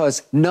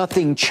because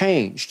nothing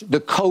changed. The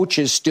coach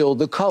is still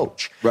the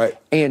coach. Right.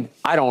 And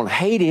I don't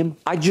hate him.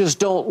 I just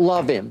don't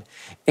love him.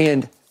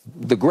 And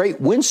the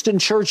great Winston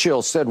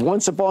Churchill said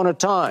once upon a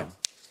time,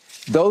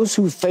 those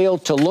who fail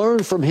to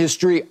learn from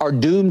history are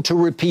doomed to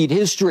repeat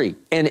history.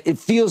 And it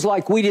feels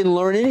like we didn't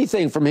learn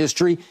anything from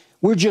history.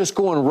 We're just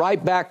going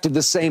right back to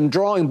the same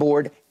drawing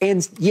board.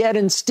 And yet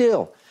and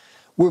still,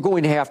 we're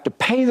going to have to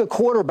pay the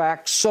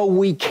quarterback so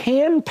we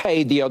can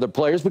pay the other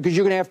players, because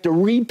you're going to have to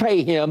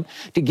repay him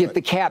to get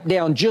the cap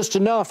down just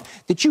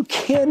enough that you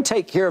can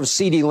take care of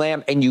CeeDee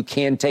Lamb and you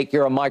can take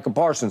care of Micah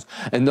Parsons.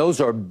 And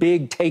those are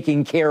big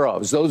taking care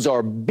ofs. Those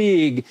are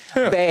big,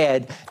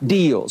 bad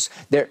deals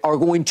that are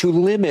going to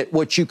limit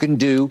what you can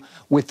do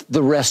with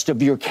the rest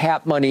of your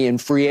cap money in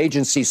free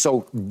agency.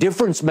 So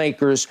difference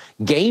makers,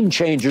 game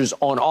changers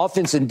on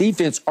offense and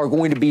defense are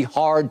going to be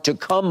hard to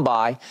come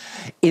by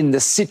in the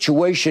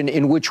situation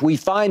in which we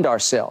find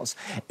ourselves.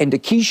 And to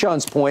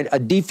Keyshawn's point, a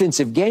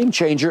defensive game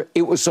changer,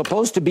 it was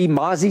supposed to be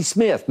Mozzie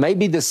Smith.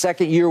 Maybe the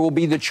second year will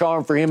be the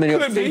charm for him and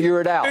he'll figure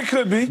it out. It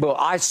could be. But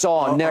I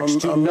saw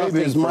next to nothing.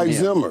 Maybe it's Mike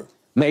Zimmer.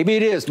 Maybe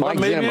it is Mike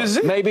maybe Zimmer. It's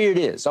it. Maybe it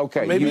is.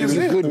 Okay, Maybe you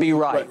could be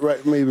right.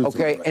 Right, maybe it's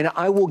okay, right. and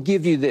I will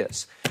give you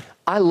this.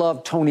 I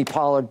love Tony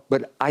Pollard,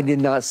 but I did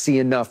not see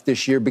enough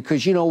this year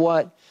because you know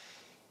what?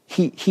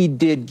 He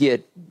did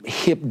get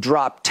hip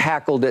drop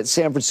tackled at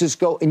San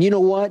Francisco, and you know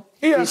what?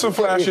 He had some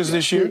flashes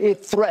this year.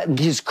 It threatened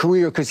his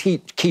career because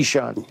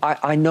Keyshawn,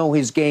 I know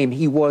his game.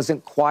 He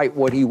wasn't quite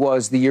what he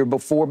was the year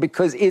before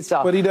because it's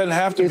a. But he doesn't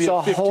have to be a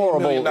 $15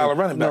 million running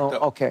back, no, though.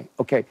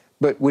 Okay.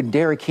 But would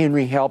Derrick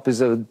Henry help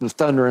as a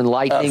thunder and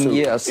lightning? Absolutely.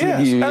 Yes,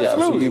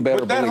 Absolutely. you better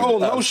But that believe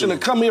whole it. notion to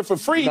come here for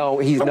free, No,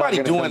 he's not nobody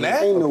gonna doing come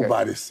that. Ain't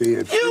nobody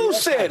said You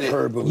said it.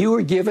 hyperbole. You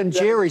were giving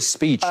Jerry's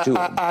speech to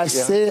him. I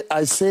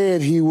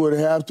said he would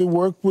have to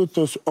work with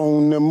us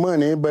on the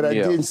money, but I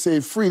Yeah. didn't say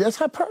free. That's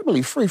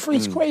hyperbole.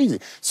 Free's crazy.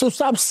 So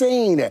stop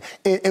saying that.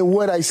 And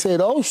what I said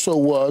also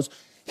was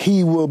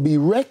he will be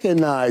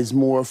recognized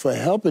more for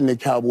helping the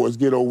Cowboys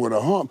get over the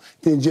hump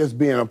than just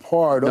being a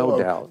part No of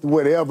doubt.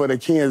 whatever the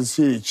Kansas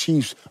City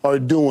Chiefs are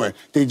doing.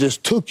 They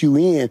just took you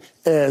in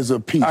as a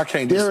piece. I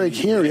can't Derrick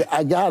disagree with Henry, you.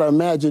 I gotta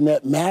imagine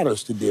that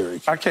matters to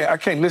Derrick. I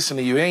can't listen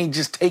to you. It ain't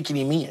just taking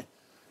him in.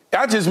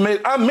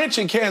 I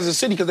mentioned Kansas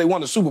City because they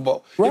won the Super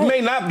Bowl. Right. It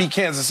may not be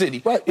Kansas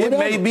City. Right, It may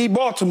whatever. be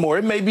Baltimore.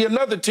 It may be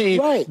another team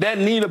Right. that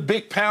need a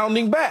big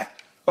pounding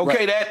back.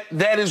 Okay,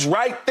 that is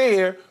right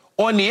there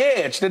on the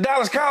edge. The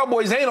Dallas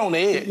Cowboys ain't on the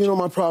edge. You know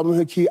my problem,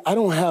 Hakeem? I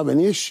don't have an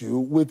issue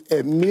with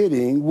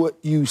admitting what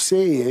you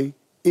say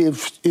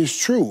if is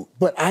true.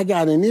 But I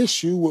got an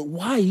issue with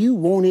why you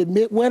won't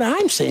admit what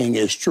I'm saying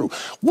is true.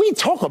 We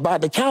talk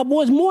about the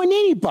Cowboys more than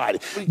anybody.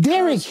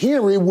 Derrick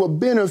Henry would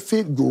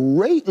benefit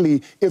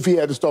greatly if he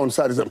had to start on the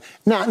side of something.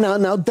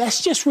 Now,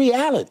 that's just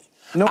reality.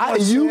 No one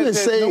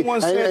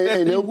said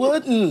that he and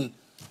wouldn't.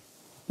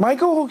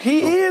 Michael, he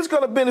is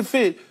going to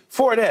benefit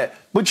for that.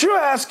 But you're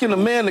asking a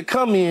man to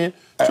come in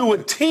to a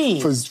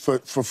team.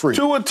 For free.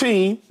 To a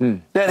team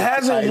that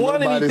hasn't Ain't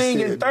won nobody anything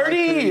said in 30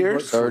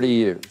 years 30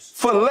 years.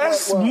 for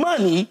less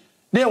money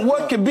than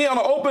what could be on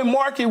the open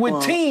market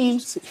with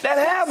teams that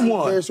have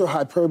won. There's your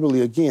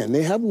hyperbole again.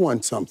 They have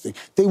won something.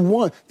 They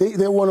won.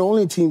 They're one of the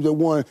only teams that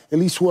won at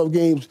least 12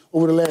 games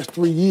over the last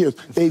 3 years.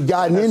 They've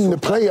gotten in the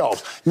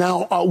playoffs.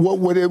 Now,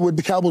 what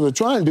the Cowboys are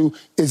trying to do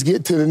is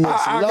get to the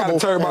next level. I got to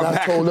turn my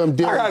back. I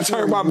got to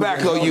turn my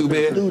back on you,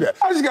 man.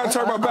 I just got to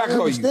turn my back on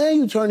you. I understand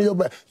you turning your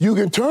back. You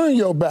can turn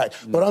your back,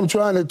 but I'm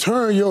trying to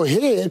turn your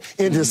head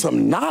into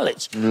some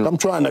knowledge. I'm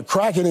trying to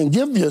crack it and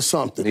give you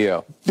something.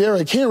 Yeah.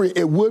 Derrick Henry,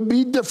 it would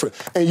be different.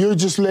 And you're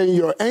just letting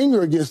your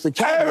anger against the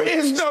Cowboys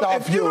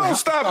if you don't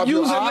stop your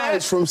using eyes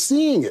that from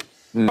seeing it.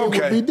 It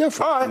would be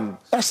different. All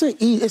right. That's it.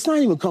 It's not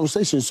even a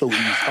conversation so easy.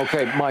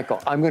 Okay,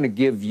 Michael, I'm going to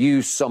give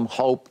you some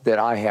hope that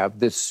I have,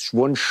 this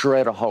one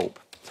shred of hope.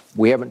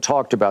 We haven't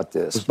talked about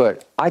this,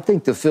 but I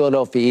think the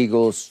Philadelphia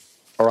Eagles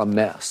are a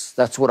mess.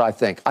 That's what I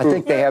think. I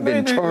think they have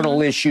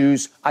internal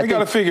issues. They got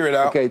to figure it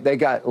out. Okay, they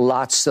got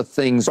lots of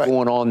things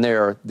going on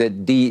there,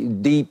 that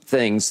deep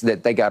things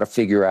that they got to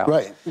figure out.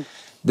 Right.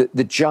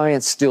 The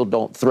Giants still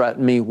don't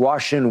threaten me.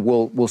 Washington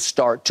will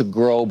start to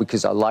grow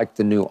because I like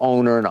the new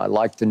owner and I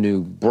like the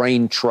new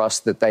brain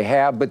trust that they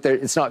have, but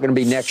it's not going to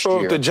be next year.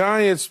 So if the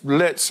Giants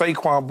let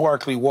Saquon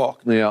Barkley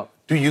walk, Yeah.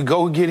 do you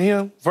go get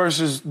him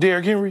versus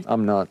Derrick Henry?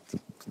 I'm not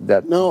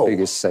that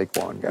biggest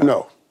Saquon guy.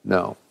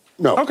 No.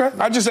 No. Okay,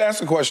 I just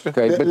asked a question.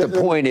 Okay, but the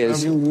point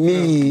is, you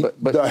need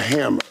the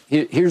hammer.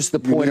 Here's the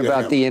point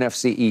about the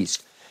NFC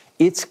East.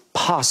 It's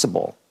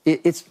possible.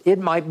 It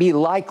might be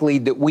likely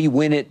that we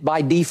win it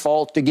by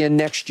default again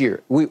next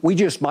year. We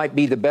just might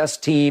be the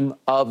best team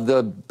of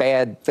the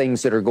bad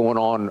things that are going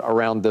on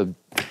around the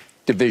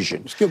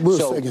division. Skip, we're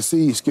second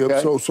seed, Skip.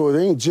 Okay. So it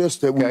ain't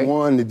just that we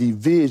won the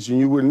division.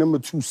 You were number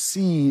 2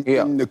 seed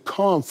in the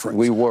conference.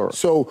 We were.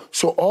 So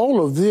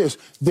all of this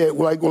that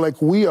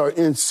like we are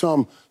in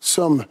some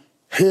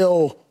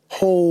hell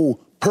hole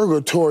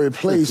purgatory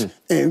place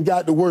and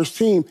got the worst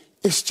team.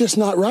 It's just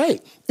not right.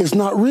 It's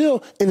not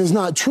real, and it's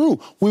not true.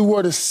 We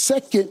were the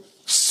second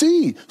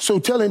seed. So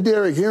telling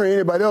Derek Henry and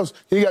anybody else,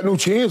 he got no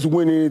chance of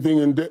winning anything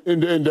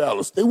in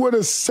Dallas. They were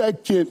the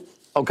second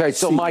Okay,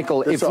 so seed.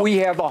 Michael, if we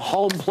have a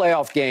home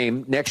playoff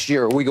game next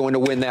year, are we going to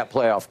win that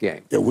playoff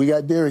game? Yeah, we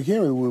got Derek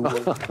Henry.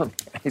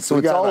 So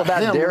it's all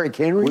about Derek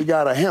Henry? We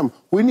got a hammer.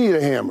 We need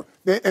a hammer.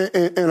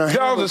 And a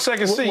Y'all the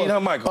second seed, huh,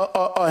 Michael?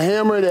 A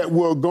hammer that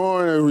will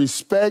garner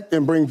respect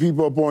and bring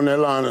people up on that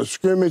line of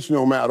scrimmage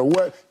no matter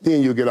what.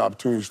 Then you'll get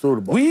opportunities to throw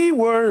the ball. We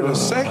were the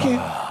second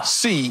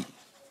seed.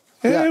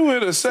 Yeah, we were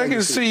the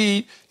second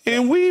seed,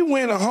 and we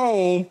went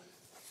home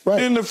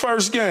in the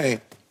first game.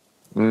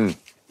 Yeah,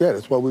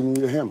 that's why we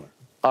need a hammer.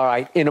 All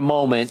right, in a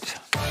moment,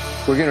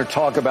 we're going to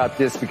talk about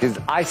this because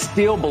I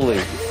still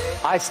believe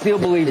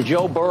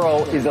Joe Burrow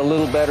is a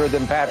little better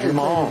than Patrick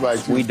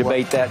Mahomes. We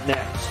debate that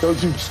next.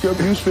 Don't you, Skip,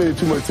 you spending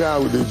too much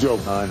time with this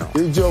joke. I know.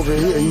 This joker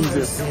here, he's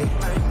just...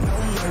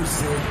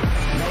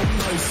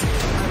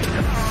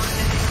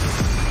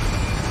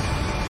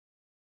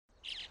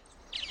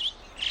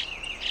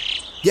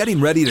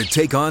 Getting ready to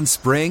take on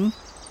spring?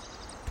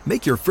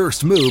 Make your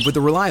first move with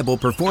the reliable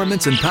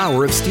performance and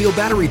power of Steel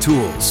battery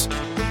tools.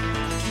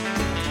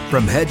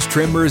 From hedge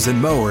trimmers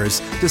and mowers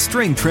to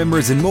string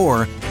trimmers and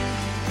more,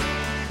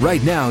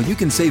 right now you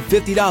can save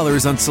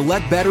 $50 on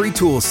select battery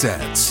tool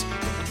sets.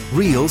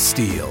 Real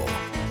Steel.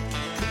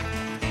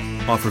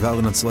 Offer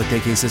valid on select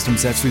AK system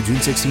sets through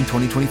June 16,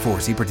 2024.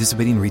 See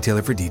participating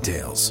retailer for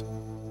details.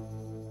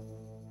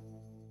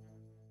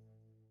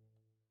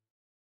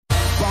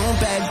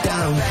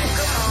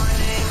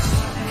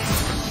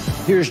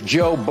 Here's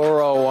Joe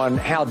Burrow on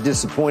how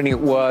disappointing it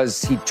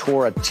was. He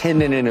tore a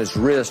tendon in his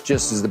wrist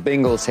just as the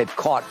Bengals had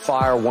caught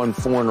fire, won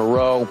 4 in a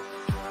row,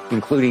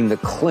 including the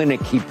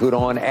clinic he put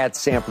on at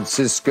San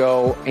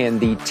Francisco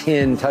and the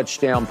 10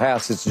 touchdown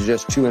passes to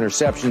just 2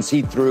 interceptions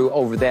he threw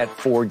over that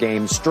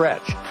 4-game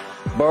stretch.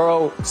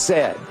 Burrow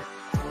said,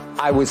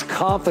 I was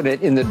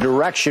confident in the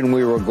direction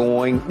we were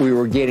going. We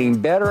were getting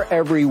better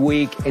every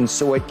week, and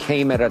so it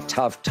came at a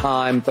tough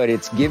time, but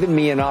it's given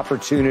me an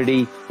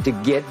opportunity to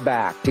get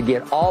back, to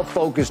get all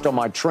focused on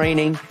my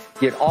training,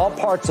 get all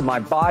parts of my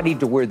body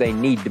to where they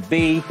need to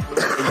be.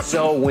 And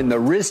so when the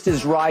wrist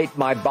is right,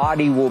 my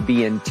body will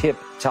be in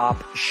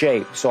tip-top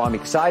shape. So I'm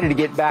excited to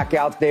get back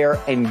out there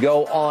and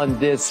go on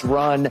this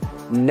run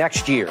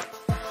next year.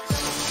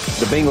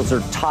 The Bengals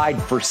are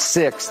tied for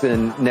 6th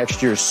in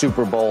next year's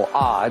Super Bowl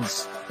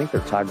odds. I think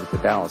they're tied with the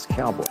Dallas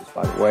Cowboys,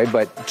 by the way.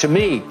 But to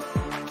me,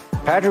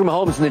 Patrick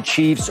Mahomes and the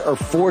Chiefs are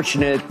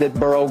fortunate that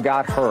Burrow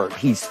got hurt.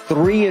 He's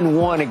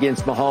 3-1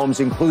 against Mahomes,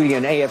 including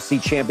an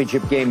AFC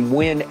Championship game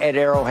win at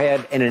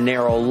Arrowhead and a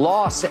narrow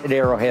loss at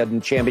Arrowhead in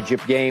the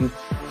championship game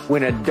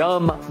when a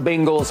dumb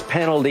Bengals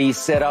penalty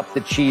set up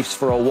the Chiefs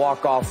for a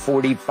walk-off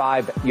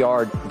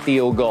 45-yard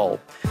field goal.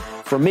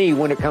 For me,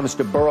 when it comes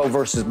to Burrow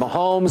versus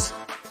Mahomes,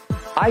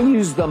 I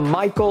use the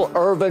Michael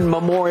Irvin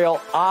Memorial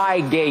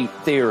eye gate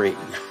theory.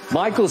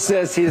 Michael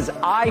says his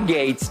eye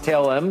gates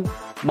tell him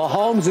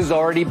Mahomes is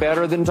already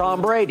better than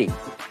Tom Brady.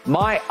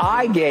 My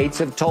eye gates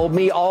have told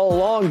me all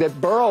along that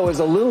Burrow is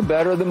a little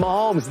better than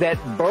Mahomes, that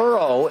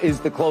Burrow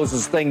is the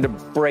closest thing to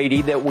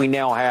Brady that we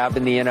now have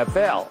in the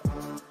NFL.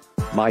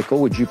 Michael,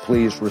 would you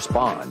please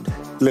respond?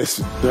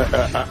 Listen,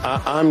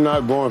 I'm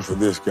not going for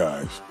this,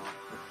 guys.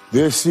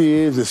 This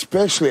is,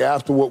 especially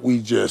after what we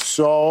just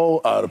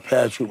saw out of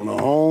Patrick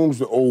Mahomes,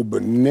 the old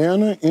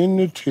banana in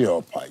the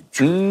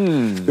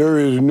tailpipe. There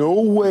is no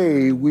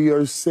way we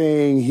are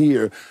saying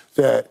here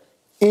that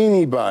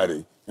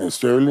anybody, and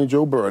certainly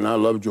Joe Burrow, and I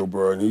love Joe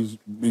Burrow, and he's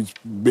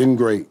been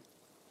great,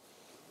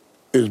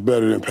 is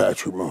better than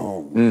Patrick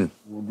Mahomes.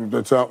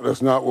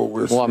 That's not what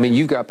we're saying. Well, I mean,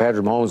 you got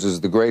Patrick Mahomes as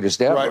the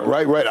greatest ever.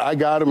 Right. I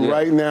got him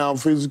right now,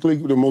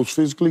 the most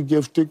physically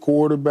gifted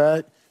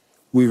quarterback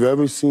we've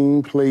ever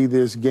seen play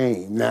this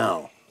game.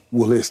 Now,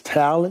 will his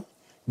talent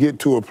get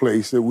to a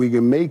place that we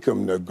can make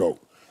him the GOAT?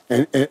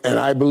 And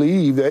I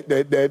believe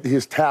that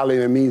his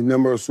talent, it means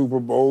number of Super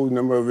Bowls,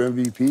 number of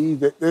MVPs,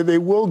 that they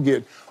will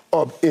get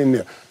up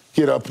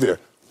there.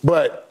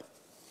 But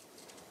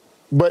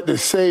to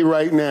say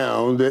right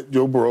now that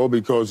Joe Burrow,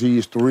 because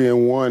he's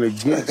 3-1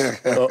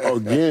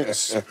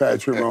 against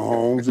Patrick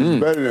Mahomes, is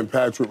better than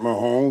Patrick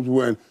Mahomes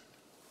when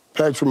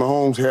Patrick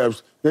Mahomes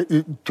has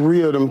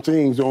 3 of them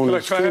things on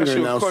his finger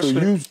now. I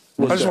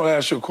just want to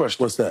ask you a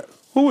question. What's that?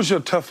 Who was your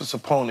toughest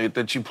opponent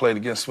that you played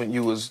against when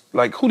you was,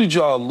 like, who did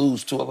y'all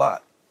lose to a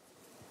lot?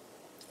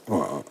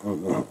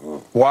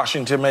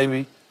 Washington,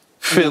 maybe?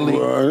 Philly.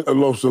 I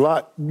lost a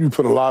lot. You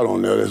put a lot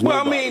on there. That's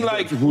Well, nobody.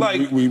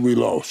 I mean, we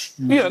lost.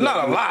 Yeah,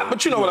 not a lot,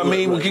 but you know what I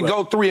mean. We can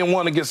go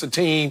 3-1 against a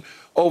team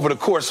over the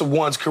course of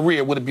one's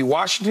career. Would it be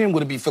Washington?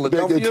 Would it be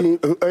Philadelphia?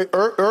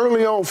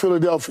 Early on,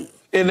 Philadelphia.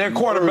 And their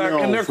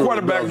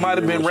quarterback might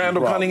have been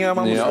Randall Cunningham.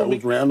 I'm assuming. It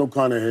was Randall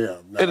Cunningham.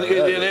 And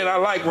I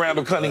like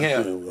Randall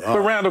Cunningham, but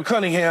Randall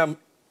Cunningham,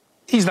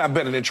 he's not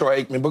better than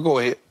Troy Aikman. But go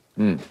ahead,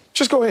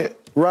 just go ahead.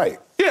 Right.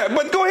 Yeah,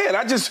 but go ahead.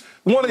 I just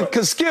wanted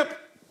to skip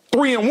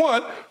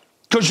 3-1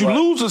 because you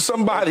lose to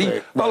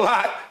somebody a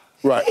lot.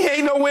 Right. He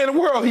ain't nowhere in the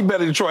world he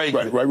better than Troy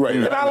Aikman. Right.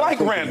 And I like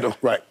Randall.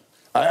 Right.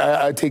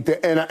 I take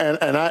that,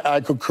 and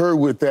I concur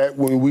with that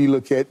when we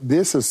look at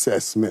this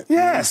assessment.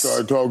 Yes. We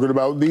start talking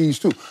about these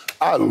two.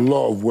 I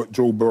love what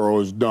Joe Burrow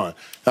has done.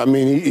 I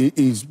mean,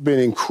 he's been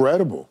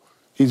incredible.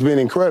 He's been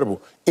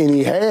incredible. And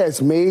he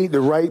has made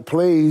the right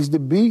plays to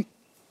beat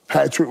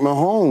Patrick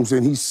Mahomes,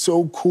 and he's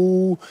so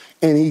cool,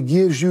 and he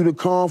gives you the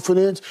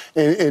confidence,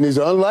 and it's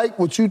unlike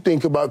what you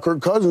think about Kirk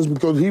Cousins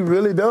because he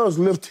really does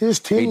lift his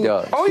team. He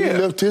does. Oh, yeah. He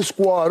lifts his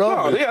squad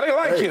up. No, yeah, they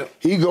like him.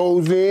 He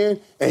goes in,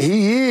 and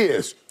he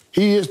is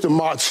the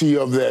moxie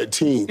of that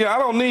team. Yeah, I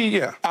don't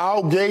need,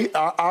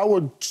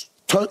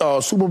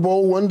 Our Super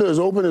Bowl window is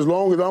open as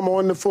long as I'm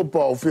on the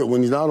football field.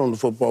 When he's not on the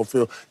football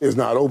field, it's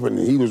not open,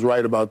 and he was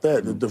right about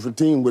that. A different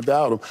team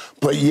without him.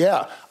 But,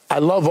 yeah, I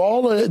love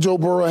all of that Joe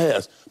Burrow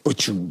has.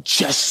 But you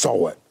just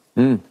saw it.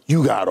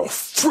 You got a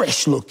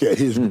fresh look at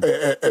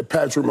at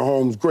Patrick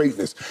Mahomes'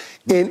 greatness.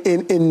 In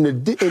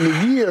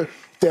the year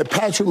that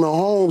Patrick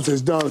Mahomes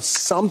has done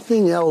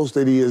something else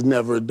that he has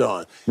never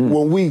done.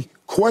 When we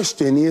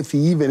question if he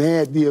even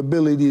had the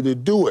ability to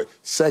do it,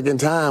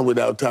 second time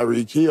without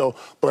Tyreek Hill,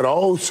 but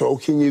also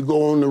can you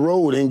go on the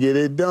road and get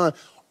it done?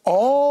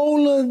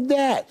 All of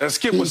that. As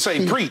Skip would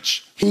say,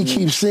 preach. He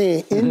keeps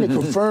saying in the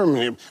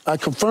confirming. I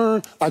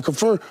confirm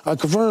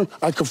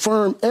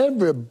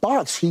every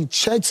box he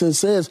checks and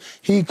says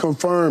he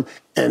confirmed.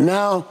 And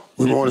now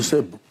we want to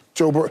say,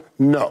 Joe Burrow,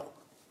 no.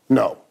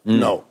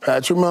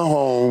 Patrick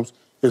Mahomes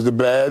is the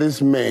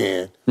baddest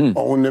man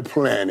on the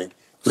planet.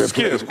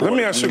 Skip, let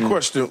me ask you a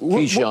question.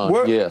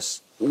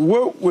 Yes.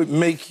 What would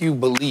make you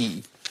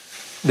believe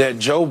that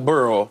Joe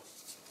Burrow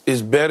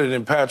is better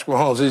than Patrick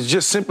Mahomes? Is it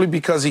just simply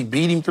because he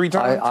beat him 3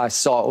 times? I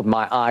saw it with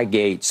my eye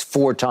gates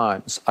 4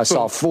 times. I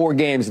saw 4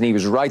 games, and he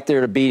was right there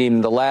to beat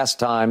him the last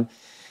time.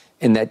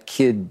 And that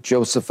kid,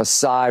 Joseph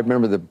Asai,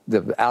 remember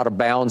the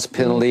out-of-bounds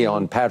penalty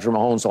on Patrick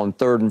Mahomes on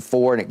 3rd and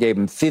 4, and it gave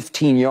him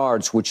 15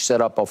 yards, which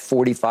set up a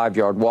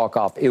 45-yard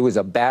walk-off. It was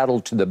a battle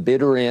to the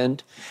bitter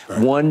end.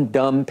 Right. One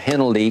dumb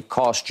penalty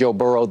cost Joe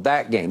Burrow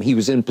that game. He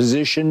was in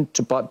position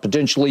to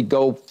potentially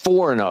go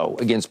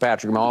 4-0 against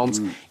Patrick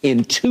Mahomes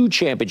in 2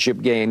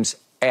 championship games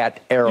at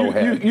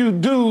Arrowhead. You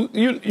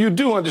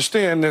do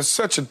understand there's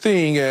such a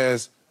thing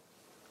as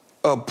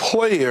a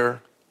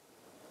player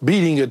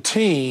beating a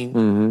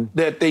team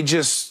that they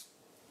just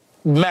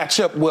match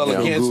up well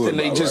against, and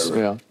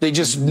they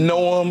just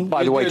know them.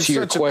 By the way, to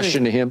your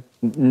question to him,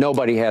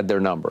 nobody had their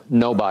number.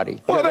 Nobody.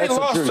 Well, they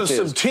lost to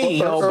some teams.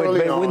 No,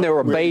 but when they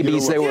were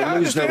babies, they were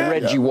losing to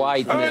Reggie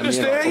White. I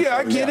understand.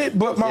 I get it.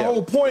 But my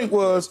whole point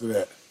was,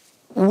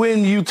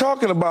 when you're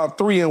talking about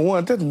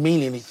 3-1, it doesn't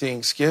mean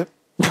anything, Skip.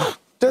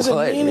 Doesn't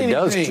mean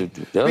anything.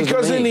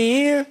 Because in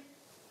the end,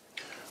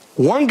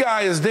 one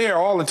guy is there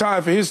all the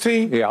time for his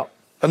team. Yeah.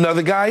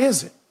 Another guy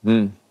isn't.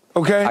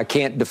 Okay? I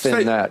can't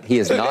defend that. He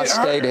has not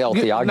stayed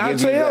healthy. I'll give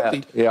you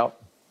that. Yeah.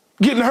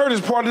 Getting hurt is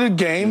part of the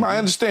game. I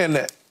understand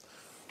that.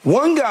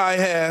 One guy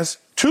has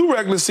 2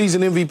 regular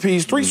season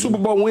MVPs, 3 Super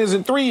Bowl wins,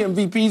 and 3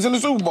 MVPs in the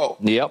Super Bowl.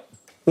 Yep.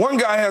 One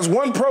guy has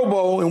 1 Pro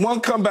Bowl and 1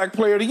 comeback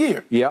player of the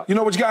year. Yep. You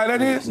know which guy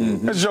that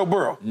is? That's Joe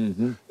Burrow.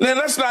 Now,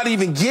 let's not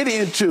even get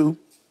into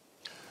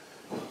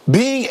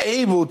being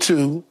able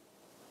to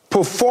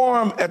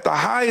perform at the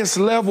highest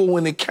level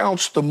when it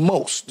counts the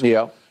most.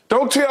 Yeah.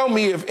 Don't tell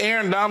me if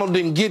Aaron Donald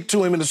didn't get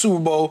to him in the Super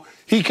Bowl,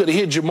 he could have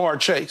hit Jamar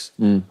Chase.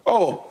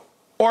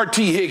 Or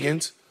T.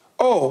 Higgins.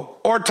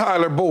 Or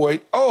Tyler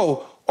Boyd.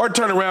 Or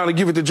turn around and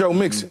give it to Joe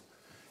Mixon.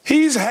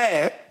 He's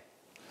had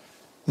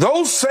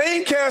those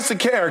same cast of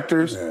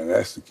characters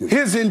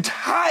his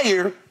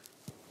entire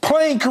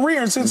playing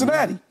career in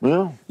Cincinnati.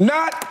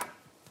 Not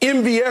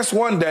MVS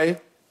one day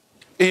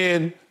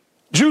and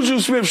Juju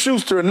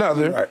Smith-Schuster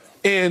another.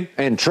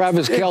 And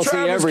Travis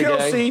Kelce every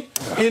day.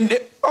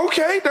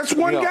 Okay, that's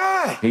one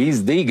guy.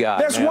 He's the guy.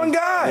 That's one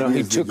guy.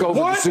 He took over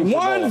the Super Bowl.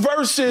 1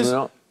 versus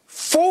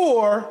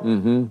 4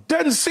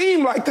 doesn't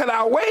seem like that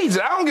outweighs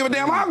it. I don't give a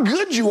damn how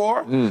good you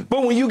are.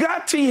 But when you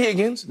got T.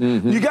 Higgins,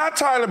 you got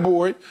Tyler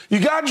Boyd, you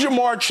got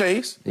Jamar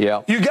Chase,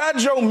 you got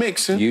Joe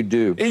Mixon. You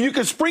do. And you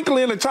can sprinkle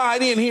in a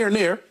tight end here and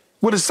there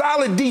with a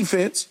solid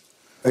defense.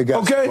 They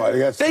got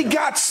They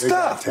got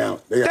stuff.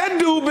 That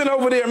dude been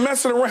over there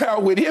messing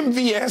around with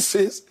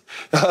MVS's,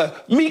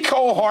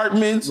 Mecole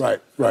Hardman's, a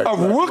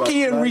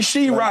rookie in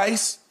Rashee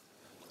Rice.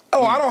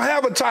 I don't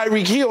have a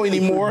Tyreek Hill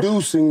anymore.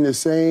 Producing the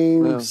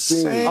same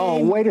thing.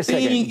 Oh, wait a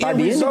second. By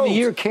the end of the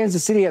year,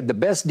 Kansas City had the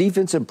best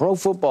defense in pro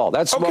football.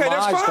 That's what my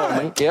eyes told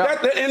me.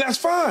 And that's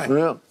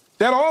fine.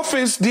 That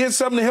offense did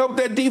something to help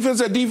that defense.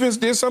 That defense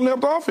did something to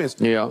help the offense.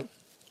 Yeah.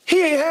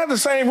 He ain't had the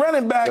same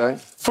running back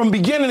from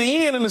beginning to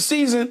end in the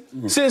season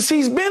since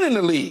he's been in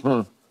the league.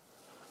 Joe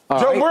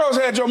Burrow's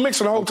had Joe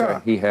Mixon the whole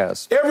time. He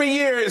has. Every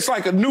year, it's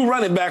like a new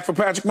running back for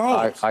Patrick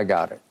Mahomes. I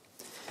got it.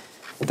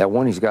 That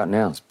one he's got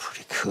now is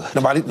pretty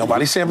good.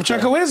 Nobody's saying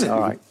Pacheco isn't. All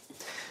right.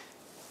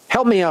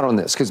 Help me out on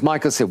this, because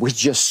Micah said we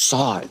just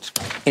saw it.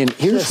 And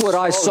here's what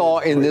I saw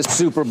in this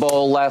Super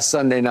Bowl last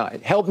Sunday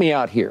night. Help me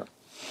out here.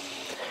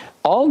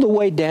 All the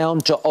way down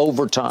to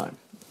overtime.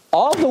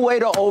 All the way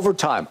to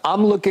overtime.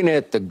 I'm looking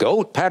at the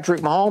GOAT,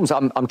 Patrick Mahomes.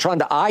 I'm trying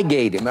to eye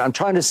gate him. I'm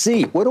trying to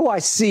see. What do I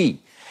see?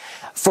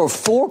 For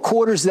 4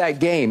 quarters of that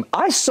game,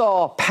 I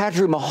saw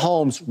Patrick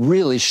Mahomes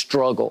really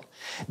struggle.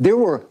 There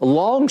were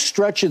long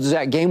stretches of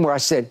that game where I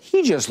said,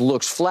 he just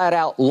looks flat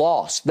out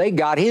lost. They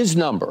got his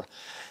number.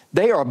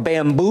 They are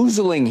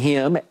bamboozling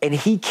him, and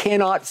he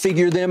cannot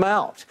figure them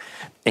out.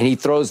 And he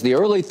throws the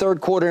early third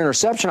quarter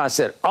interception. I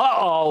said,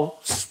 uh-oh,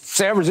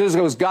 San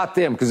Francisco's got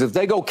them, because if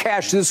they go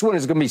cash this one,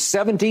 it's going to be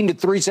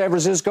 17-3 San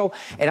Francisco.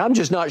 And I'm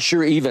just not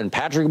sure even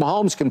Patrick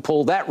Mahomes can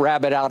pull that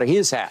rabbit out of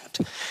his hat.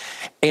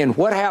 And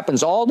what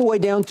happens all the way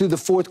down through the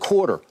fourth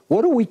quarter?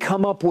 What do we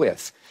come up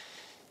with?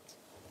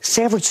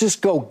 San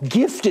Francisco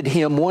gifted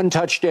him one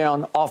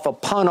touchdown off a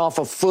punt off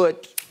a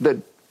foot that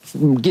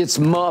gets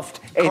muffed.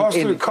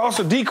 Cost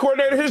the D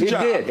coordinator his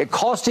job. It did. It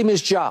cost him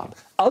his job.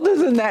 Other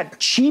than that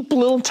cheap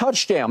little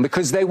touchdown,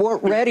 because they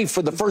weren't ready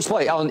for the first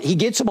play. He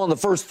gets him on the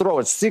first throw.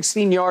 It's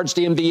 16 yards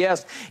to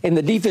MVS, and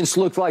the defense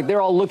looked like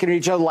they're all looking at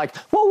each other like,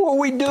 what were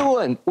we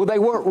doing? Well, they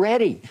weren't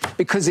ready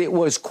because it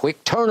was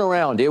quick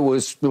turnaround. It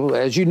was,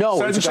 as you know,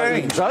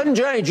 sudden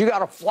change. You got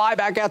to fly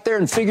back out there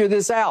and figure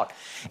this out.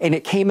 And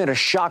it came at a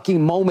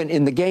shocking moment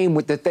in the game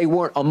that they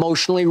weren't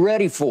emotionally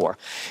ready for.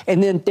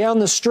 And then down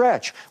the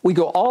stretch, we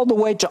go all the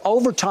way to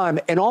overtime,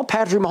 and all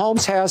Patrick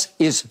Mahomes has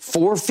is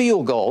 4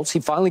 field goals. He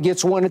finally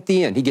gets one at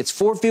the end. He gets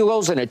 4 field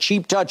goals and a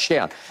cheap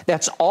touchdown.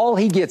 That's all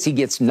he gets. He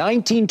gets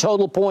 19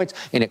 total points,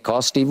 and it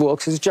cost Steve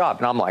Wilkes his job.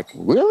 And I'm like,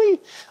 really?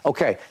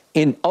 Okay.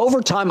 In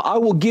overtime, I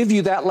will give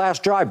you that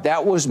last drive.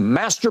 That was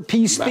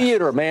masterpiece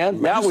theater, man.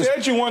 You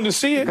said you wanted to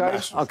see it.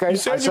 Okay. You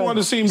said you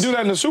wanted to see him do that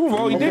in the Super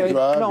Bowl. He did.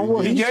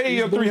 He gave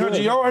you 300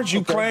 yards.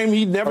 You claim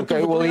he never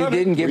threw 300. Well, he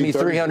didn't give me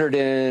 300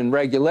 in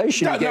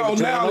regulation.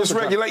 Now it's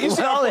regulation.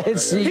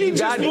 He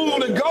just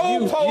moved the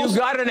goalpost. You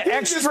got an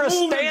extra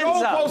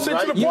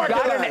stanza. You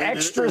got an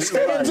extra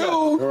stanza.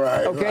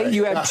 Okay,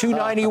 you had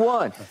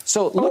 291.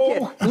 So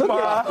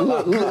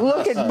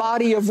look at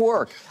body of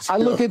work. I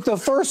look at the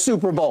first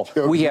Super Bowl.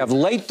 We have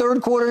late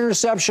third quarter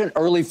interception,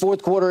 early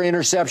fourth quarter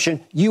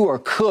interception. You are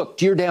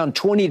cooked. You're down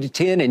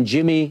 20-10, and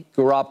Jimmy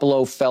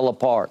Garoppolo fell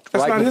apart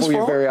right before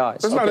your very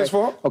eyes. That's not his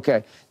fault.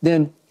 Okay,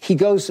 then he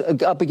goes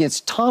up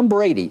against Tom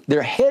Brady.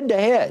 They're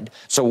head-to-head.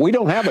 So we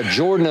don't have a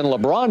Jordan and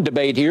LeBron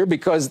debate here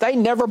because they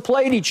never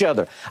played each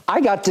other.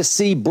 I got to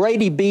see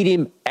Brady beat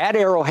him at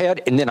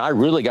Arrowhead, and then I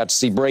really got to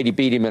see Brady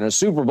beat him in a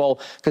Super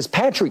Bowl because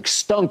Patrick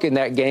stunk in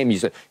that game. You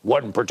said,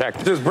 wasn't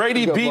protected. Does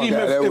Brady beat him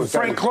if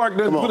Frank Clark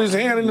doesn't put his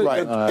hand in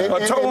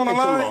a toe on the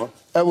line?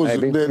 That was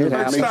the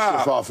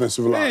makeshift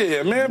offensive line.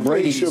 Yeah, man,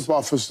 makeshift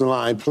offensive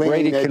line.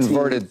 Brady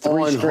converted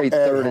 3 straight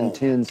 3rd and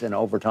 10s in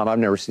overtime. I've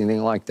never seen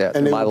anything like that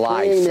in my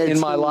life. In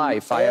my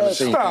life, I haven't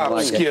seen anything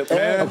like Skip, that.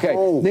 Man.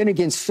 Okay, then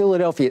against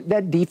Philadelphia,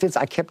 that defense,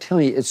 I kept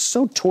telling you, it's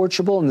so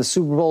torchable in the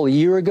Super Bowl a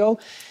year ago.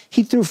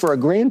 He threw for a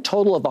grand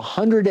total of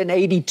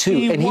 182.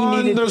 He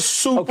needed the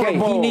Super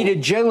Bowl. He needed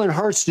Jalen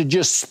Hurts to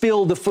just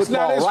spill the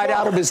football right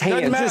out of his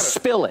hands. Just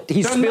spill it.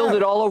 He spilled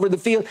it all over the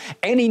field,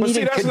 and he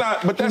needed.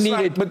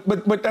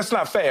 But that's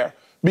not fair,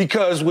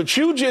 because what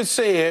you just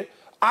said,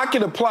 I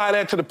can apply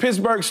that to the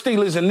Pittsburgh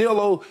Steelers and Neil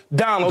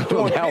O'Donnell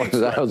throwing picks.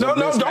 Don't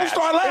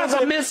start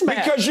laughing,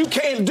 because you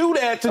can't do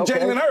that to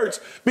Jalen Hurts,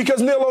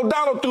 because Neil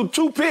O'Donnell threw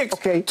 2 picks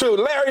to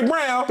Larry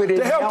Brown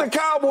to help the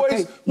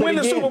Cowboys win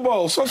the Super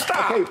Bowl. So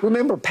stop. Okay,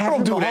 remember,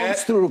 Patrick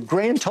Mahomes threw a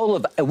grand total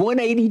of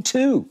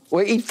 182.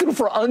 Well, he threw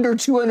for under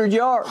 200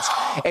 yards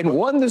and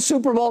won the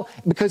Super Bowl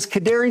because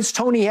Kadarius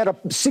Toney had a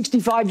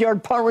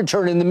 65-yard punt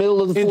return in the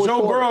middle of the fourth quarter.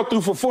 And Joe Burrow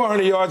threw for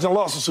 400 yards and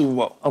lost the Super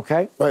Bowl.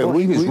 Okay. Well,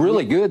 he was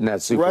really good in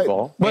that Super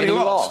Bowl. But he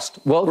lost.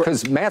 Well,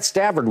 because Matt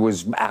Stafford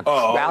was out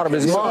of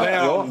his mind.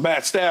 Now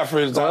Matt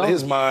Stafford is out of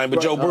his mind,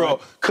 but Joe Burrow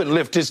couldn't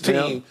lift his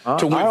team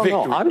to win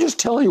victory. I'm just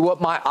telling you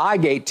what my eye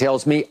gate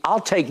tells me. I'll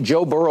take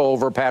Joe Burrow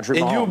over Patrick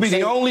Mahomes. And you'll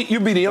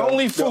be the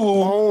only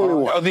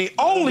fool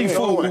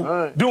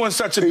doing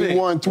such a thing. He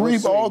won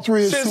all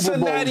three Super Bowls.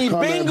 Cincinnati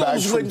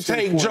Bengals wouldn't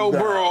take Joe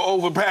Burrow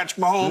over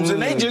Patrick Mahomes,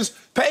 and they just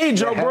paid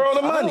Joe Burrow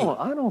the money.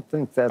 I don't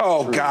think that's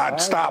true.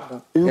 God,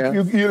 stop.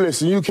 You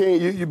listen, you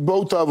can't,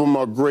 both of them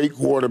are great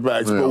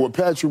quarterbacks, but what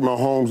Patrick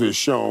Mahomes has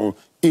shown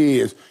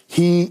is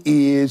he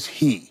is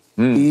he.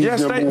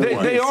 Yes,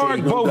 they are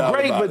both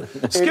great,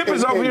 but Skip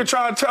is over here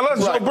trying to tell us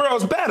Joe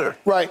Burrow's better.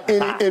 Right,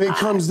 and it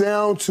comes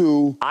down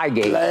to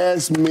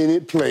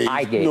last-minute plays.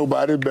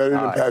 Nobody better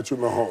than Patrick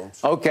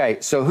Mahomes. Okay,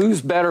 so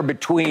who's better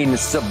between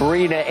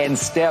Sabrina and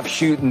Steph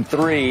shooting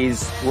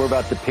threes? We're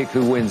about to pick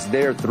who wins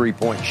their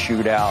three-point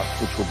shootout,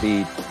 which will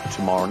be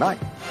tomorrow night.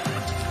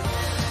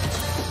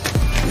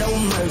 no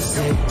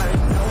mercy, no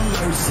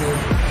mercy,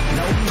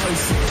 no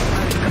mercy.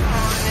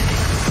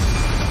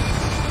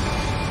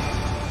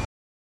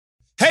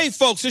 Hey,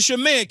 folks, it's your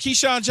man,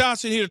 Keyshawn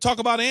Johnson, here to talk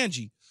about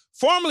Angie,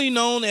 formerly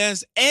known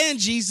as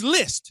Angie's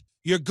List,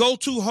 your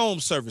go-to home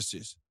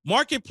services.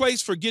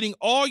 Marketplace for getting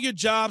all your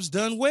jobs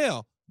done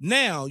well.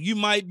 Now, you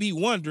might be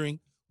wondering,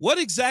 what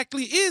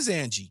exactly is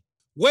Angie?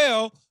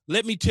 Well,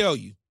 let me tell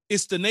you.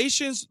 It's the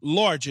nation's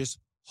largest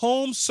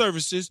home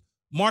services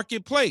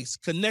marketplace,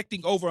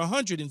 connecting over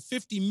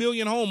 150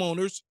 million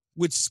homeowners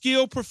with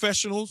skilled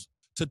professionals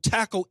to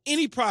tackle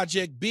any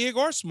project, big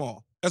or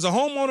small. As a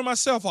homeowner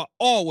myself, I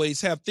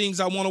always have things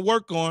I want to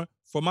work on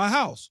for my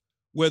house,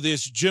 whether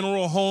it's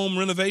general home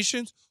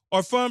renovations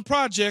or fun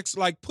projects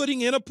like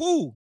putting in a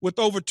pool. With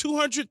over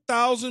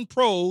 200,000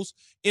 pros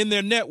in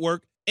their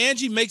network,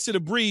 Angie makes it a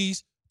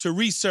breeze to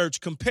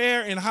research,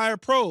 compare, and hire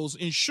pros,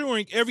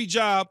 ensuring every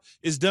job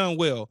is done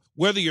well.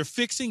 Whether you're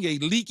fixing a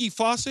leaky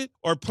faucet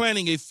or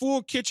planning a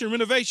full kitchen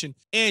renovation,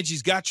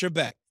 Angie's got your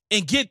back.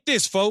 And get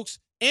this, folks.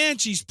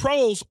 Angie's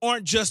pros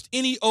aren't just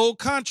any old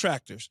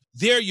contractors.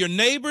 They're your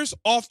neighbors,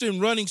 often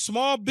running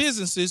small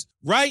businesses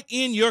right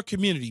in your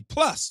community.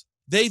 Plus,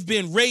 they've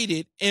been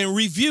rated and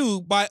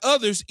reviewed by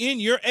others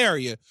in your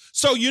area.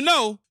 So you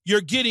know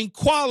you're getting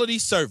quality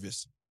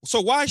service.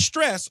 So why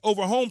stress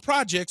over home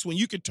projects when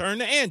you can turn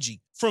to Angie?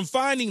 From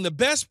finding the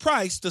best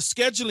price to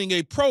scheduling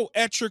a pro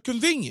at your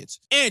convenience,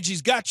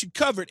 Angie's got you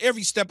covered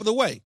every step of the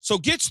way. So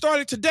get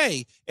started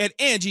today at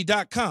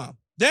Angie.com.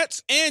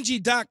 That's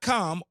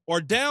Angie.com, or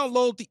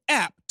download the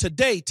app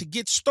today to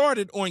get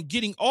started on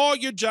getting all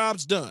your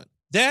jobs done.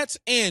 That's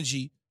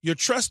Angie, your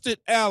trusted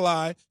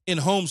ally in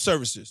home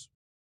services.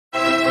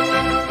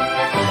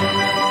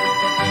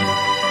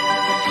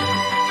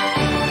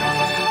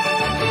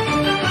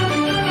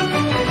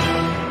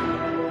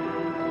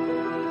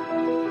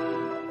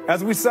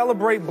 As we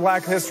celebrate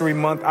Black History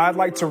Month, I'd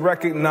like to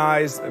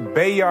recognize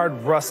Bayard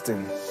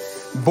Rustin.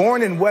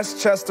 Born in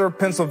Westchester,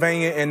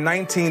 Pennsylvania in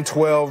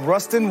 1912,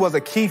 Rustin was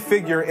a key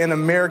figure in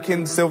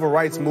American civil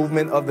rights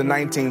movement of the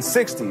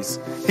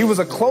 1960s. He was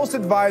a close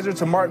advisor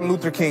to Martin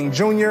Luther King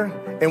Jr.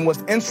 and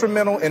was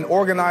instrumental in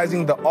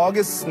organizing the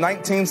August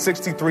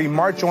 1963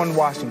 March on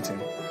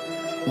Washington.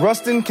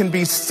 Rustin can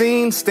be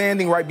seen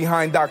standing right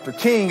behind Dr.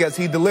 King as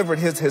he delivered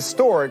his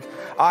historic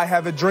I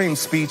Have a Dream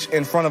speech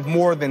in front of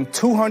more than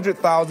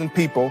 200,000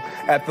 people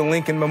at the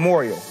Lincoln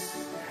Memorial.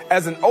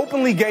 As an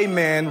openly gay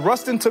man,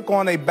 Rustin took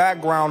on a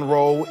background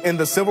role in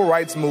the civil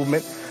rights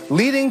movement,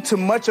 leading to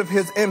much of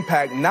his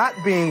impact not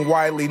being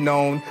widely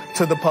known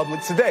to the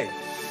public today.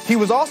 He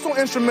was also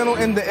instrumental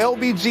in the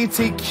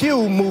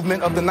LGBTQ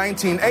movement of the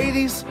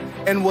 1980s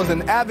and was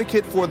an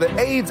advocate for the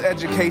AIDS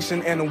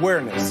education and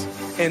awareness.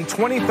 In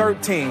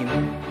 2013,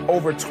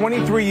 over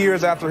 23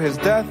 years after his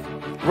death,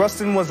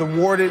 Rustin was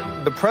awarded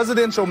the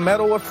Presidential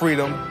Medal of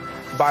Freedom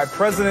by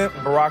President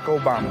Barack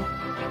Obama.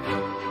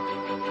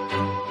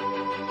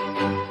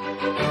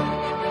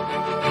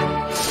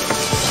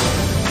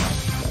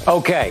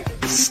 Okay,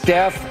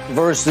 Steph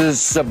versus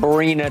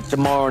Sabrina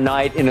tomorrow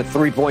night in a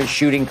three-point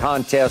shooting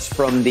contest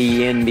from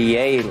the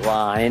NBA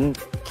line.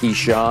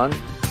 Keyshawn,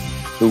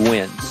 who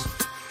wins?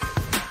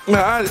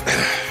 I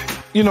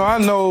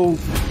know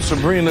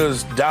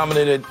Sabrina's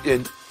dominant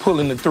at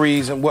pulling the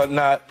threes and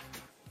whatnot,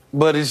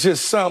 but it's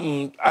just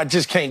something I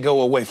just can't go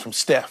away from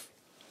Steph.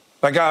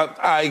 Like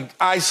I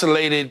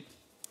isolated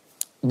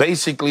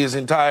basically his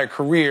entire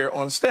career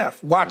on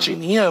Steph,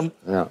 watching him,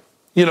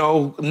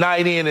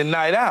 night in and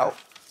night out.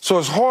 So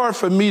it's hard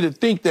for me to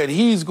think that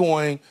he's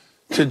going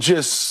to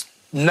just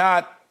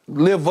not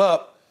live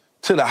up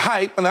to the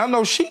hype. And I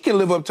know she can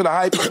live up to the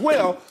hype as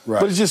well,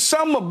 right. But it's just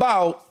something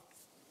about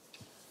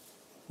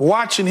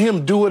watching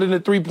him do it in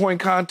the three-point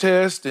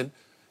contest, and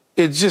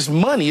it's just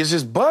money. It's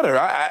just butter.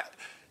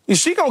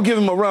 She gonna give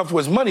him a run for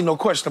his money, no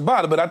question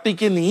about it. But I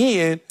think in the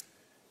end,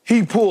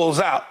 he pulls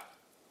out.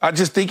 I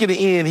just think in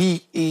the end,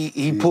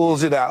 he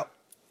pulls it out.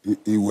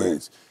 He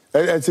wins.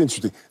 That's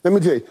interesting. Let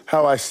me tell you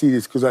how I see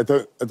this, because I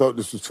thought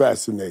this was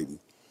fascinating.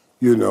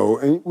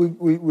 And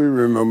we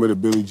remember the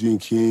Billie Jean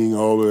King,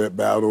 all of that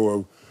battle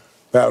of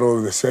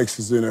the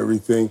sexes and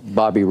everything.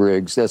 Bobby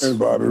Riggs. That's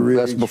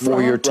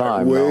before your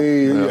time.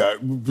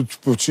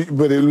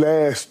 But it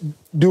lasts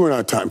during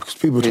our time, because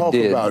people talk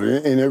about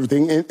it and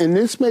everything. And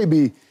this may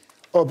be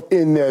up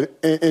in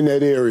that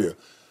area.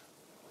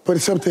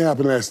 But something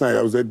happened last night.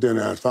 I was at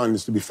dinner. I found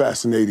this to be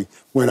fascinating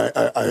when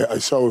I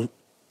saw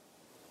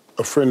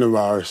a friend of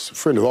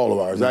all of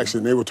ours, actually,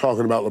 and they were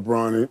talking about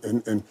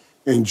LeBron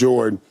and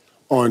Jordan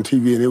on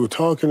TV, and they were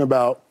talking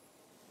about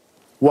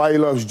why he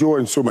loves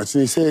Jordan so much.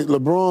 And he said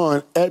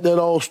LeBron, at that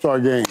All-Star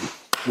game,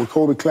 when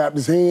Kobe clapped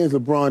his hands,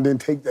 LeBron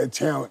didn't take that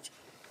challenge.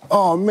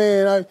 Oh,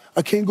 man,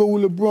 I can't go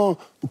with LeBron.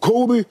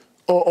 Kobe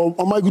or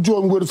Michael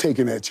Jordan would have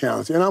taken that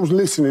challenge. And I was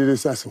listening to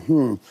this, I said,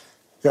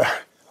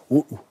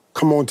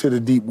 come on to the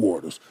deep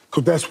waters,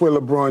 because that's where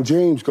LeBron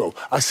James go.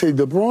 I say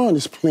LeBron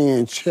is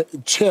playing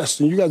chess,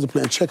 and you guys are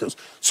playing checkers.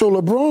 So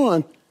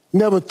LeBron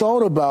never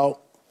thought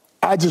about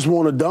I just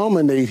want to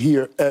dominate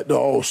here at the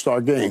All-Star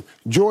game.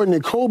 Jordan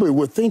and Kobe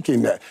were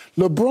thinking that.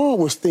 LeBron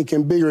was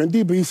thinking bigger and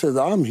deeper. He says,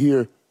 I'm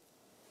here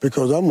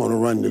because I'm going to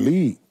run the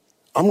league.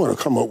 I'm going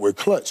to come up with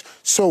clutch.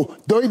 So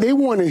they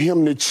wanted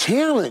him to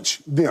challenge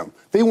them.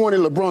 They wanted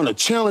LeBron to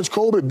challenge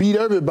Kobe, beat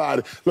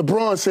everybody.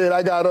 LeBron said,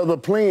 I got other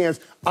plans.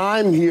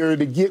 I'm here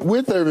to get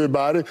with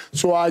everybody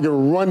so I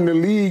can run the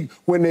league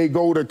when they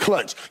go to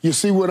clutch. You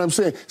see what I'm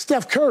saying?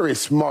 Steph Curry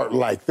is smart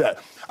like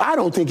that. I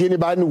don't think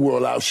anybody in the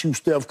world outshoots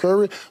Steph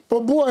Curry.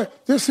 But, boy,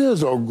 this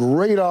is a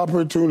great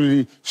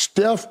opportunity.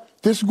 Steph,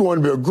 this is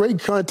going to be a great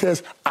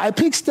contest. I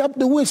picked Steph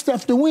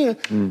to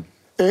win.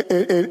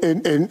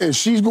 And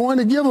she's going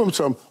to give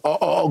him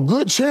a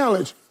good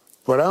challenge.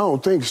 But I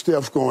don't think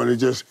Steph's going to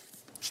just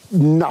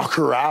knock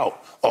her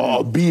out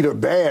or beat her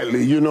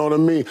badly. You know what I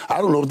mean? I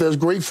don't know if that's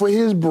great for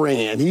his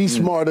brand. He's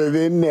smarter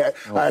than that,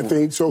 I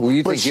think. So,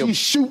 but she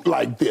shoot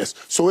like this.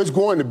 So it's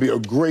going to be a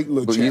great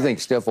little challenge. You think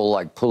Steph will,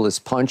 like, pull his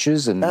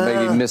punches and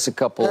maybe miss a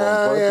couple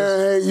on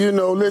purpose? You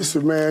know,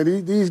 listen,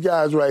 man, these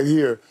guys right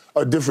here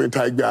are different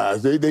type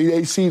guys.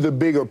 They see the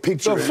bigger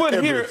picture. So a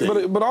foot here,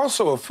 but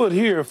also a foot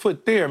here, a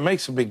foot there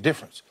makes a big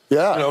difference.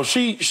 Yeah. You know,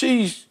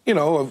 she's, you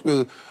know,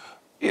 the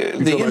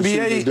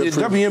NBA, the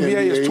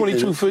WNBA is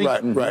 22 feet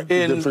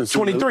and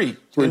 23.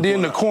 And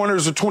then the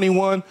corners are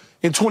 21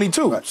 and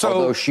 22. Right. So,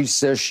 although she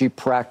says she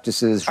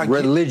practices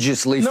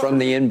religiously from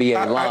the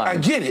NBA line. I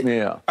get it.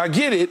 Yeah. I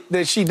get it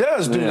that she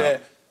does do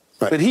that.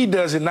 Right. But he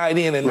does it night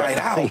in and night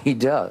out. He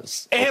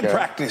does. And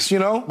practice, you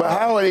know? But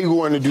how are they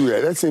going to do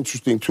that? That's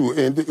interesting, too.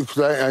 And because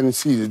I didn't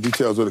see the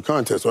details of the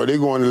contest. Are they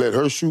going to let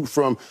her shoot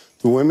from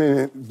the women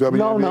in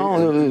WNBA?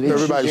 No.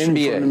 Everybody shoot from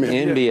the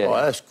men? NBA. Oh,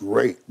 that's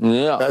great.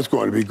 Yeah. That's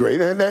going to be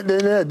great. And that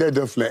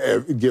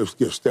definitely gives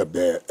Steph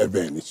that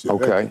advantage.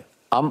 Okay.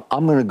 I'm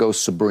going to go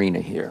Sabrina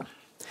here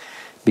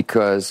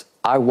because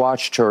I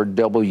watched her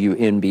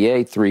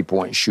WNBA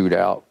three-point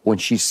shootout when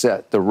she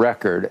set the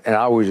record, and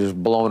I was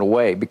just blown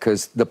away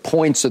because the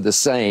points are the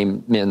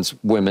same, men's,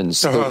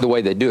 women's, the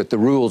way they do it. The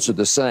rules are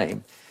the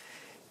same.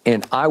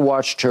 And I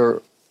watched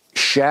her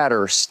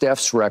shatter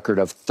Steph's record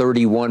of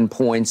 31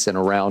 points in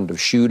a round of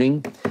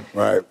shooting.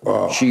 Right.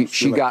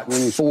 She got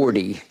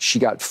 40. She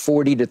got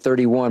 40 to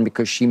 31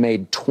 because she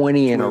made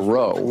 20 in a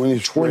row.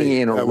 20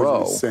 in a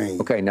row.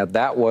 Insane. Okay, now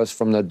that was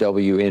from the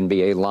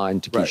WNBA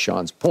line, to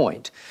Keyshawn's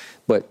point.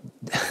 But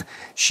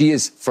she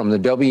is from the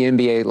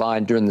WNBA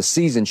line during the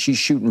season, she's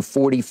shooting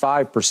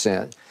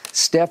 45%.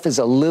 Steph is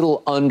a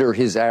little under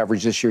his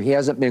average this year. He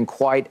hasn't been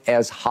quite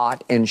as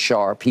hot and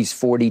sharp. He's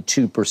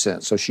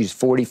 42%. So she's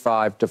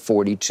 45 to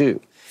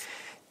 42.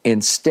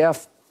 And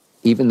Steph,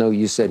 even though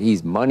you said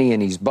he's money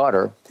and he's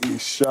butter,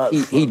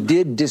 he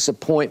did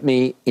disappoint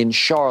me in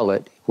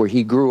Charlotte, where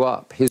he grew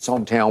up, his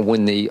hometown,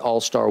 when the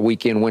All-Star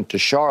weekend went to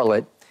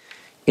Charlotte.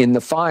 In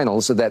the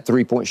finals of that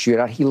three-point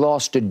shootout, he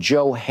lost to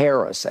Joe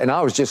Harris. And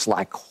I was just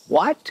like,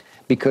 what?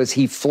 Because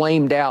he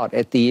flamed out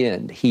at the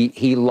end.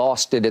 He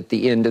lost it at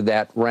the end of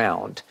that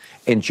round,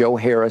 and Joe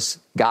Harris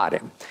got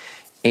him.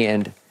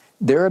 And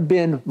there have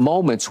been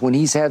moments when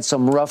he's had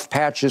some rough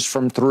patches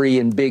from three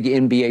in big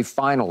NBA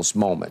Finals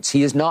moments.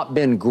 He has not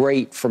been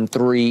great from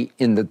three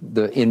in the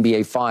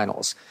NBA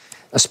Finals,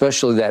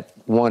 especially that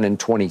one in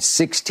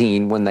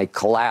 2016 when they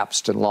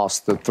collapsed and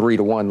lost the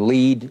 3-1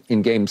 lead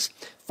in games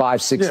 5,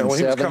 6, and 7. Yeah, when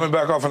he was coming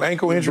back off an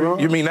ankle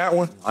injury. You mean that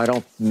one? I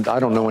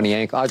don't know any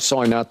ankle. I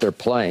saw him out there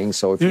playing,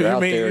 so if you're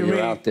out there,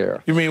 you're out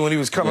there. You mean when he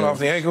was coming off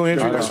the ankle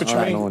injury? That's what you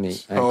mean? I don't know any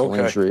ankle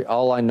injury.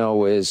 All I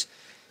know is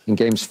in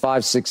games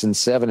 5, 6, and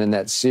 7 in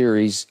that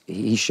series,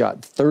 he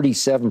shot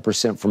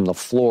 37% from the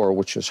floor,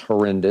 which is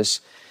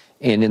horrendous.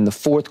 And in the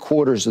fourth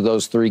quarters of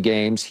those three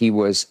games, he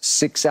was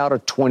 6 out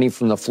of 20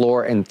 from the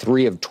floor and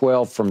 3 of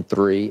 12 from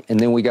three. And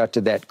then we got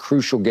to that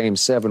crucial game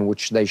 7,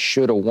 which they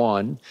should have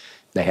won.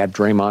 They had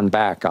Draymond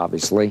back,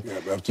 obviously.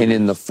 Yeah, and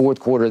in the fourth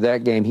quarter of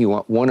that game, he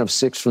went 1 of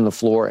 6 from the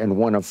floor and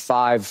 1 of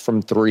 5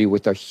 from three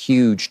with a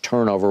huge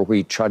turnover where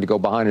he tried to go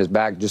behind his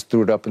back, just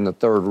threw it up in the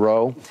third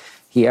row.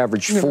 He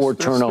averaged 4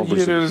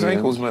 turnovers. His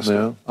ankle's messed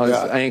up. His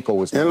ankle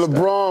was messed up. And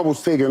LeBron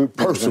was taking it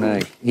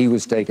personally. He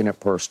was taking it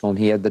personal, and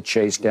he had the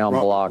chase down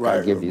block.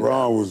 I give you that.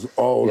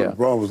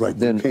 LeBron was like.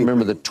 Then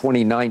remember the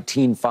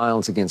 2019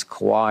 finals against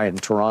Kawhi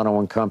and Toronto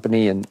and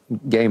company, and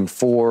Game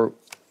 4.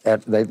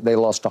 They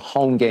lost a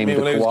home game to Kawhi.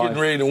 When they was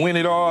getting ready to win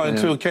it all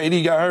until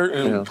KD got hurt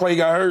and Clay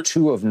got hurt.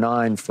 2 of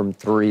 9 from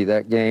three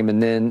that game.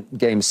 And then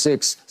Game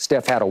 6,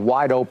 Steph had a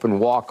wide-open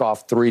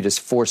walk-off 3 to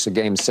force a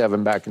Game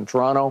 7 back in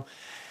Toronto,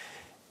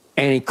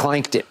 and he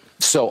clanked it.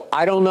 So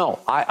I don't know.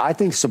 I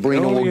think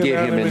Sabrina will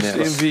get him in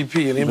this.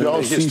 MVP in NBA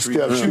history.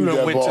 Steph shoot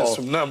that went ball to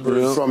some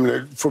numbers.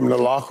 From the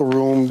locker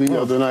room the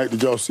other night.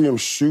 Did y'all see him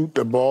shoot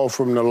the ball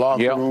from the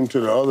locker room to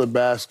the other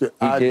basket?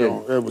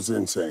 It was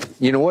insane.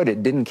 You know what?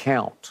 It didn't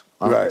count.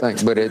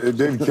 But it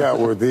didn't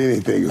count worth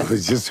anything. It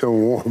was just a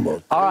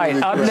warm-up. All right,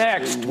 up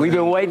next, we've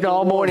been waiting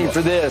all morning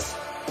for this.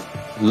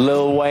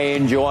 Lil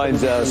Wayne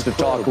joins us to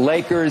talk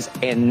Lakers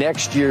and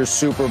next year's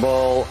Super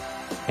Bowl,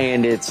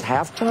 and it's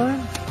halftime?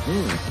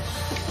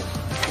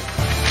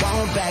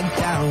 Won't back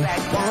down,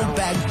 won't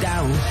back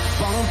down,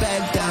 won't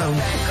back down.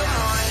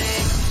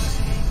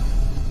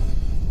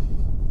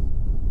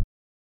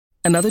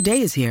 Another day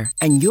is here,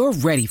 and you're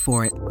ready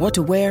for it. What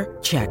to wear?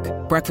 Check.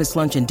 Breakfast,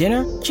 lunch, and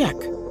dinner? Check.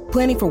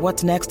 Planning for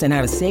what's next and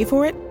how to save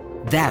for it?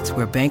 That's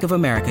where Bank of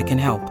America can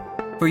help.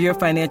 For your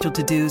financial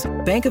to-dos,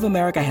 Bank of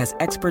America has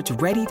experts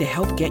ready to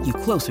help get you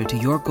closer to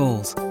your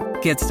goals.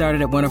 Get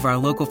started at one of our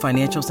local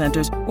financial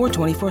centers or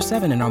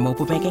 24/7 in our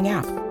mobile banking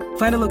app.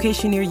 Find a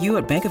location near you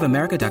at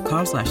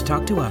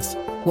bankofamerica.com/talktous.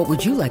 What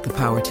would you like the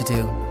power to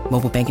do?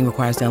 Mobile banking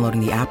requires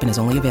downloading the app and is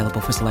only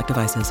available for select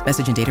devices.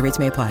 Message and data rates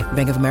may apply.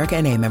 Bank of America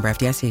NA, member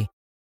FDIC.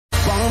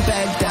 Won't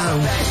back down.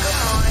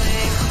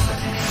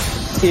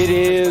 It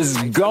is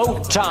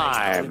GOAT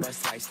time.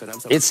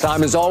 It's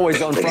time, as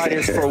always, on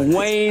Fridays for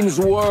Wayne's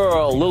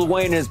World. Lil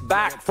Wayne is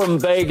back from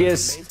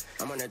Vegas,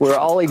 where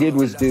all he did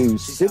was do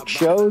 6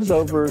 shows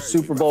over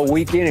Super Bowl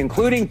weekend,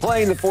 including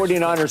playing the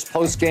 49ers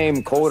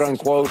post-game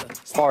quote-unquote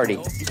party.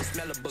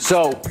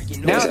 So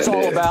now it's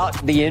all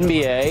about the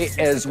NBA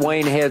as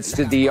Wayne heads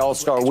to the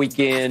All-Star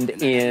weekend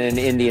in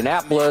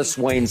Indianapolis.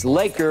 Wayne's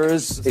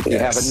Lakers, if you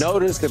haven't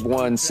noticed, have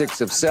won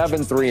 6 of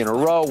 7, 3 in a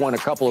row, won a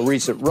couple of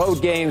recent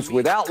road games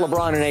without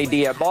LeBron and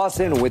AD at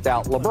Boston,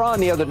 without LeBron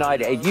the other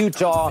night at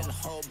Utah.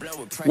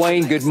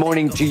 Wayne, good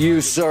morning to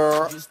you,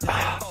 sir.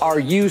 Are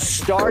you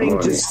starting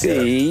to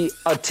see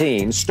a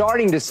team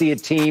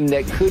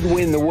that could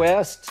win the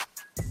West,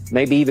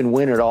 maybe even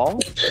win it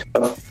all?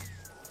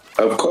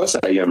 Of course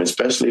I am,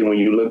 especially when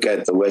you look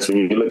at the West, when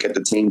you look at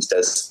the teams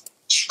that's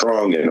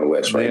strong in the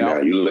West right now.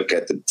 You look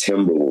at the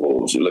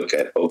Timberwolves, you look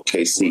at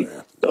OKC.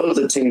 Those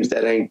are teams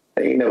that ain't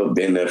never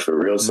been there for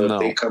real. So if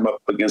they come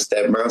up against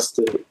that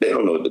monster, they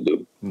don't know what to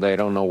do. They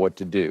don't know what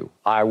to do.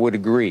 I would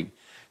agree.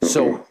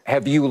 So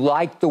have you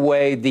liked the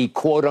way the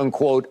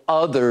quote-unquote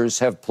others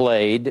have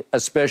played,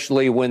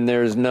 especially when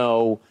there's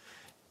no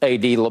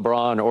AD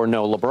LeBron or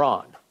no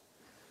LeBron?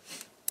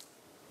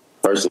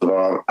 First of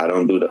all, I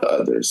don't do the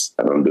others.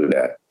 I don't do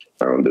that.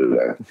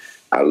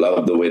 I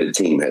love the way the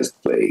team has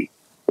played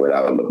with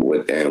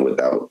and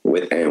without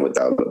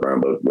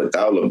LeBron. But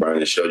without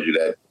LeBron, it shows you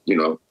that,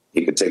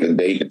 he could take a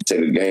day, he could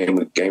take a game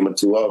or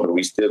two off, and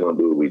we still gonna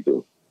do what we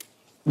do.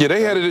 Yeah,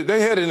 they had it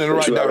in the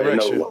right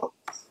direction.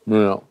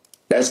 No.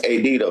 That's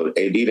AD, though.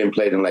 AD didn't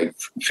play in like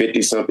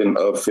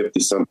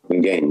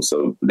 50-something games.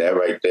 So that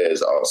right there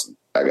is awesome.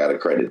 I got to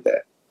credit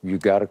that. You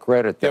got to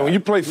credit that. Yeah, when you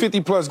play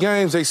 50-plus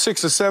games, they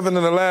 6 or 7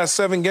 in the last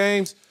 7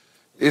 games.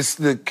 It's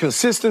the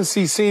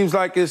consistency seems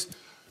like it's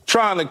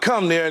trying to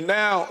come there.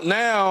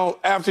 Now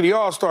after the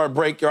All-Star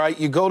break, right,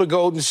 you go to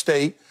Golden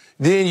State.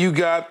 Then you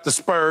got the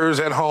Spurs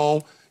at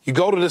home. You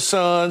go to the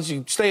Suns.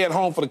 You stay at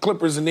home for the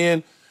Clippers. And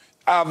then,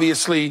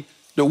 obviously,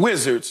 the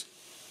Wizards.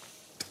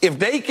 If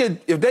they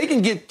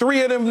can get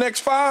 3 of them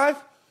next 5,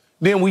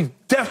 then we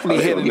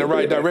definitely head in the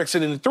right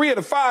direction. And the 3 of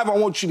the 5 I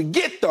want you to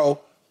get, though,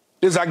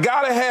 is I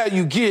got to have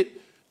you get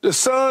the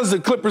Suns, the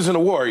Clippers, and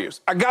the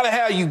Warriors. I got to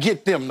have you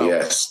get them, though.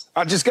 Yes.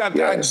 I got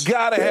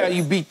to have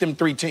you beat them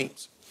 3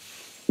 teams.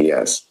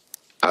 Yes.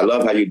 I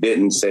love how you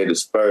didn't say the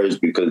Spurs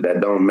because that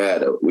don't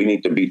matter. We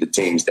need to beat the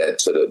teams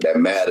that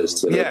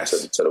matters to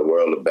the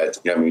world of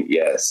basketball. I mean,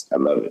 yes, I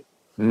love it.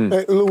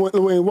 Hey, Lil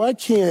Wayne, why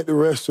can't the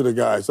rest of the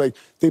guys, like,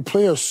 they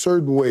play a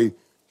certain way,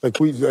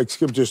 like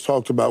Skip just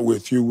talked about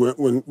with you,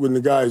 when the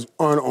guys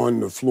aren't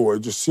on the floor? It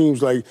just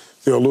seems like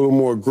they're a little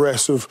more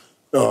aggressive.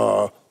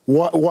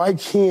 Why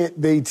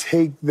can't they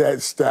take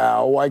that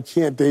style? Why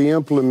can't they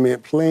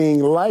implement playing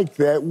like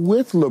that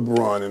with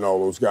LeBron and all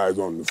those guys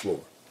on the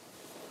floor?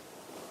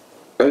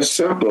 It's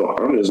simple.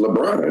 I'm just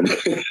LeBron.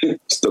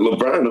 It's the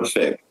LeBron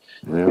effect.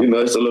 Yeah.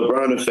 It's the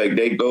LeBron effect.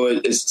 They go.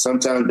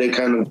 Sometimes they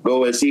kind of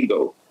go as he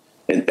go.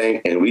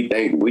 And we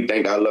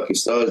think our lucky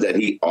stars that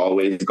he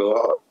always go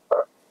hard.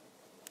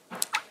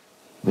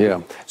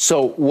 Yeah.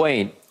 So,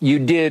 Wayne, you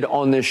did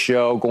on this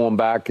show, going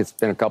back, it's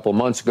been a couple of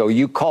months ago,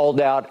 you called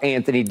out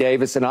Anthony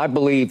Davis, and I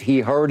believe he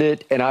heard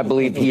it, and I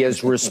believe he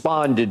has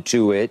responded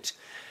to it.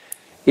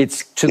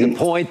 It's to the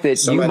point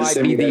that you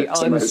might be the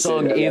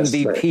unsung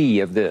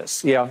MVP of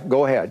this. Yeah,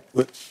 go ahead.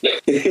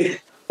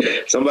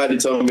 Somebody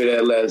told me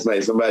that last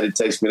night. Somebody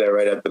texted me that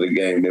right after the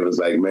game. It was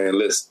like, man,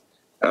 listen.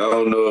 I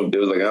don't know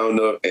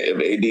if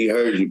AD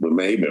heard you, but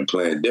man, he been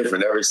playing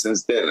different ever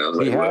since then. I was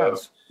like,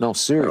 well, no,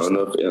 seriously.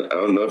 I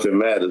don't know if it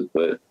matters,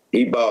 but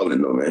he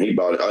balling though, man. He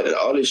balling.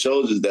 All it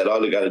shows is that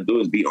all they got to do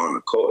is be on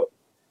the court.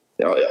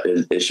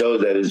 It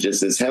shows that it's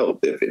just his health.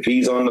 If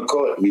he's on the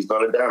court, he's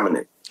going to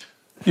dominate.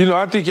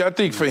 I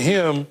think for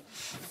him,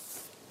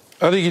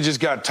 I think he just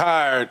got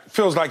tired.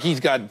 Feels like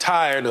he's gotten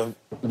tired of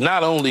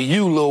not only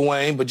you, Lil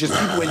Wayne, but just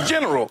people in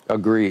general.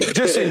 Agreed.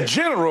 Just in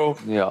general.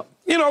 Yeah.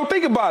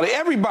 Think about it.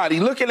 Everybody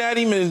looking at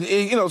him and,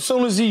 as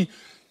soon as he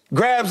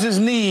grabs his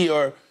knee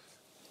or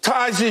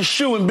ties his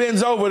shoe and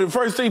bends over, the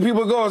first thing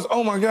people go is,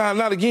 oh, my God,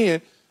 not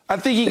again. I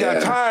think he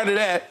got tired of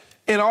that.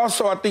 And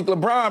also I think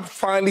LeBron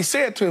finally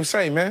said to him,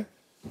 say, man,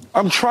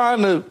 I'm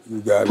trying to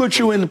put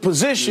you in the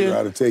position. You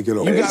got to take it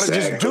over. You got to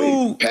just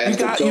do.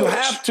 You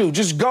have to.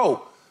 Just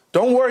go.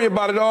 Don't worry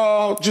about it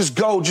all. Just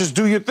go. Just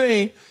do your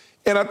thing.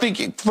 And I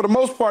think for the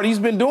most part, he's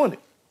been doing it.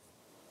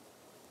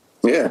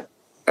 Yeah,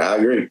 I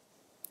agree.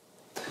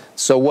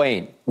 So,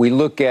 Wayne, we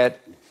look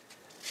at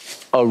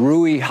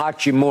Rui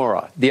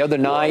Hachimura. The other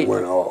night,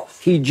 went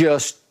off. He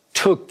just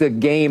took the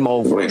game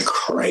over. Went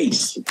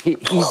crazy.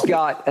 He's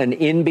got an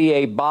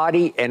NBA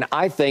body and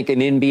I think an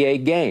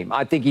NBA game.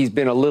 I think he's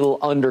been a little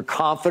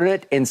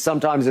underconfident, and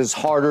sometimes it's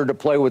harder to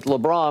play with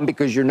LeBron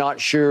because you're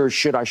not sure,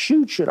 should I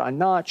shoot, should I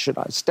not, should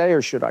I stay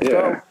or should I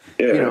go?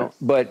 Yeah. You know,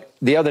 but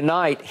the other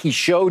night he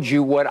showed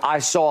you what I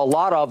saw a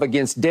lot of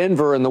against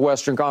Denver in the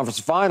Western Conference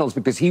Finals,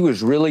 because he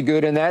was really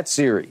good in that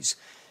series.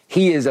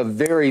 He is a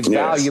very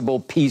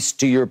valuable piece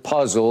to your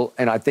puzzle,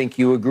 and I think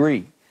you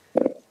agree.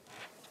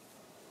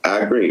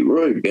 I agree.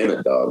 Rui been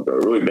a dog, bro.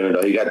 Rui been a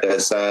dog. He got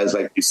that size,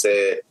 like you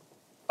said.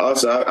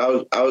 Also,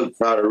 I was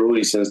proud of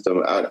Rui since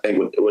I think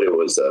what it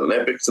was,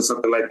 Olympics or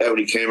something like that, when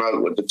he came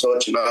out with the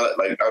torch and all that.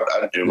 Like,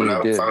 when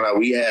I found out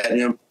we had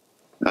him,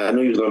 I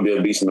knew he was going to be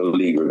a beast in the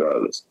league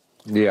regardless.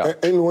 Yeah.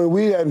 And when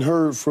we hadn't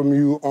heard from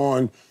you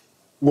on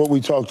what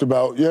we talked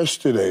about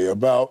yesterday,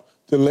 about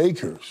the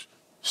Lakers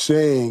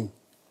saying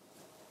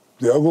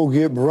they'll go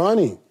get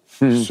Bronny.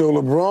 So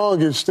LeBron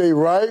can stay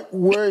right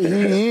where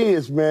he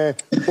is, man.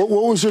 What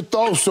was your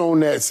thoughts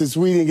on that, since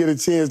we didn't get a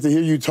chance to hear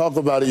you talk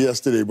about it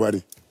yesterday,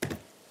 buddy?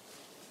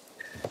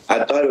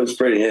 I thought it was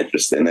pretty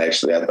interesting,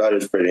 actually. I thought it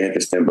was pretty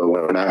interesting. But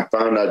when I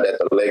found out that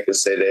the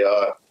Lakers say they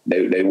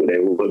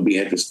would be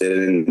interested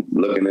in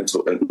looking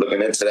into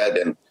that,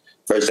 then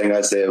first thing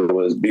I said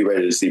was, be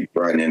ready to see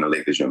Bronny in the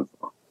Lakers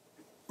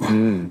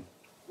uniform.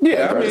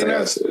 Yeah, I mean,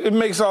 it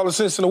makes all the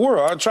sense in the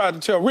world. I tried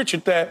to tell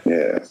Richard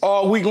that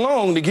all week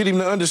long to get him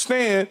to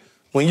understand,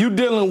 when you're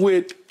dealing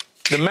with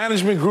the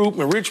management group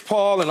and Rich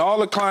Paul and all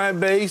the client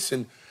base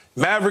and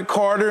Maverick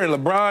Carter and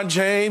LeBron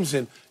James,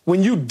 and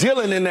when you're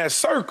dealing in that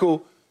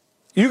circle,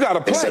 you got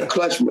to play. It's a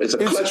clutch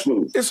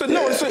move.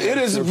 It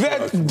is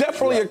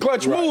definitely a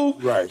clutch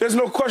move. Right. There's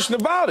no question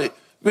about it.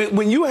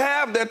 When you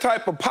have that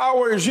type of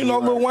power, as you know,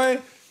 Lil Wayne,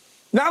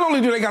 not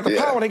only do they got the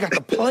power, they got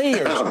the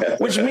players,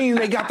 which means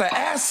they got the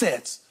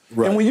assets.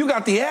 Right. And when you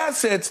got the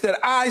assets that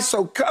I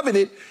so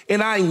coveted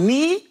and I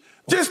need,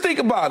 just think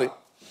about it.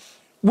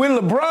 When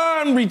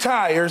LeBron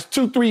retires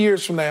 2-3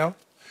 years from now,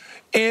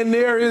 and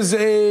there is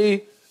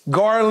a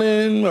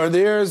Garland or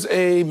there's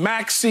a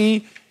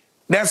Maxey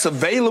that's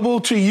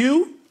available to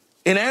you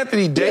and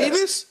Anthony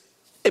Davis,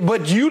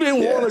 but you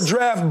didn't want to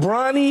draft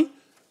Bronny,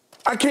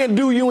 I can't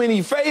do you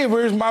any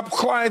favors. My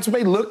clients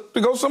may look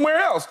to go somewhere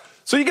else.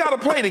 So you got to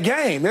play the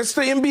game. That's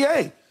the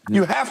NBA.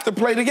 You have to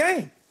play the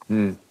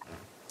game.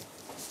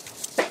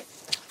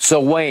 So,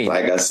 Wayne.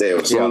 Like I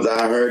said, as soon as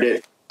I heard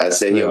it, I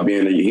said he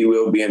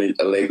will be in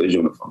a Lakers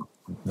uniform.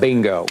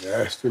 Bingo.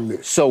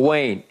 So,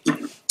 Wayne,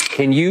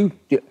 can you,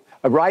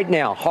 right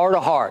now, heart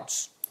of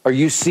hearts, are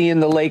you seeing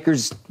the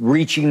Lakers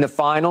reaching the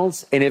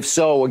finals? And if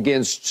so,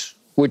 against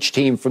which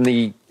team from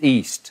the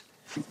East?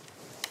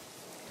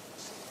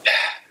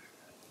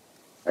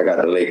 I got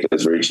the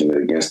Lakers reaching it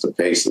against the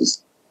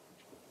Pacers.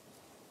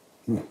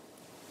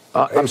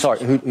 I'm sorry.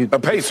 The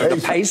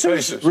Pacers. The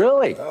Pacers?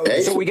 Really?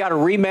 So we got a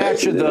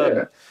rematch of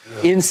the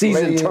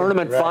in-season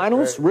tournament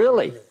finals?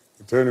 Really?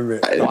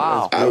 Tournament.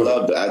 Wow. I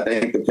love it. I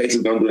think the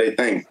Pacers going to do their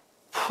thing.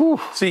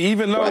 See,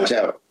 even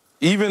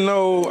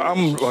though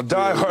I'm a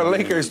diehard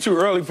Laker, it's too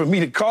early for me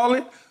to call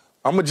it.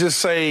 I'm going to just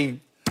say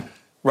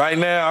right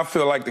now I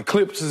feel like the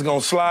Clips is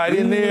going to slide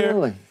in there.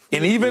 Really?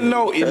 And even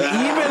though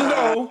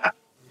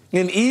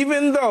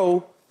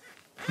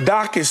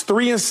Doc is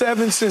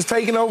 3-7 since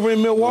taking over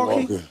in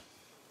Milwaukee,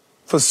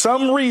 for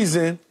some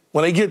reason,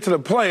 when they get to the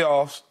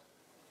playoffs,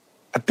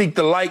 I think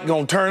the light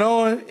going to turn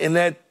on, and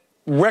that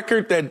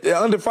record, that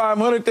under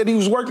 500 that he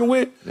was working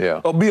with,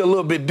 will be a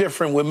little bit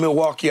different with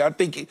Milwaukee. I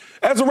think,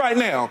 as of right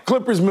now,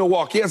 Clippers,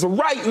 Milwaukee, as of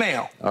right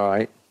now. All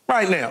right.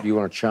 Right now. You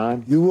want to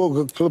chime? You will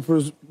go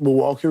Clippers,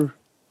 Milwaukee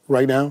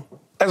right now?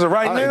 As of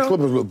right now?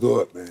 Clippers look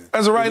good, man.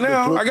 As of right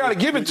now, I got to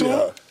give it to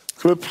them.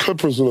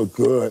 Clippers look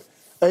good.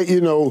 Hey, you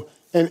know,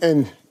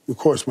 and of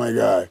course, my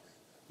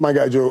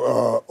guy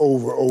Joe,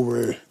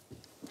 over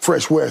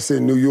Fresh West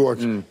in New York.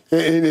 And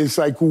it's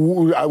like,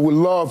 I would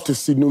love to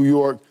see New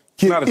York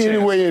get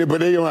anyway in it, but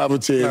they don't have a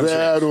chance.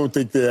 I don't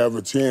think they have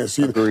a chance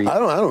either. I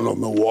don't know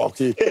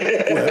Milwaukee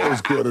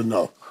is good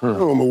enough. I don't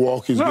know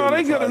Milwaukee's good enough. No,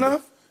 they good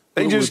enough.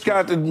 They just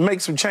got to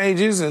make some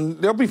changes, and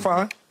they'll be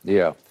fine.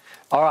 Yeah.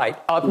 All right,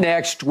 up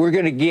next, we're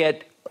going to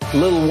get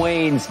Lil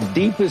Wayne's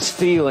deepest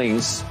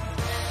feelings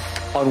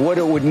on what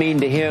it would mean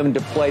to him to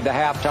play the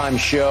halftime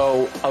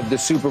show of the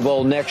Super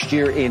Bowl next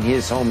year in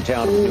his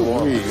hometown of New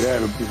Orleans.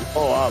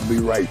 I'll be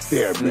right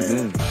there,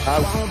 man.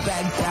 Won't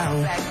back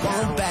down,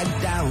 won't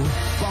back down,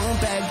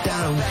 won't back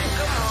down.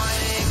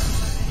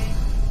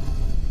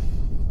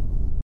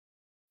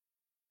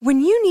 When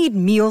you need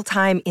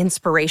mealtime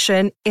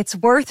inspiration, it's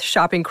worth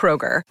shopping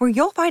Kroger, where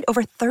you'll find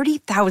over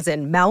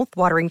 30,000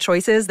 mouth-watering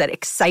choices that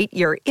excite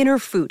your inner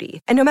foodie.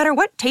 And no matter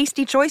what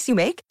tasty choice you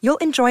make, you'll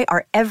enjoy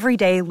our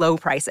everyday low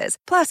prices,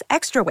 plus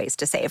extra ways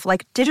to save,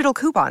 like digital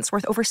coupons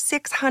worth over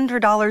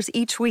 $600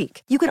 each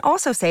week. You can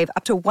also save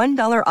up to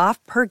 $1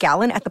 off per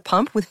gallon at the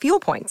pump with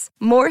fuel points.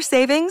 More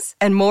savings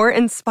and more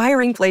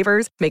inspiring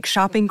flavors make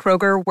shopping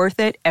Kroger worth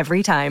it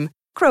every time.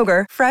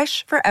 Kroger,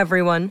 fresh for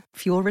everyone.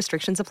 Fuel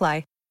restrictions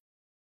apply.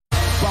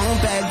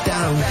 won't back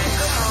down.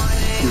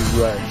 He's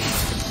right.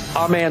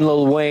 Our man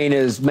Lil Wayne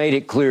has made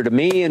it clear to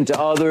me and to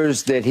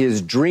others that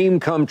his dream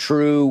come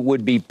true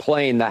would be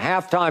playing the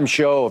halftime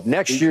show of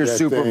next year's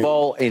Super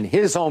Bowl in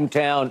his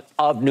hometown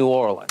of New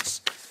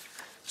Orleans.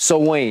 So,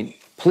 Wayne,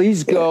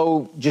 please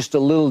go just a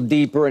little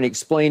deeper and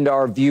explain to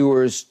our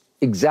viewers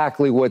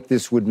exactly what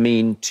this would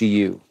mean to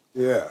you.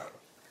 Yeah.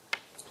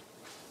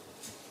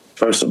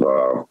 First of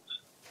all,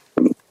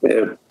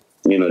 there's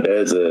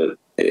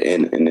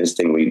in this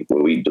thing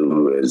what we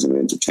do as an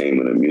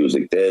entertainment and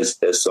music, there's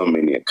so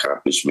many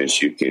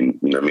accomplishments you can,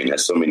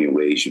 there's so many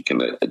ways you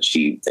can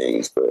achieve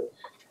things. But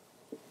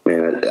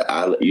man,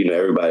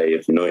 everybody,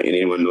 if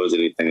anyone knows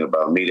anything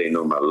about me, they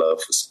know my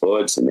love for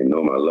sports and they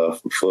know my love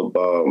for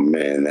football.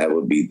 Man, that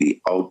would be the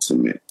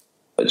ultimate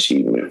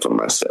achievement for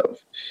myself.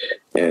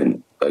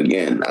 And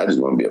again, I just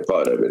want to be a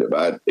part of it.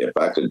 If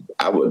I could,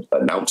 I would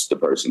announce the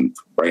person.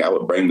 I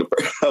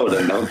would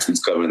announce who's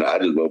coming. I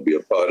just want to be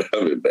a part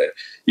of it. But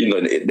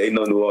they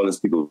know New Orleans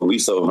people. We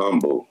so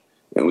humble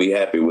and we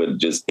happy with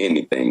just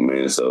anything,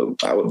 man. So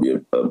I would be.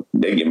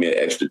 They give me an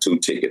extra 2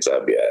 tickets.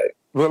 I'd be all right.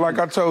 Well, like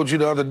I told you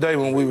the other day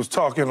when we was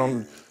talking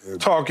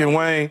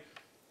Wayne,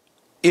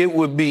 it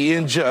would be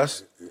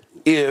unjust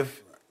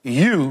if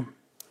you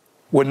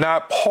were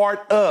not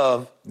part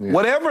of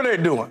whatever they're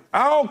doing.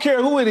 I don't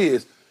care who it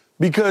is,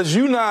 because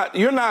you're not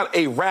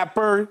a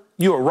rapper,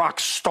 you're a rock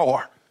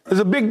star. There's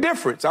a big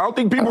difference. I don't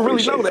think people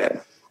really know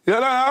that. You're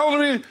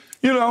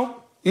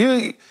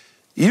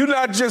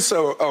not just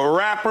a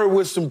rapper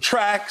with some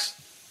tracks.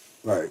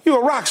 Right.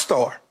 You're a rock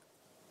star.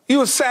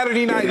 You're a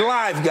Saturday Night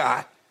Live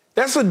guy.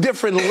 That's a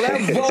different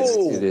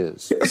level. It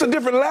is. That's a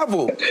different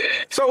level.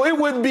 So it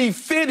would be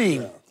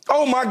fitting.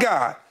 Oh my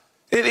God.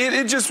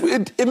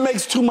 It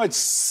makes too much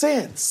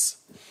sense.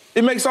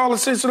 It makes all the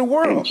sense in the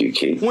world. Thank you,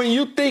 Keith. When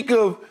you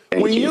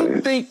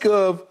think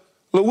of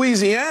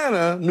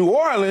Louisiana, New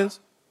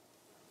Orleans,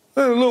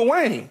 Lil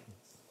Wayne,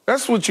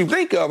 that's what you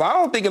think of. I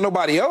don't think of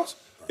nobody else.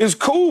 It's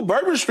cool.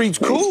 Bourbon Street's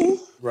cool.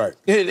 Right.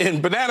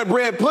 And banana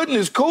bread pudding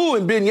is cool,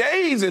 and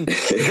beignets and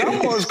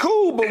gumbo is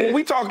cool. But when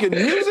we talking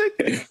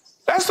music,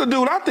 that's the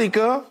dude I think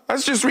of.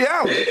 That's just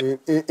reality.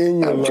 In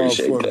your love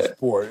for the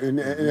sport. And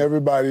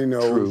everybody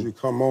knows you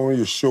come on,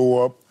 you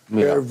show up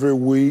every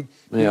week.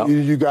 Yeah.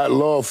 You got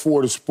love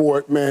for the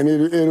sport, man.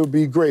 It'll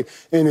be great.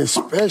 And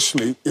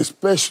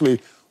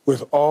especially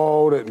with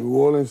all that New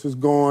Orleans is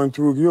going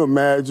through. Can you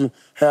imagine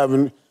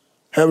having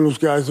those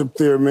guys up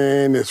there,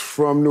 man, that's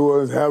from New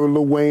Orleans, having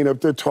Lil Wayne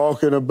up there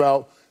talking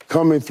about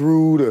coming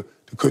through the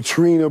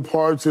Katrina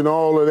parts and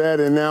all of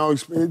that, and now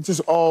just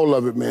all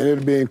of it, man.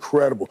 It'll be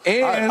incredible.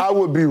 And I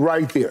would be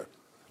right there.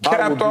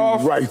 Capped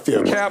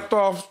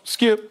off,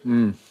 Skip,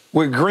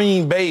 with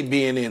Green Bay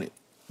being in it.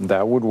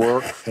 That would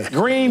work.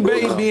 Green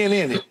Bay being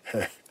in it.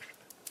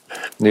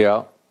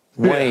 Yeah.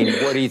 Wayne,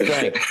 what do you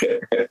think?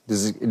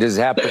 Does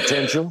it have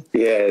potential?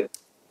 Yeah.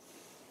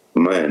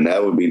 Man,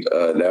 that would be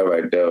that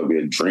right there would be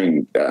a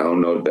dream. I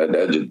don't know,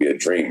 that'd just be a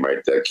dream right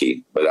there,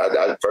 Keith. But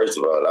I first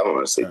of all, I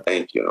want to say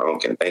thank you.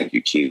 Thank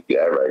you, Keith.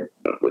 That right,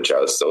 with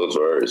those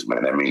words,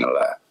 man, that mean a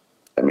lot.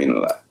 That mean a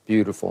lot.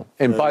 Beautiful.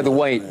 And by the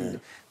way,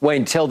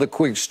 Wayne, tell the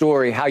quick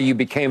story how you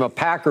became a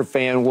Packer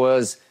fan.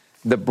 Was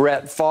the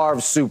Brett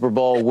Favre Super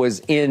Bowl was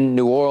in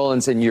New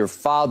Orleans, and your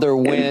father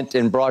went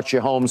and brought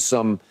you home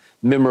some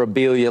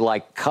memorabilia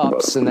like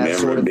cups and that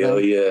sort of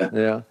thing?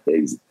 Yeah.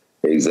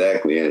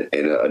 Exactly. And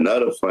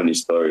another funny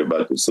story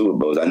about the Super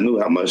Bowl is I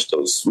knew how much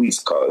those suites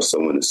cost. So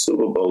when the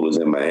Super Bowl was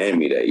in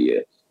Miami that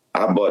year,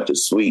 I bought the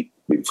suite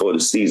before the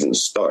season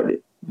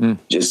started,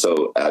 just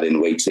so I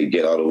didn't wait to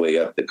get all the way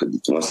up there. Because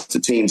once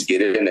the teams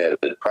get in there,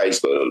 the price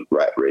goes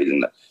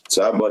raising up.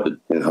 So I bought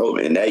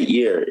and that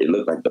year, it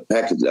looked like the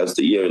Packers. That was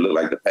the year it looked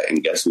like the Packers.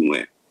 And guess who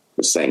went?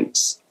 The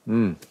Saints.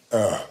 It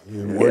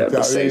worked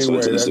out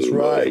anyway. That's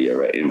right. Yeah,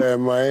 right. In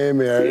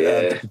Miami,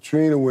 after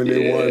Katrina, when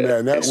they won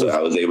that, and so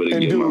I was able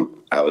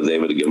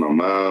to get my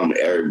mom,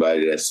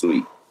 everybody that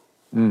suite.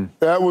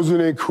 That was an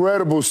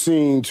incredible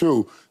scene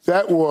too.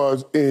 That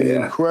was an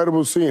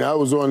incredible scene. I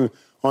was on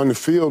the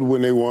field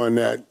when they won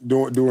that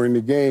during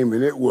the game,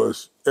 and it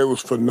was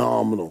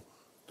phenomenal.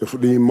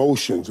 The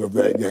emotions of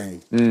that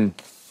game.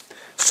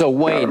 So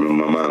Wayne, I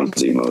remember my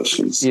mom's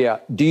emotions. Yeah.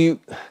 Do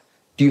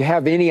you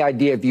have any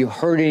idea, have you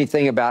heard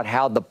anything about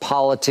how the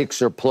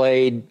politics are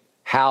played,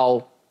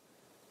 how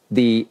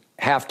the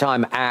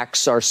halftime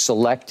acts are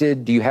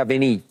selected? Do you have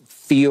any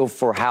feel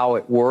for how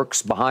it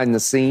works behind the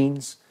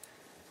scenes?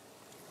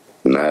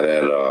 Not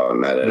at all.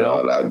 Not at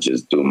all. I'll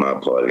just do my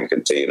part and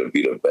continue to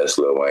be the best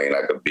Lil Wayne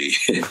I could be.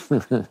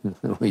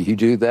 Well, you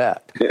do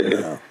that.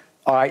 Yeah.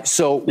 All right,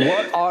 so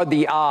what are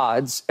the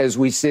odds, as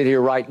we sit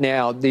here right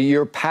now, that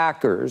your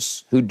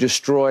Packers, who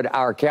destroyed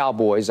our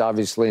Cowboys,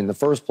 obviously, in the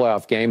first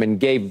playoff game and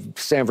gave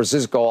San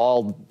Francisco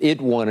all it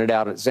wanted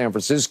out at San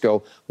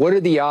Francisco, what are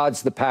the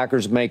odds the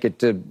Packers make it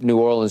to New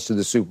Orleans to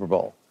the Super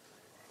Bowl?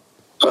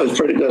 Oh, it's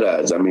pretty good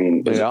odds. I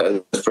mean,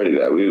 it's pretty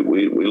good.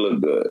 We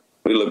look good.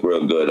 We look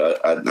real good.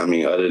 I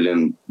mean, other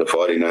than the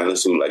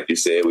 49ers, who, like you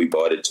said, we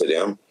bought it to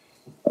them.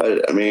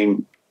 I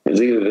mean, it's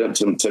either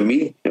them to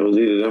me, it was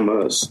either them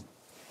or us.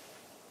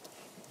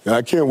 And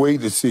I can't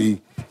wait to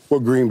see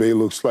what Green Bay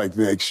looks like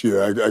next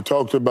year. I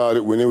talked about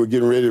it when they were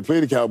getting ready to play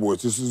the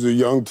Cowboys. This is a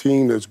young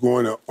team that's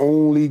going to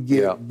only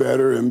get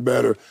better and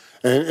better.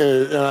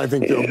 And I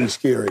think they'll be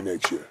scary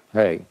next year.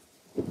 Hey,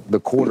 the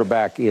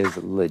quarterback is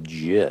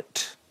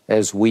legit,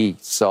 as we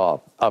saw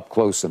up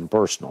close and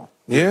personal.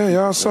 Yeah,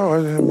 y'all saw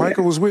it.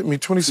 Michael was with me,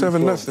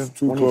 27-0.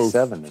 Too close.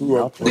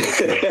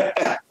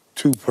 27-0.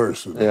 Too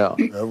personal. Yeah.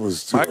 That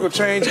was too Michael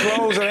changed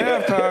clothes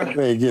at halftime.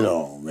 Man, get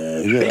on,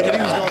 man. He was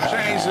going to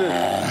change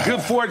the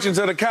good fortunes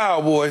of the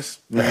Cowboys.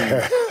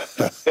 Yeah.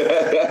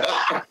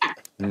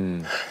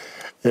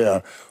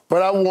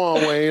 But I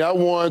won, Wayne. I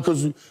won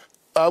because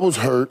I was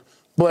hurt,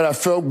 but I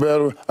felt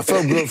better. I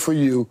felt good for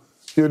you.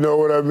 You know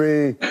what I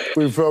mean?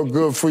 We felt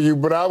good for you,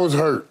 but I was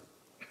hurt.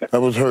 I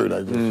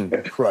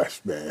just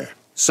crushed, man.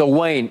 So,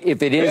 Wayne,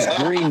 if it is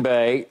Green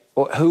Bay,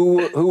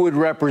 who would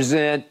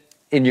represent,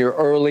 in your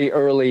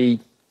early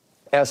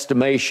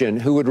estimation,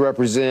 who would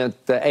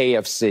represent the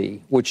AFC?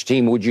 Which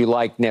team would you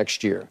like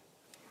next year?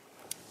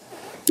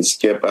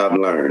 Skip, I've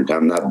learned.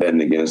 I'm not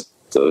betting against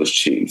those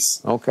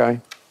Chiefs.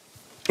 Okay.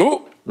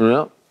 Ooh.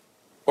 Yeah.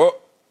 Well,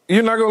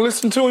 you're not going to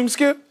listen to him,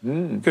 Skip?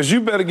 Because you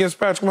bet against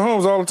Patrick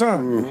Mahomes all the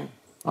time.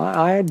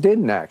 I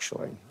didn't,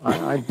 actually.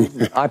 I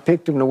didn't. I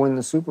picked him to win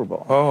the Super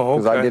Bowl. Oh,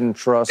 okay. Because I didn't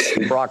trust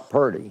Brock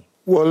Purdy.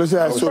 Well, let's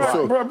ask so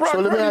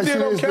let me ask you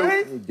this.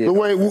 Okay?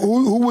 Wayne,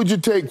 who would you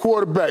take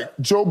quarterback?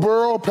 Joe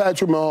Burrow or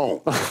Patrick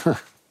Mahomes?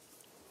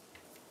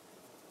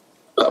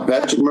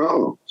 Patrick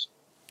Mahomes.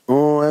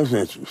 Oh, that's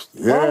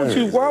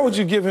interesting. Why would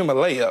you give him a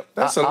layup?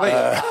 That's a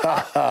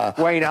layup.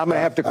 Wayne, I'm going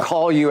to have to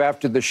call you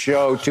after the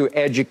show to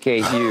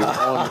educate you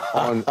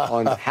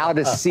on how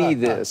to see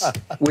this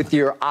with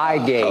your eye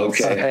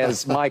gates. Okay.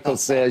 As Michael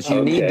says,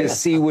 you need to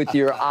see with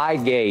your eye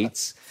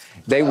gates.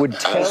 They would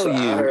tell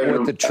you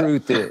what the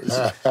truth is.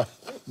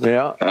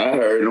 Yeah. I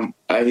heard him.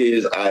 I hear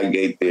his eye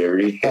gate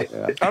theory.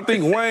 I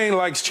think Wayne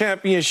likes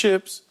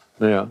championships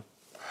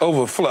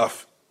over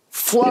fluff.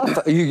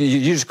 Fluff?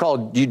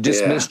 You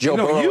dismissed Joe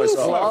Burrow as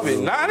fluff?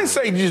 No, I didn't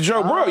say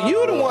Joe Burrow.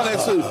 You're the one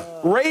that's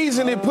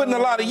raising it, putting a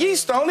lot of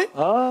yeast on it.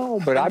 Oh,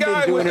 but I've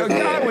been doing it. A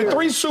guy with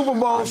 3 Super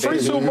Bowls, 3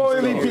 Super Bowl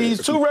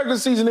MVPs, 2 regular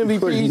season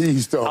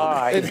MVPs, all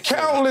right. and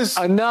countless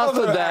Enough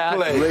other of that.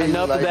 accolades.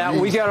 Enough of that.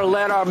 We got to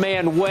let our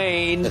man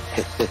Wayne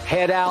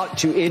head out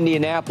to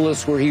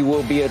Indianapolis, where he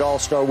will be at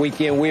All-Star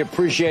Weekend. We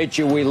appreciate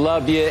you. We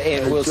love you,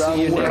 and we'll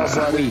see you next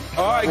week.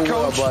 All right,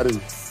 Coach.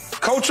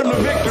 Coach him to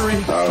victory.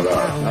 All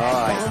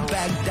right. Won't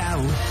back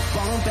down.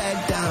 Won't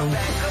back down.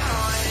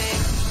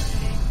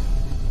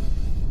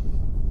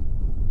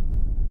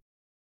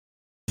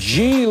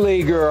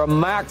 G-Leaguer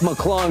Mac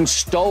McClung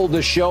stole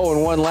the show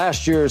and won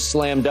last year's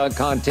slam dunk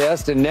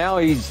contest, and now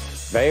he's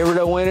favored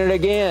to win it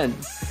again.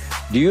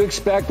 Do you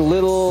expect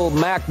little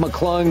Mac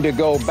McClung to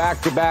go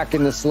back-to-back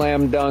in the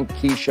slam dunk,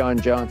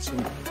 Keyshawn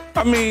Johnson?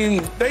 I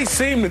mean, they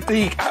seem to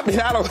think, I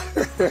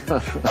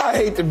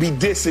hate to be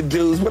dissing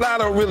dudes, but I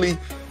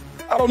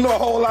don't know a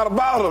whole lot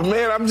about him,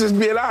 man. I'm just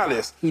being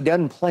honest. He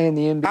doesn't play in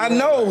the NBA. I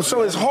know,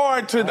 so it's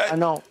hard to. I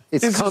know.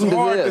 It's hard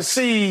to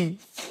see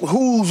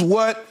who's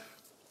what.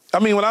 I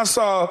mean, when I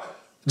saw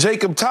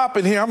Jacob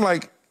Toppin here, I'm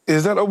like,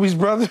 is that Obi's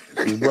brother?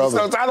 His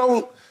brother.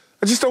 So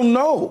I just don't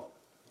know.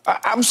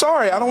 I'm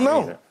sorry, I don't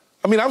know.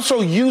 I mean, I'm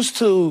so used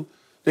to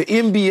the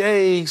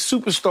NBA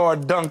superstar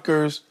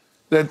dunkers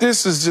that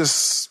this is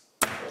just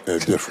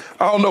different.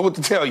 I don't know what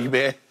to tell you,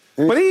 man.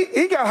 But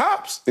he got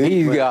hops.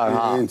 He's got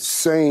hops.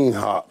 Insane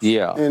hops.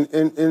 Yeah.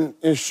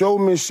 And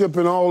showmanship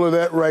and all of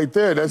that right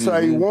there. That's how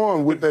he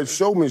won, with that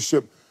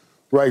showmanship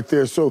right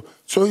there. So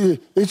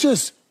it's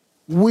just,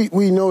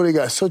 we know they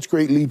got such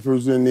great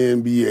leapers in the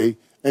NBA,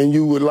 and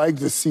you would like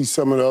to see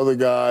some of the other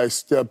guys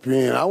step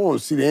in. I want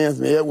to see the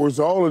Anthony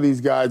Edwards, all of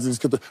these guys.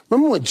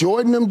 Remember when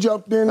Jordan them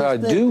jumped in?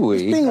 Do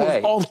we? This thing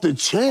was off the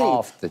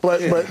chain. But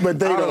they I would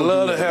don't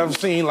love to have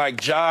seen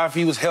like Ja if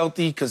he was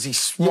healthy, because he's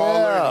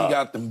smaller. He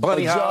got the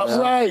bunny hops.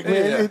 Right,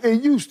 man.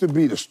 It used to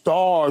be the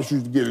stars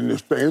used to get in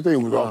this thing.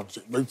 Everything was off the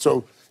chain.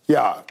 So,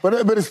 yeah, but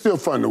it's still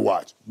fun to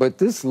watch. But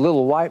this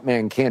little white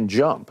man can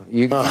jump.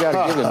 You got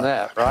to give him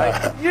that,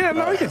 right? Yeah,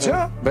 no, he can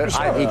jump. But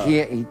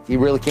he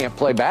really can't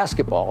play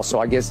basketball, so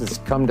I guess it's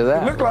come to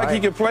that. He looked like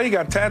he could play. He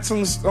got tats on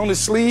his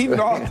sleeve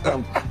and all.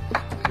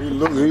 He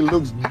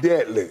looks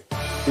deadly.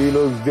 He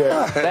looks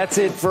deadly. That's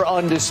it for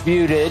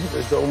Undisputed.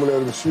 Let's go over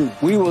there to shoot.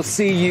 We will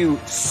see you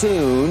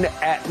soon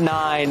at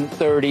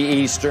 9:30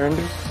 Eastern,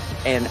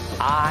 and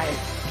I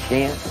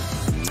can't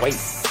wait.